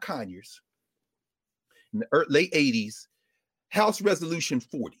John Conyers in the late 80s. House Resolution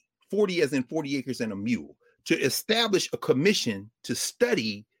 40, 40 as in 40 acres and a mule, to establish a commission to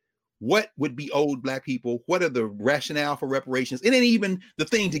study what would be owed Black people, what are the rationale for reparations, and then even the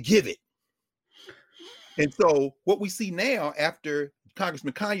thing to give it. And so what we see now, after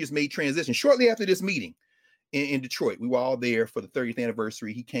Congressman Conyers made transition, shortly after this meeting in Detroit, we were all there for the 30th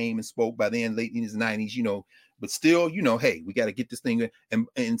anniversary. He came and spoke by then, late in his 90s, you know, but still, you know, hey, we got to get this thing.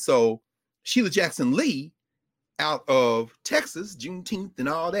 And so Sheila Jackson Lee out of Texas, Juneteenth and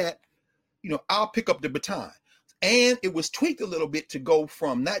all that, you know, I'll pick up the baton. And it was tweaked a little bit to go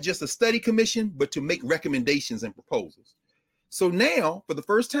from not just a study commission, but to make recommendations and proposals. So now, for the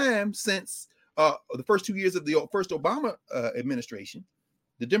first time since the first 2 years of the first Obama administration,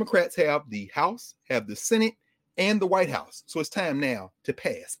 the Democrats have the House, have the Senate, and the White House. So it's time now to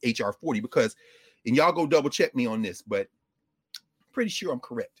pass HR 40 because, and y'all go double check me on this, but I'm pretty sure I'm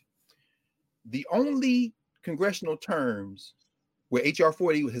correct. The only congressional terms where HR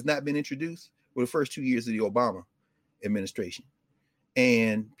 40 has not been introduced were the first 2 years of the Obama administration.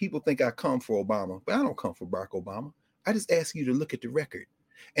 And people think I come for Obama, but I don't come for Barack Obama. I just ask you to look at the record.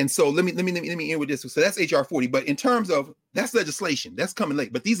 And so let me end with this. So that's HR 40. But in terms of, that's legislation, that's coming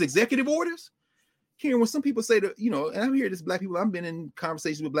late. But these executive orders, hearing when some people say that, you know, and I'm hearing this Black people, I've been in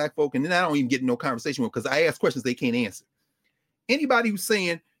conversations with Black folk, and then I don't even get no conversation with them because I ask questions they can't answer. Anybody who's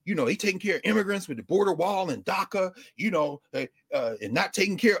saying, you know, they taking care of immigrants with the border wall and DACA, you know, and not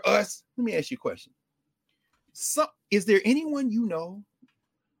taking care of us. Let me ask you a question. So, is there anyone you know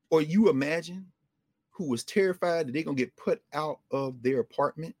or you imagine who was terrified that they're going to get put out of their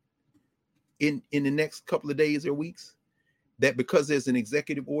apartment in the next couple of days or weeks? That because there's an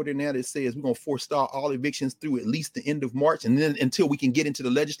executive order now that says we're going to forestall all evictions through at least the end of March, and then until we can get into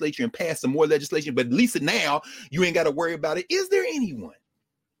the legislature and pass some more legislation, but at least now you ain't got to worry about it. Is there anyone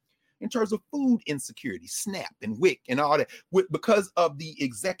in terms of food insecurity, SNAP and WIC and all that, because of the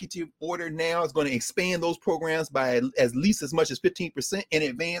executive order now is going to expand those programs by at least as much as 15% in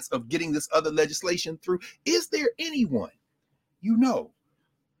advance of getting this other legislation through? Is there anyone you know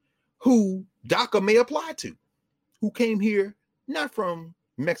who DACA may apply to, who came here not from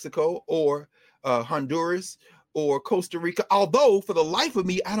Mexico or Honduras or Costa Rica? Although for the life of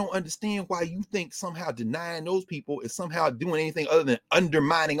me, I don't understand why you think somehow denying those people is somehow doing anything other than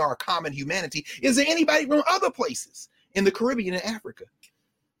undermining our common humanity. Is there anybody from other places in the Caribbean and Africa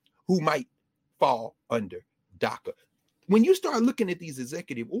who might fall under DACA? When you start looking at these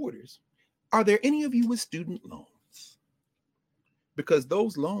executive orders, are there any of you with student loans? Because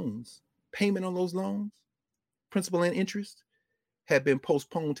those loans, payment on those loans, principal and interest, have been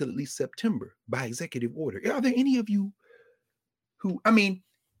postponed till at least September by executive order. Are there any of you who, I mean,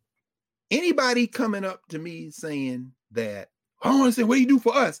 anybody coming up to me saying that, I don't understand, what do you do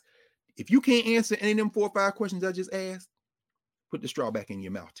for us? If you can't answer any of them 4 or 5 questions I just asked, put the straw back in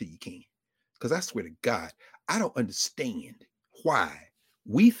your mouth till you can. Because I swear to God, I don't understand why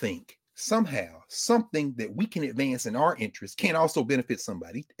we think somehow something that we can advance in our interest can also benefit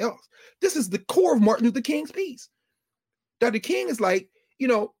somebody else. This is the core of Martin Luther King's piece. Dr. King is like, you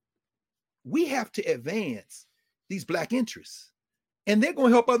know, we have to advance these Black interests, and they're going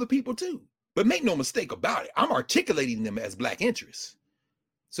to help other people too. But make no mistake about it, I'm articulating them as Black interests.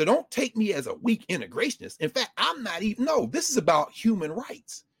 So don't take me as a weak integrationist. In fact, I'm not even, no, this is about human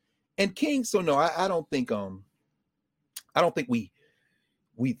rights. And King, so no, I don't think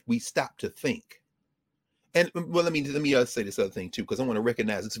we stop to think. And well, let me say this other thing too, because I want to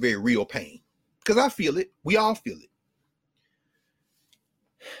recognize it's very real pain. Because I feel it, we all feel it.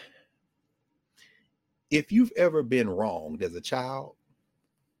 If you've ever been wronged as a child,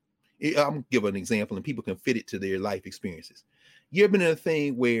 I'm giving an example and people can fit it to their life experiences. You ever been in a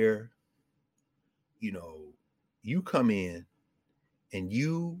thing where, you know, you come in and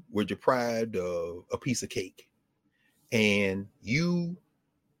you were deprived of a piece of cake and you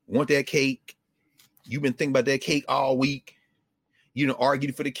want that cake You've been thinking about that cake all week. You know,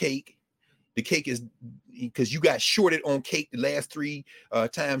 argued for the cake. The cake is because you got shorted on cake the last 3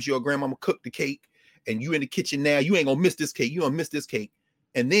 times your grandmama cooked the cake, and you in the kitchen now. You ain't gonna miss this cake. You gonna miss this cake.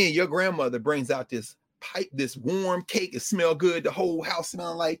 And then your grandmother brings out this warm cake. It smell good. The whole house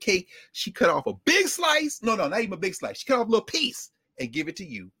smelling like cake. She cut off a big slice. No, not even a big slice. She cut off a little piece and give it to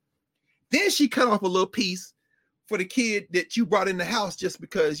you. Then she cut off a little piece for the kid that you brought in the house just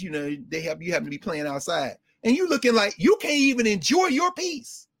because, you know, you happen to be playing outside. And you looking like you can't even enjoy your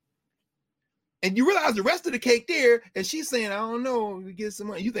piece. And you realize the rest of the cake there, and she's saying, I don't know, we get some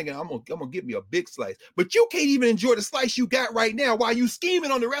money. You thinking, I'm gonna give me a big slice. But you can't even enjoy the slice you got right now while you scheming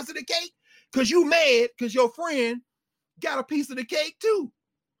on the rest of the cake because you mad because your friend got a piece of the cake too.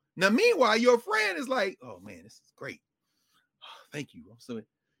 Now, meanwhile, your friend is like, oh man, this is great. Oh, thank you. So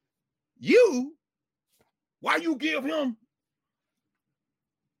why you give him?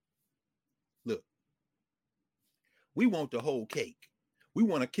 Look, we want the whole cake. We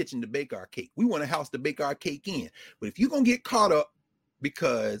want a kitchen to bake our cake. We want a house to bake our cake in. But if you're going to get caught up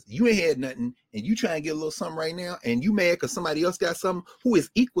because you ain't had nothing and you try and get a little something right now and you mad because somebody else got something who is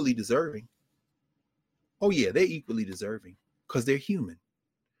equally deserving. Oh, yeah, they're equally deserving because they're human.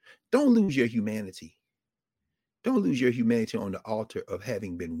 Don't lose your humanity. Don't lose your humanity on the altar of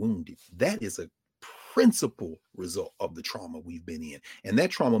having been wounded. That is a principal result of the trauma we've been in. And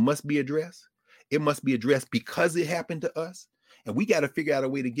that trauma must be addressed. It must be addressed because it happened to us. And we got to figure out a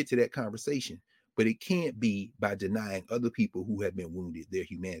way to get to that conversation. But it can't be by denying other people who have been wounded their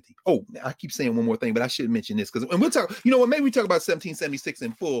humanity. Oh, I keep saying one more thing, but I should mention this because, and we'll talk, you know what, maybe we talk about 1776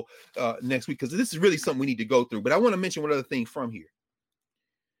 in full next week because this is really something we need to go through. But I want to mention one other thing from here.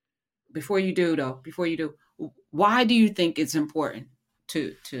 Before you do, why do you think it's important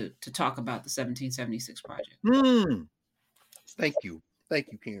to talk about the 1776 project? Thank you,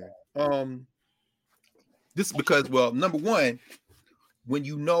 Karen. This is because, well, number one, when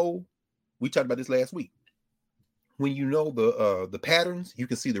you know, we talked about this last week. When you know the patterns, you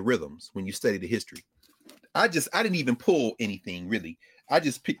can see the rhythms when you study the history. I didn't even pull anything really. I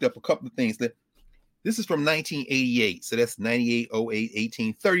just picked up a couple of things that this is from 1988. So that's 98, 08,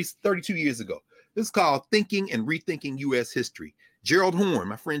 18, 30, 32 years ago. This is called Thinking and Rethinking U.S. History. Gerald Horne,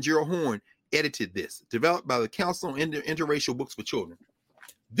 my friend Gerald Horne, edited this, developed by the Council on Interracial Books for Children.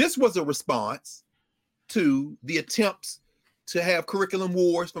 This was a response to the attempts to have curriculum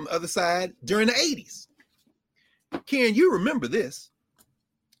wars from the other side during the 80s. Karen, you remember this.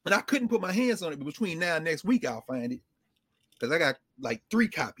 And I couldn't put my hands on it, but between now and next week, I'll find it. Because I got like 3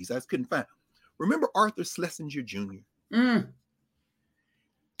 copies. I just couldn't find it. Remember Arthur Schlesinger Jr.?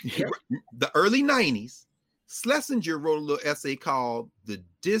 Yep. The early 90s, Schlesinger wrote a little essay called The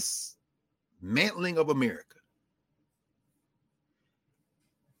Dismantling of America.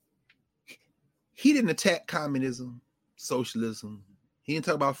 He didn't attack communism, socialism. He didn't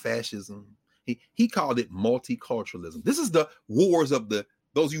talk about fascism. He called it multiculturalism. This is the wars of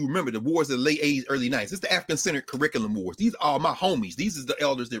those of you remember, the wars of the late 80s, early 90s. This is the African-centered curriculum wars. These are my homies. These are the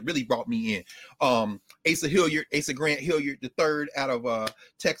elders that really brought me in. Asa Grant Hilliard III out of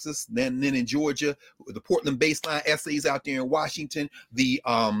Texas, then in Georgia, the Portland Baseline essays out there in Washington, the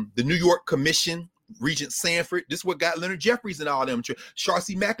New York Commission, Regent Sanford. This is what got Leonard Jeffries and all them.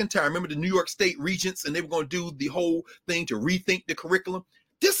 Charcy McIntyre, remember the New York State Regents, and they were going to do the whole thing to rethink the curriculum.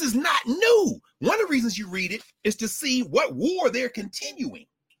 This is not new. One of the reasons you read it is to see what war they're continuing.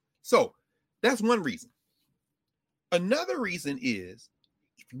 So that's one reason. Another reason is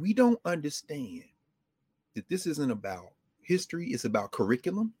if we don't understand that this isn't about history, it's about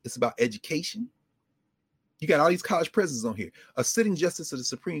curriculum, it's about education. You got all these college presidents on here. A sitting justice of the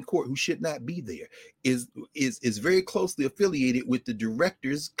Supreme Court who should not be there is very closely affiliated with the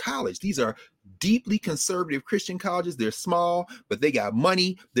Directors College. These are deeply conservative Christian colleges. They're small, but they got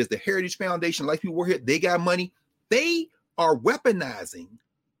money. There's the Heritage Foundation, like people were here. They got money. They are weaponizing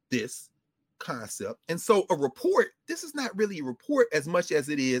this concept. And so a report, this is not really a report as much as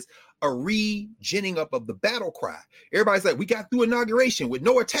it is a re-ginning up of the battle cry. Everybody's like, we got through inauguration with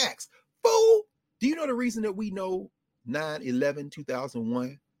no attacks. Fool! Do you know the reason that we know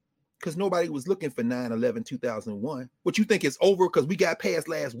 9/11/2001? Because nobody was looking for 9/11/2001. What you think is over because we got past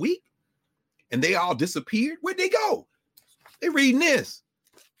last week and they all disappeared? Where'd they go? They reading this.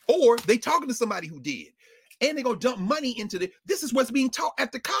 Or they talking to somebody who did. And they're going to dump money into this is what's being taught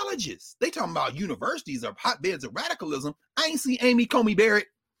at the colleges. They talking about universities are hotbeds of radicalism. I ain't see Amy Coney Barrett.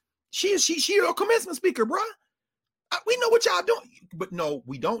 She a commencement speaker, bruh. We know what y'all doing, but no,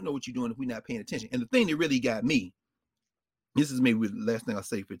 we don't know what you're doing if we're not paying attention. And the thing that really got me, this is maybe the last thing I'll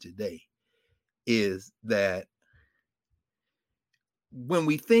say for today, is that when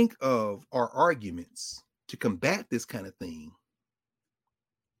we think of our arguments to combat this kind of thing,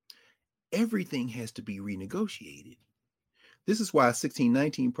 everything has to be renegotiated. This is why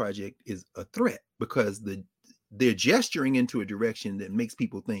 1619 Project is a threat, because they're gesturing into a direction that makes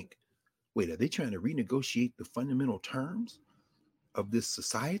people think, wait, are they trying to renegotiate the fundamental terms of this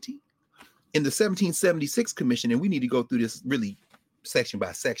society? In the 1776 Commission, and we need to go through this really section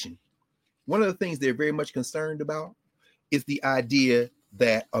by section, one of the things they're very much concerned about is the idea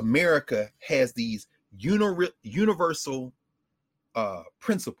that America has these universal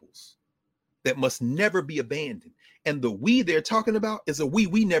principles that must never be abandoned. And the we they're talking about is a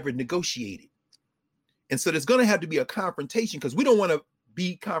we never negotiated. And so there's going to have to be a confrontation, because we don't want to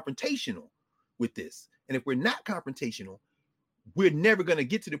be confrontational with this. And if we're not confrontational, we're never going to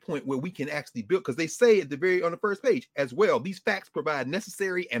get to the point where we can actually build, because they say on the first page as well, these facts provide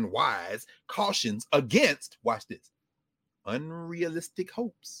necessary and wise cautions against, watch this, unrealistic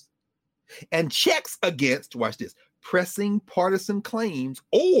hopes, and checks against, watch this, pressing partisan claims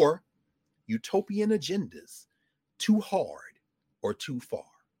or utopian agendas too hard or too far.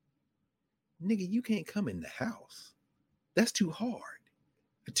 Nigga, you can't come in the house. That's too hard,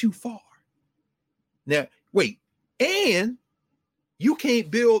 too far. Now, wait, and you can't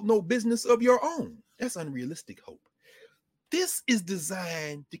build no business of your own. That's unrealistic hope. This is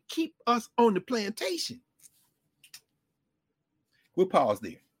designed to keep us on the plantation. We'll pause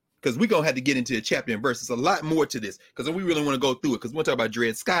there, because we're going to have to get into the chapter and verse. There's a lot more to this, because we really want to go through it, because we want to talk about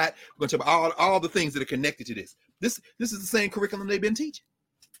Dred Scott. We're going to talk about all the things that are connected to this. This is the same curriculum they've been teaching.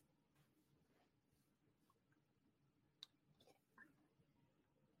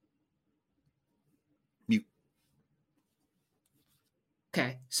 Mute.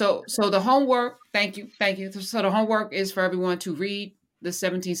 Okay, so the homework, thank you. So the homework is for everyone to read the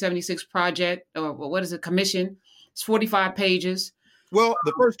 1776 project, or what is it, commission. It's 45 pages. Well,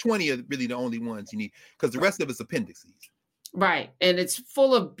 the first 20 are really the only ones you need, because the rest of it's appendices. Right, and it's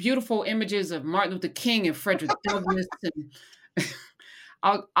full of beautiful images of Martin Luther King and Frederick Douglass. And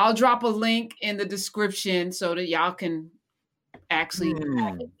I'll drop a link in the description so that y'all can actually,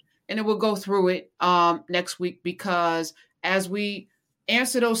 and then we'll go through it next week, because as we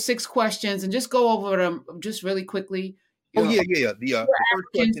answer those 6 questions and just go over them just really quickly. The first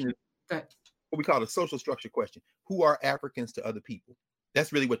question is what we call the social structure question. Who are Africans to other people?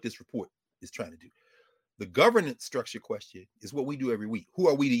 That's really what this report is trying to do. The governance structure question is what we do every week. Who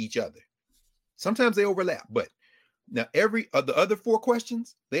are we to each other? Sometimes they overlap, but now every of the other 4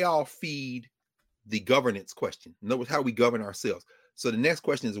 questions, they all feed the governance question. In other words, how we govern ourselves. So the next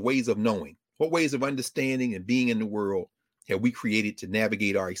question is ways of knowing. What ways of understanding and being in the world have we created to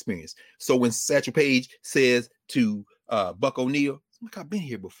navigate our experience? So when Satchel Paige says to Buck O'Neill, look, I've been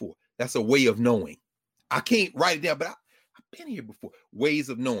here before. That's a way of knowing. I can't write it down, but I've been here before. Ways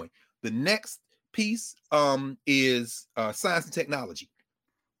of knowing. The next piece is science and technology.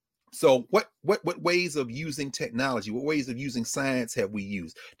 So what ways of using technology, what ways of using science have we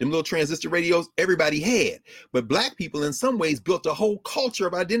used? Them little transistor radios, everybody had, but Black people in some ways built a whole culture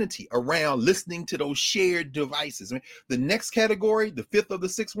of identity around listening to those shared devices. I mean, the next category, the 5th of the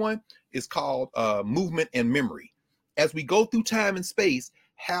 6th one, is called movement and memory. As we go through time and space,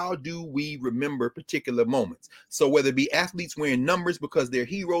 how do we remember particular moments? So whether it be athletes wearing numbers because their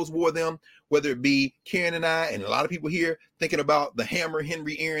heroes wore them, whether it be Karen and I, and a lot of people here thinking about the hammer,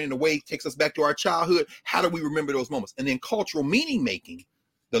 Henry Aaron, in a way takes us back to our childhood. How do we remember those moments? And then cultural meaning making,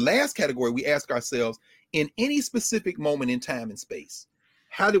 the last category, we ask ourselves, in any specific moment in time and space,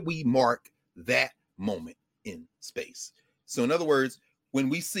 how did we mark that moment in space? So in other words, when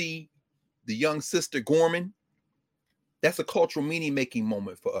we see the young sister Gorman, that's a cultural meaning-making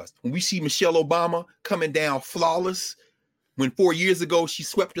moment for us. When we see Michelle Obama coming down flawless, when 4 years ago she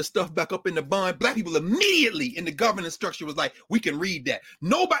swept her stuff back up in the bun, Black people immediately in the governance structure was like, we can read that.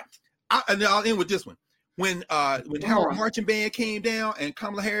 Nobody, and I'll end with this one. When Howard Marching Band came down and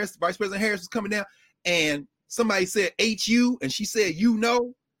Kamala Harris, Vice President Harris was coming down, and somebody said HU, and she said, you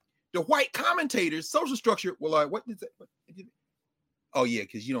know, the white commentators, social structure, were like, what is that? Oh yeah,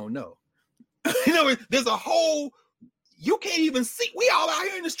 because you don't know. You know, there's a whole, you can't even see. We all out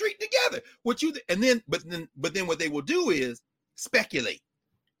here in the street together. But then what they will do is speculate.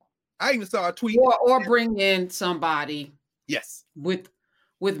 I even saw a tweet. Or bring in somebody. Yes. With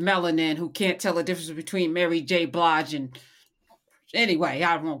melanin who can't tell the difference between Mary J. Blige and, anyway,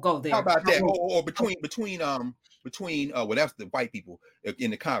 I won't go there. How about that? Or between well, that's the white people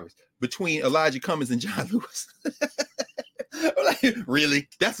in the Congress, between Elijah Cummings and John Lewis. Like, really?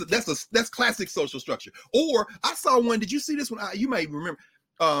 That's classic social structure. Or I saw one. Did you see this one? You might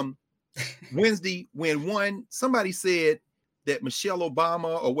remember Wednesday when somebody said that Michelle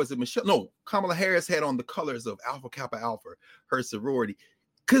Obama, or was it Michelle? No, Kamala Harris had on the colors of Alpha Kappa Alpha, her sorority.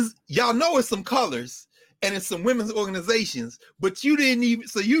 Because y'all know it's some colors and it's some women's organizations, but you didn't even,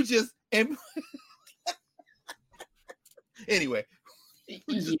 so you just, and anyway.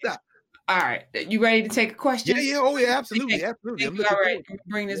 Yeah. All right. You ready to take a question? Yeah. Oh, yeah, absolutely. Absolutely. All right.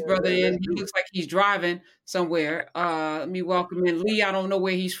 Bring this brother in. He looks like he's driving somewhere. Let me welcome in Lee. I don't know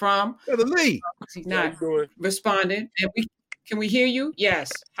where he's from. Brother Lee. He's not responding. And can we hear you?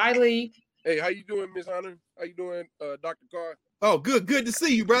 Yes. Hi, Lee. Hey, how you doing, Miss Hunter? How you doing, Dr. Carr? Oh, good. Good to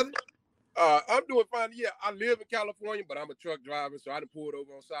see you, brother. I'm doing fine. Yeah, I live in California, but I'm a truck driver, so I done pulled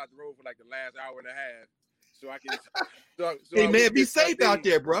over on side of the road for like the last hour and a half. So I can. So hey man, be safe out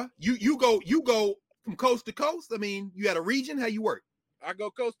there, bro. You go from coast to coast. I mean, you had a region. How you work? I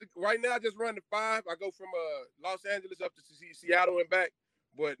go coast to, right now. I just run the 5. I go from Los Angeles up to Seattle and back.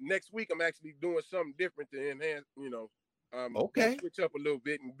 But next week I'm actually doing something different to enhance. Okay. Switch up a little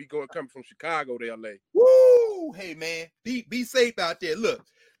bit and coming from Chicago to LA. Woo! Hey man, be safe out there. Look.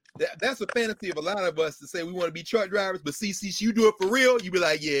 That's a fantasy of a lot of us to say we want to be truck drivers, but see, you do it for real, you be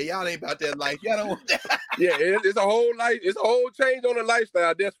like, yeah, y'all ain't about that life. Y'all don't want that. Yeah, it's a whole life. It's a whole change on the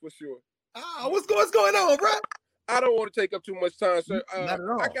lifestyle. That's for sure. What's going on, bro? I don't want to take up too much time, sir. Not at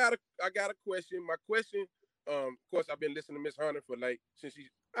all. I got a question. My question, of course, I've been listening to Miss Hunter for since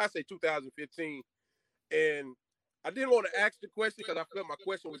I say 2015, and I didn't want to ask the question because I felt my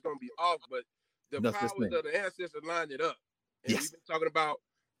question was going to be off, but the powers of the ancestors lined it up. And we've been talking about.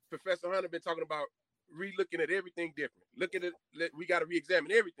 Professor Hunter been talking about re-looking at everything different. We got to re-examine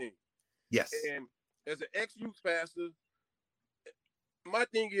everything. Yes. And as an ex-youth pastor, my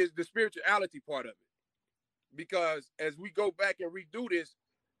thing is the spirituality part of it. Because as we go back and redo this,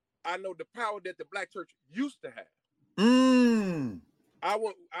 I know the power that the Black church used to have.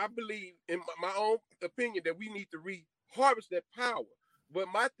 I believe, in my own opinion, that we need to harvest that power. But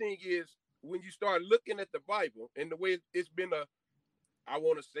my thing is, when you start looking at the Bible and the way it's been I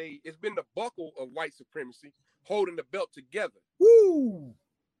want to say it's been the buckle of white supremacy holding the belt together. Woo!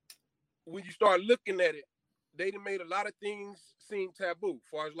 When you start looking at it, they done made a lot of things seem taboo, as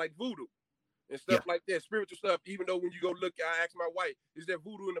far as like voodoo and stuff like that, spiritual stuff. Even though when you go look, I asked my wife, is there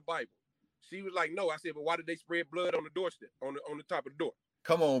voodoo in the Bible? She was like, no. I said, but why did they spread blood on the doorstep, on the top of the door?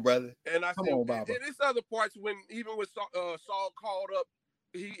 Come on, brother. And I said, and it's other parts when even with Saul called up,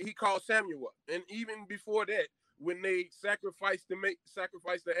 he called Samuel up. And even before that, when they sacrificed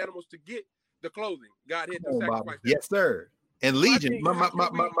the animals to get the clothing, God had to sacrifice. Yes, sir. And Legion,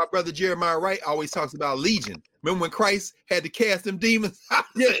 my brother Jeremiah Wright always talks about Legion. Remember when Christ had to cast them demons?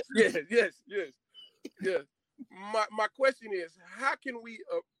 Yes. My question is, how can we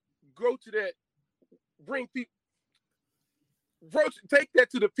go to that, take that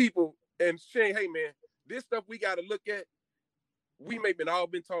to the people and say, hey man, this stuff we got to look at. We may have all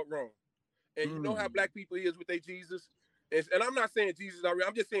been taught wrong. And you know how Black people is with their Jesus. And I'm not saying Jesus already.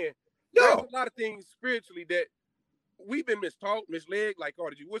 I'm just saying there's a lot of things spiritually that we've been mistaught, misled, like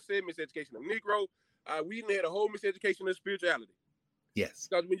Carter G. Wood said, miseducation of Negro. We had a whole miseducation of spirituality. Yes.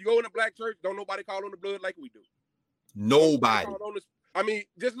 Because when you go in a Black church, don't nobody call on the blood like we do. Nobody. I mean,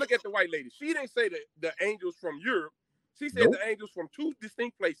 just look at the white lady. She didn't say the angels from Europe. She said the angels from 2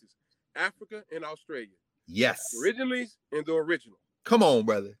 distinct places, Africa and Australia. Yes. Originally and the original. Come on,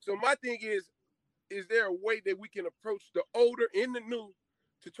 brother. So my thing is there a way that we can approach the older and the new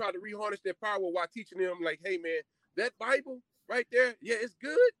to try to reharness their power while teaching them, like, hey, man, that Bible right there, yeah, it's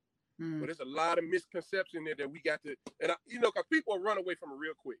good, but there's a lot of misconception there that we got to, and because people run away from it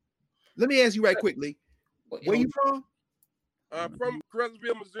real quick. Let me ask you right quickly, where you from? From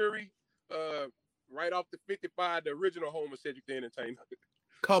Crescentville, Missouri, right off the 55, the original home of Cedric the Entertainer.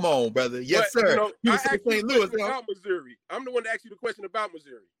 Come on, brother. Yes, sir. I asked you St. Louis about Missouri. I'm the one that asked you the question about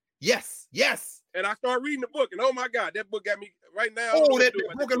Missouri. Yes. And I started reading the book, and oh my God, that book got me right now. Oh, that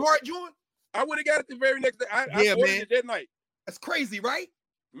Broken Heart joint? I would have got it the very next day. I ordered it that night. That's crazy, right?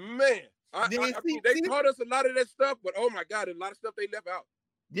 Man, I mean, they taught us a lot of that stuff, but oh my God, a lot of stuff they left out.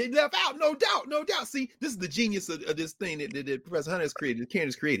 They left out, no doubt. See, this is the genius of this thing that Professor Hunter has created, Karen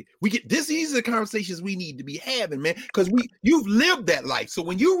has created. We get this. These are the conversations we need to be having, man, because you've lived that life. So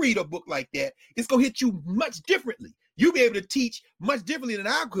when you read a book like that, it's gonna hit you much differently. You'll be able to teach much differently than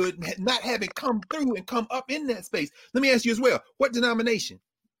I could, not having come through and come up in that space. Let me ask you as well: what denomination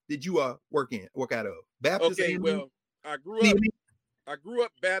did you work out of? Baptist? Okay, well, I grew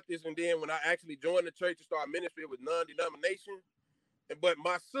up Baptist, and then when I actually joined the church and started ministry, it was non-denomination. But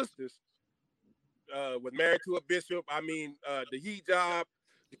my sisters was married to a bishop. I mean, the hijab,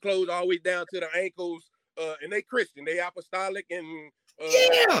 the clothes all the way down to the ankles, and they Christian, they apostolic, and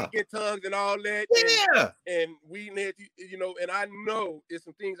speaking tongues and all that. Yeah. And we need to, you know, and I know it's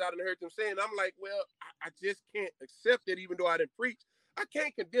some things I done heard them saying. I'm like, well, I just can't accept it, even though I didn't preach. I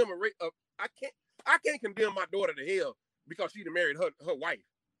can't condemn I can't condemn my daughter to hell because she done married her wife.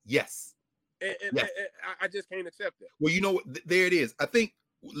 Yes. And I just can't accept that. Well, you know what? There it is. I think,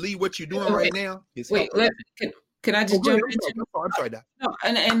 Lee, what you're doing right now is can I just jump into? I'm sorry, Doc. No,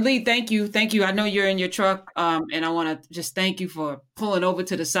 and Lee, thank you. I know you're in your truck, and I want to just thank you for pulling over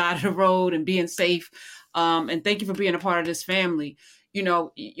to the side of the road and being safe, and thank you for being a part of this family. You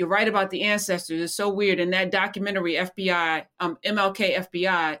know, you're right about the ancestors. It's so weird. In that documentary, FBI, MLK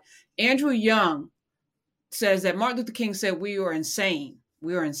FBI, Andrew Young says that Martin Luther King said we are insane.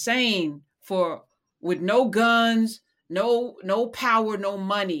 We are insane with no guns, no power, no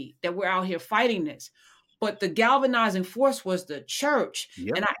money, that we're out here fighting this. But the galvanizing force was the church.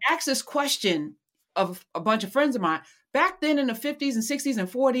 Yep. And I asked this question of a bunch of friends of mine. Back then in the 50s and 60s and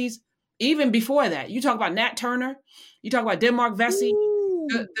 40s, even before that, you talk about Nat Turner, you talk about Denmark Vesey.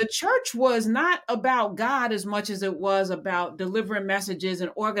 The church was not about God as much as it was about delivering messages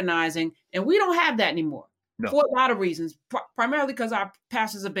and organizing. And we don't have that anymore. No. For a lot of reasons, primarily because our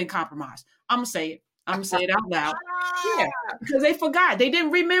pastors have been compromised. I'm going to say it. I'm going to say it out loud. Yeah, because they forgot. They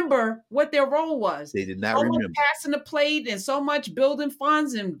didn't remember what their role was. They did not remember. So much passing the plate and so much building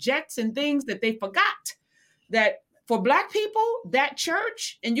funds and jets and things that they forgot that for Black people, that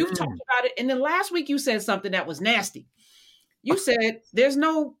church, and you've talked about it. And then last week you said something that was nasty. You said there's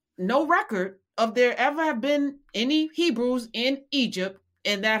no record of there ever have been any Hebrews in Egypt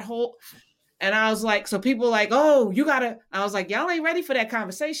and that whole... And I was like, so people like, oh, you gotta. I was like, y'all ain't ready for that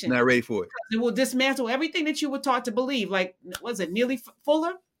conversation. Not ready for it. It will dismantle everything that you were taught to believe. Like, was it Neely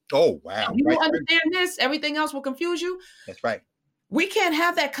Fuller? Oh, wow. If you will understand this, everything else will confuse you. That's right. We can't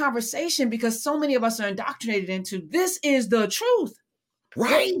have that conversation because so many of us are indoctrinated into this is the truth.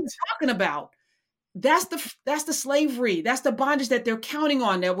 Right. What are you talking about? That's the slavery. That's the bondage that they're counting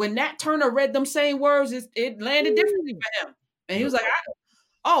on. That when Nat Turner read them same words, it landed differently for him. And he was like,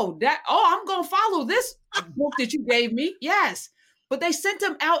 I'm going to follow this book that you gave me. Yes. But they sent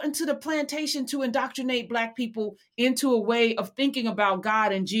them out into the plantation to indoctrinate Black people into a way of thinking about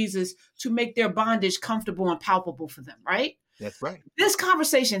God and Jesus to make their bondage comfortable and palpable for them, right? That's right. This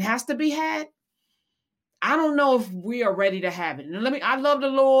conversation has to be had. I don't know if we are ready to have it. And I love the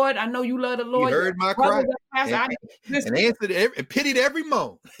Lord. I know you love the Lord. You heard my cry and answered and pitied every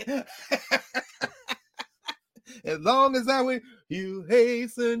moan. As long as I wait, you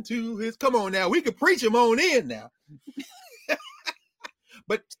hasten to his. Come on now, we can preach him on in now.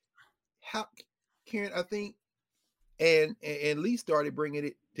 But how, Karen? I think, and Lee started bringing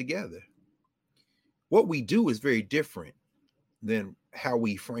it together. What we do is very different than how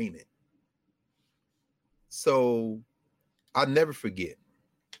we frame it. So I'll never forget.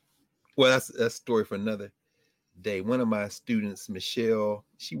 Well, that's a story for another day. One of my students, Michelle,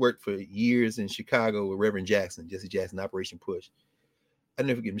 she worked for years in Chicago with Reverend Jackson, Jesse Jackson, Operation Push. I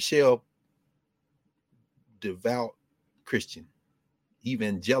never forget Michelle, devout Christian,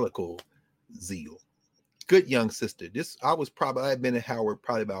 evangelical zeal, good young sister. I had been at Howard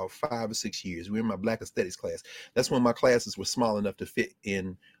probably about 5 or 6 years. We were in my Black Aesthetics class. That's when my classes were small enough to fit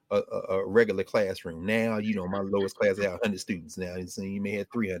in a regular classroom. Now, you know, my lowest class I have 100 students now. So you may have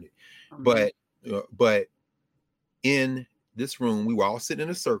 300, but in this room, we were all sitting in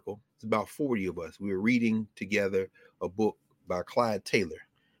a circle. It's about 40 of us. We were reading together a book by Bob Clyde Taylor,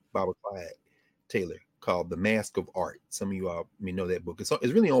 called The Mask of Art. Some of you all may know that book. It's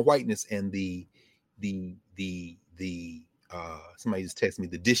really on whiteness and the somebody just texted me,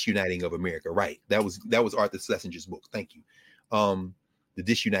 the disuniting of America. Right. That was Arthur Schlesinger's book. Thank you. The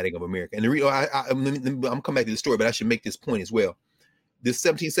disuniting of America. And I'm coming back to the story, but I should make this point as well. This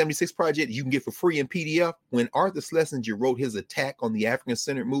 1776 project you can get for free in PDF. When Arthur Schlesinger wrote his attack on the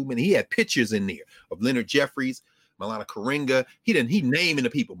African-centered movement, he had pictures in there of Leonard Jeffries, Malana Karenga. He naming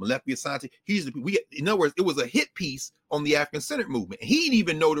the people, Malefi Asante. In other words, it was a hit piece on the African-centered movement. He didn't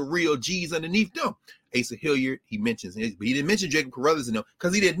even know the real G's underneath them. Asa Hilliard, he mentions it, but he didn't mention Jacob Carruthers in them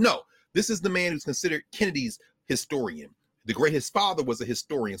because he didn't know. This is the man who's considered Kennedy's historian. His father was a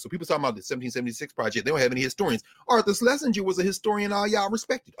historian. So people talking about the 1776 project, they don't have any historians. Arthur Schlesinger was a historian all y'all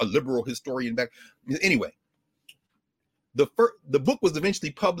respected, a liberal historian back. Anyway, the book was eventually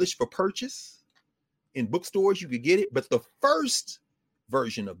published for purchase in bookstores. You could get it, but the first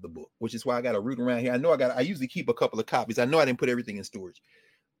version of the book, which is why I got to root around here. I usually keep a couple of copies. I know I didn't put everything in storage.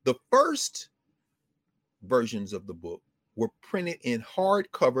 The first versions of the book were printed in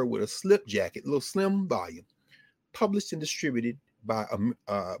hardcover with a slip jacket, a little slim volume, published and distributed by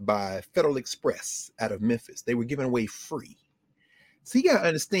Federal Express out of Memphis. They were given away free. So you gotta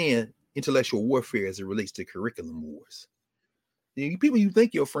understand intellectual warfare as it relates to curriculum wars. People you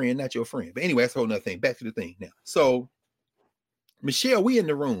think your friend, not your friend. But anyway, that's a whole nother thing. Back to the thing now. So Michelle, we in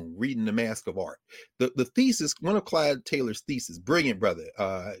the room reading The Mask of Art. The thesis, one of Clyde Taylor's thesis, brilliant brother,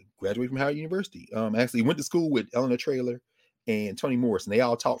 graduated from Howard University. Actually went to school with Eleanor Traylor and Toni Morrison. They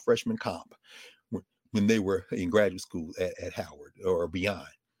all taught freshman comp when they were in graduate school at Howard or beyond.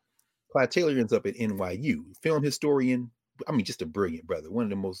 Clyde Taylor ends up at NYU, film historian. I mean, just a brilliant brother. One of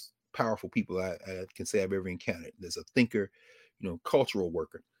the most powerful people I can say I've ever encountered. There's a thinker, cultural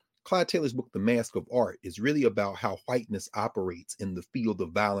worker. Clyde Taylor's book, The Mask of Art, is really about how whiteness operates in the field of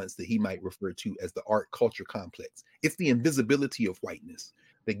violence that he might refer to as the art culture complex. It's the invisibility of whiteness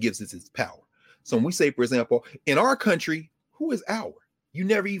that gives it its power. So when we say, for example, in our country, who is our? You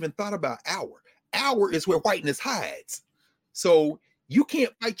never even thought about our. Our is where whiteness hides. So you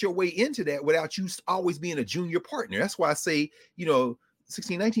can't fight your way into that without you always being a junior partner. That's why I say,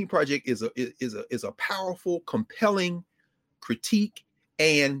 1619 Project is a powerful, compelling critique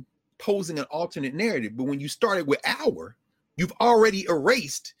and posing an alternate narrative. But when you started with our, you've already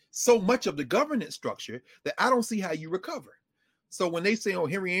erased so much of the governance structure that I don't see how you recover. So when they say,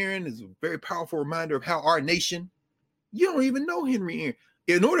 Henry Aaron is a very powerful reminder of how our nation, you don't even know Henry Aaron.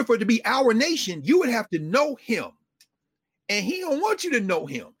 In order for it to be our nation, you would have to know him. And he don't want you to know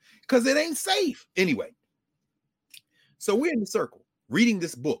him because it ain't safe. Anyway, so we're in the circle reading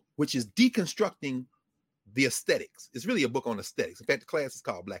this book, which is deconstructing the aesthetics. It's really a book on aesthetics. In fact, the class is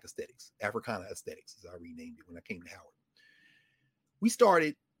called Black Aesthetics, Africana Aesthetics, as I renamed it when I came to Howard.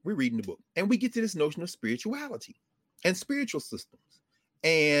 We're reading the book, and we get to this notion of spirituality and spiritual systems.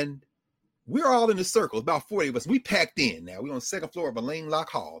 And we're all in a circle, about 40 of us. We packed in now. We're on the second floor of Elaine Locke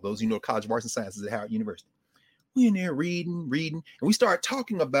Hall. Those College of Arts and Sciences at Howard University. We're in there reading, and we start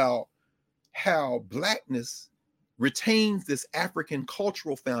talking about how Blackness retains this African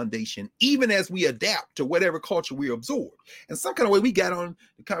cultural foundation, even as we adapt to whatever culture we absorb. And some kind of way we got on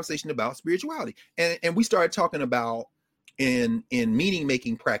the conversation about spirituality. And we started talking about in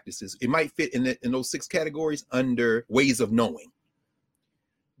meaning-making practices, it might fit in those 6 categories under ways of knowing.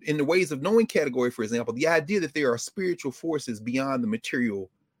 In the ways of knowing category, for example, the idea that there are spiritual forces beyond the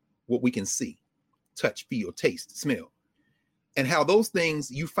material, what we can see, touch, feel, taste, smell, and how those things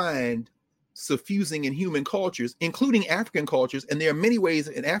you find suffusing in human cultures, including African cultures. And there are many ways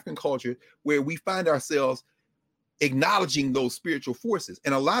in African culture where we find ourselves acknowledging those spiritual forces.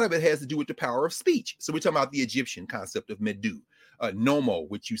 And a lot of it has to do with the power of speech. So we're talking about the Egyptian concept of Medu, Nomo,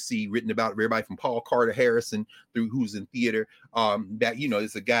 which you see written about everybody from Paul Carter Harrison through who's in theater.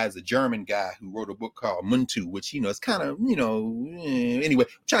 There's a German guy who wrote a book called Muntu, which, it's kind of, anyway,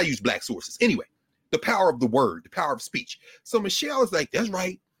 try to use Black sources. Anyway, the power of the word, the power of speech. So Michelle is like, that's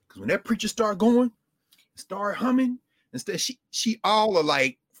right. Because when that preacher start going, start humming, instead she all are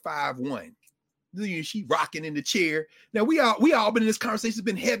like 5'1". She rocking in the chair. Now we all been in this conversation. It's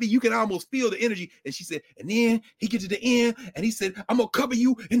been heavy. You can almost feel the energy. And she said, and then he get to the end and he said, I'm gonna cover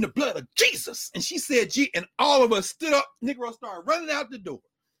you in the blood of Jesus. And she said, G, and all of us stood up. Negro started running out the door.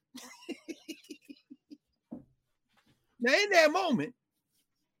 Now in that moment,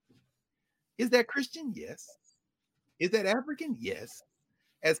 is that Christian? Yes. Is that African? Yes.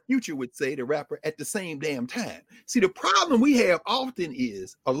 As Future would say, the rapper, at the same damn time. See, the problem we have often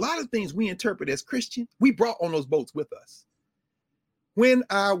is a lot of things we interpret as Christian, we brought on those boats with us. When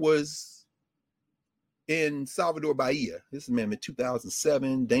I was in Salvador Bahia, this is in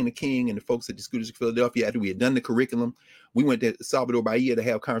 2007, Dana King and the folks at the School District of Philadelphia, after we had done the curriculum, we went to Salvador Bahia to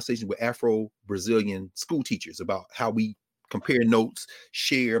have conversations with Afro-Brazilian school teachers about how we compare notes,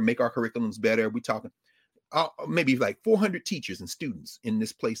 share, make our curriculums better. We talking maybe like 400 teachers and students in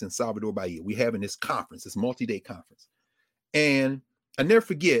this place in Salvador Bahia. We having this conference, this multi-day conference. And I never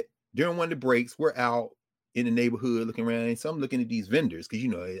forget, during one of the breaks, we're out in the neighborhood looking around, and so I'm looking at these vendors, because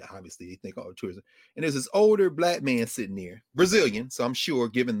obviously they think all tourism. And there's this older Black man sitting there, Brazilian, so I'm sure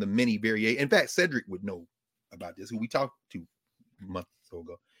given the many variations. In fact, Cedric would know about this, who we talked to a month or so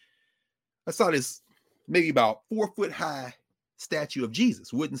ago. I saw this maybe about 4 foot high statue of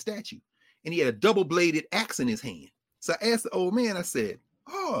Jesus, wooden statue. And he had a double-bladed axe in his hand. So I asked the old man, I said,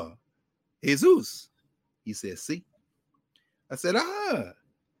 oh, Jesus. He said, see. I said,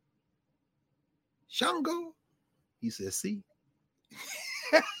 Shango. He said, see.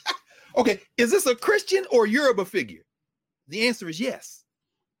 Okay, is this a Christian or Yoruba figure? The answer is yes.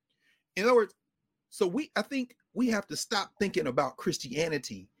 In other words, I think we have to stop thinking about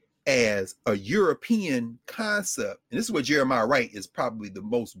Christianity as a European concept. And this is where Jeremiah Wright is probably the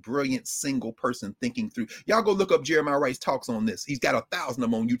most brilliant single person thinking through. Y'all go look up Jeremiah Wright's talks on this. He's got 1,000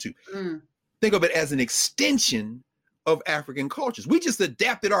 of them on YouTube. Think of it as an extension of African cultures. We just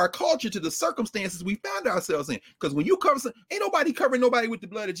adapted our culture to the circumstances we found ourselves in. Because when you cover ain't nobody covering nobody with the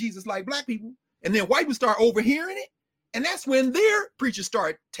blood of Jesus like black people. And then white people start overhearing it. And that's when their preachers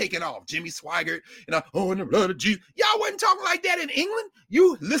start taking off. Jimmy Swaggart and in the blood of Jesus. Y'all wasn't talking like that in England.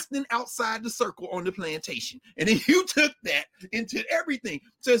 You listening outside the circle on the plantation. And then you took that into everything.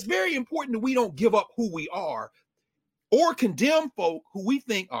 So it's very important that we don't give up who we are or condemn folk who we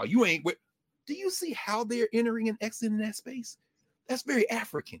think, oh, you ain't with. Do you see how they're entering and exiting that space? That's very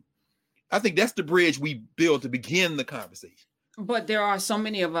African. I think that's the bridge we build to begin the conversation. But there are so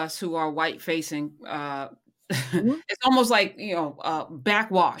many of us who are white facing. It's almost like,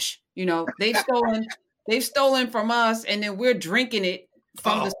 backwash. They've stolen from us, and then we're drinking it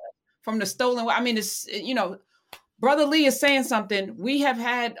from the stolen. I mean, it's, Brother Lee is saying something. We have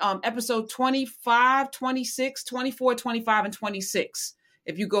had episode 25, 26, 24, 25, and 26.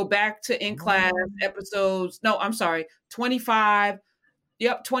 If you go back to in class episodes, 25.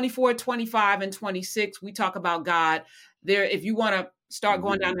 Yep, 24, 25, and 26. We talk about God there. If you want to start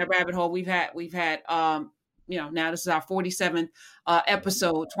going down that rabbit hole, we've had now this is our 47th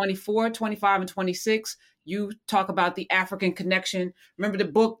episode, 24, 25, and 26. You talk about the African connection. Remember the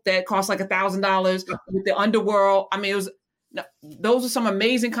book that cost like $1,000 with the underworld? I mean, those are some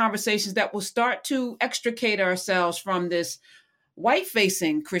amazing conversations that will start to extricate ourselves from this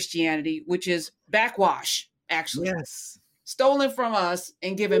white-facing Christianity, which is backwash, actually. Yes. Stolen from us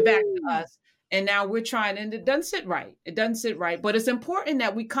and given back to us. And now we're trying, and it doesn't sit right. It doesn't sit right. But it's important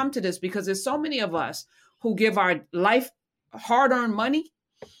that we come to this because there's so many of us who give our life, hard-earned money,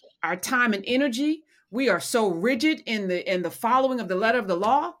 our time and energy. We are so rigid in the following of the letter of the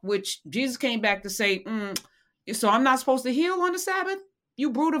law, which Jesus came back to say, so I'm not supposed to heal on the Sabbath? You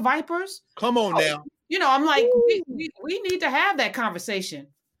brood of vipers? Come on now. I'm like, we need to have that conversation.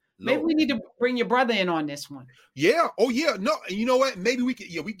 Maybe we need to bring your brother in on this one. Yeah. Oh, yeah. No, you know what? Maybe we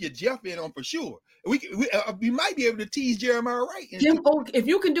get Jeff in on for sure. We might be able to tease Jeremiah right. If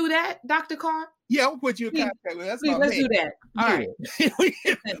you can do that, Dr. Carr. Yeah, I'll put you in contact with. That's please, let's do that. All right.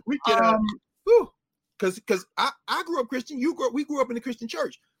 we can. Because I grew up Christian. We grew up in the Christian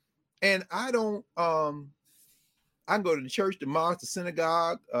church, and I don't. I can go to the church, the mosque, the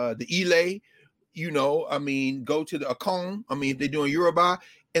synagogue, the Ile. Go to the Akon. If they're doing Yoruba.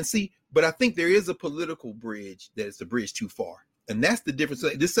 And see, but I think there is a political bridge that is a bridge too far. And that's the difference.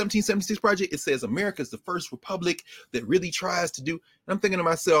 This 1776 project, it says America is the first republic that really tries to do. And I'm thinking to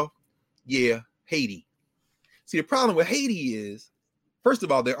myself, yeah, Haiti. See, the problem with Haiti is, first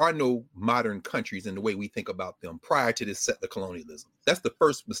of all, there are no modern countries in the way we think about them prior to this settler colonialism. That's the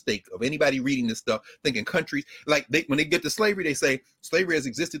first mistake of anybody reading this stuff, thinking countries, like when they get to slavery, they say slavery has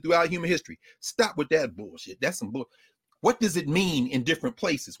existed throughout human history. Stop with that bullshit. That's some bull. What does it mean in different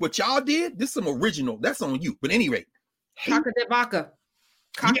places? What y'all did, this is some original. That's on you. But at any rate. Caca de vaca.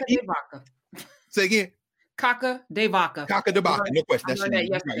 Caca de vaca. Say again. Caca de vaca. Caca de vaca. No question.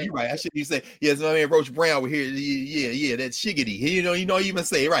 You're right. I shouldn't say. Yes, my man Roach Brown was here. Yeah. That's shiggity. You don't even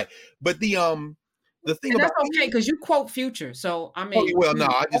say it right. But the thing about that's okay because you quote Future. So I mean,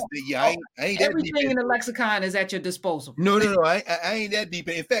 I ain't everything in the lexicon is at your disposal. No. I ain't that deep.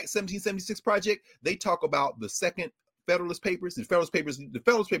 In fact, 1776 project, they talk about the second Federalist Papers. The Federalist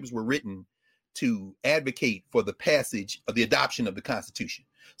Papers were written to advocate for the passage of the adoption of the Constitution.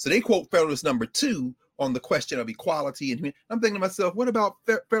 So they quote Federalist number 2 on the question of equality. And I'm thinking to myself, what about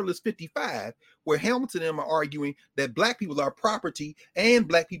Federalist 55, where Hamilton and them are arguing that black people are property and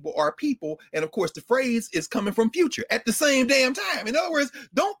black people are people. And of course, the phrase is coming from Future at the same damn time. In other words,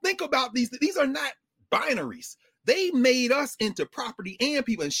 don't think about these. These are not binaries. They made us into property and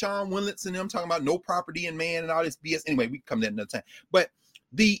people. And Sean Winlitz and them talking about no property in man and all this BS. Anyway, we can come to that another time. But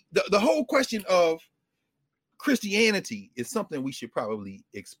the whole question of Christianity is something we should probably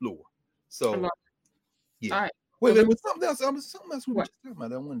explore. So, yeah. All right. Wait, there was something else. Something else we were just talking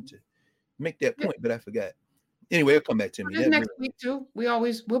about. I wanted to make that point, but I forgot. Anyway, it'll come back to me. Next week too.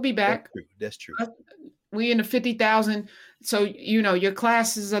 We'll be back. That's true. We in the 50,000. So your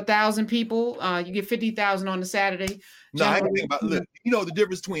class is 1,000 people. You get 50,000 on the Saturday. No, I think about look. The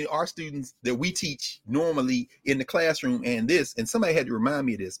difference between our students that we teach normally in the classroom and this. And somebody had to remind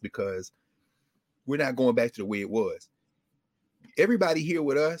me of this because we're not going back to the way it was. Everybody here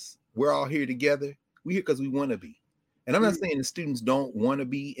with us, we're all here together. We're here because we want to be. And I'm not saying the students don't want to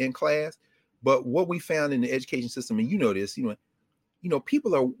be in class, but what we found in the education system, and this,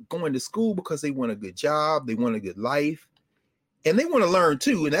 people are going to school because they want a good job, they want a good life, and they want to learn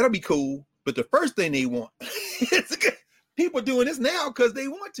too, and that'll be cool. But the first thing they want is People doing this now because they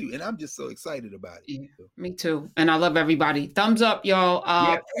want to, and I'm just so excited about it. Yeah, me too. And I love everybody. Thumbs up, y'all.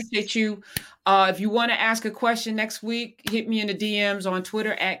 Yes. Appreciate you. If you want to ask a question next week, hit me in the DMs on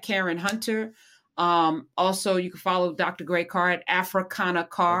Twitter at Karen Hunter. Also, you can follow Dr. Gray Carr at Africana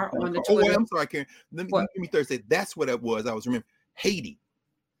Carr on the Twitter. Oh, I'm sorry, Karen. Let me Thursday. That's what it was. I was remembering Haiti.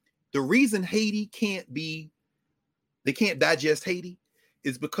 The reason Haiti they can't digest Haiti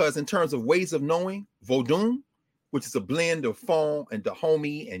is because in terms of ways of knowing, Vodun, which is a blend of Fon and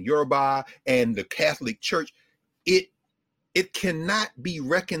Dahomey and Yoruba and the Catholic Church, it cannot be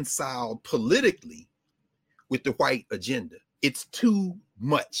reconciled politically with the white agenda. It's too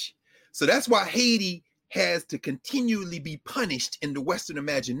much. So that's why Haiti has to continually be punished in the Western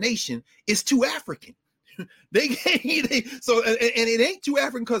imagination. It's too African. So it ain't too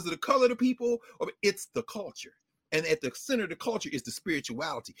African because of the color of the people, it's the culture. And at the center of the culture is the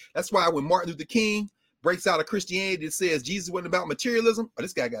spirituality. That's why when Martin Luther King breaks out of Christianity that says Jesus wasn't about materialism,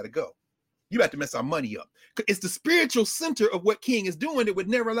 this guy got to go. You have to mess our money up. It's the spiritual center of what King is doing that would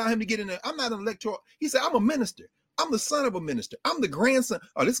never allow him to get in there. I'm not an electoral. He said, I'm a minister. I'm the son of a minister. I'm the grandson.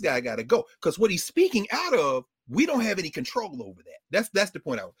 This guy got to go. Because what he's speaking out of, we don't have any control over that. That's the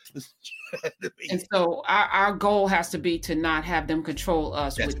point I was. And so our goal has to be to not have them control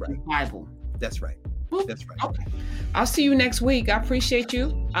us with the Bible. That's right. That's right. Okay. I'll see you next week. I appreciate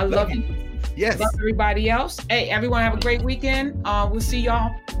you. I love you. Yes. Love everybody else. Hey, everyone have a great weekend. We'll see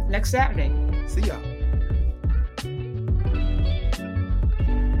y'all next Saturday. See y'all.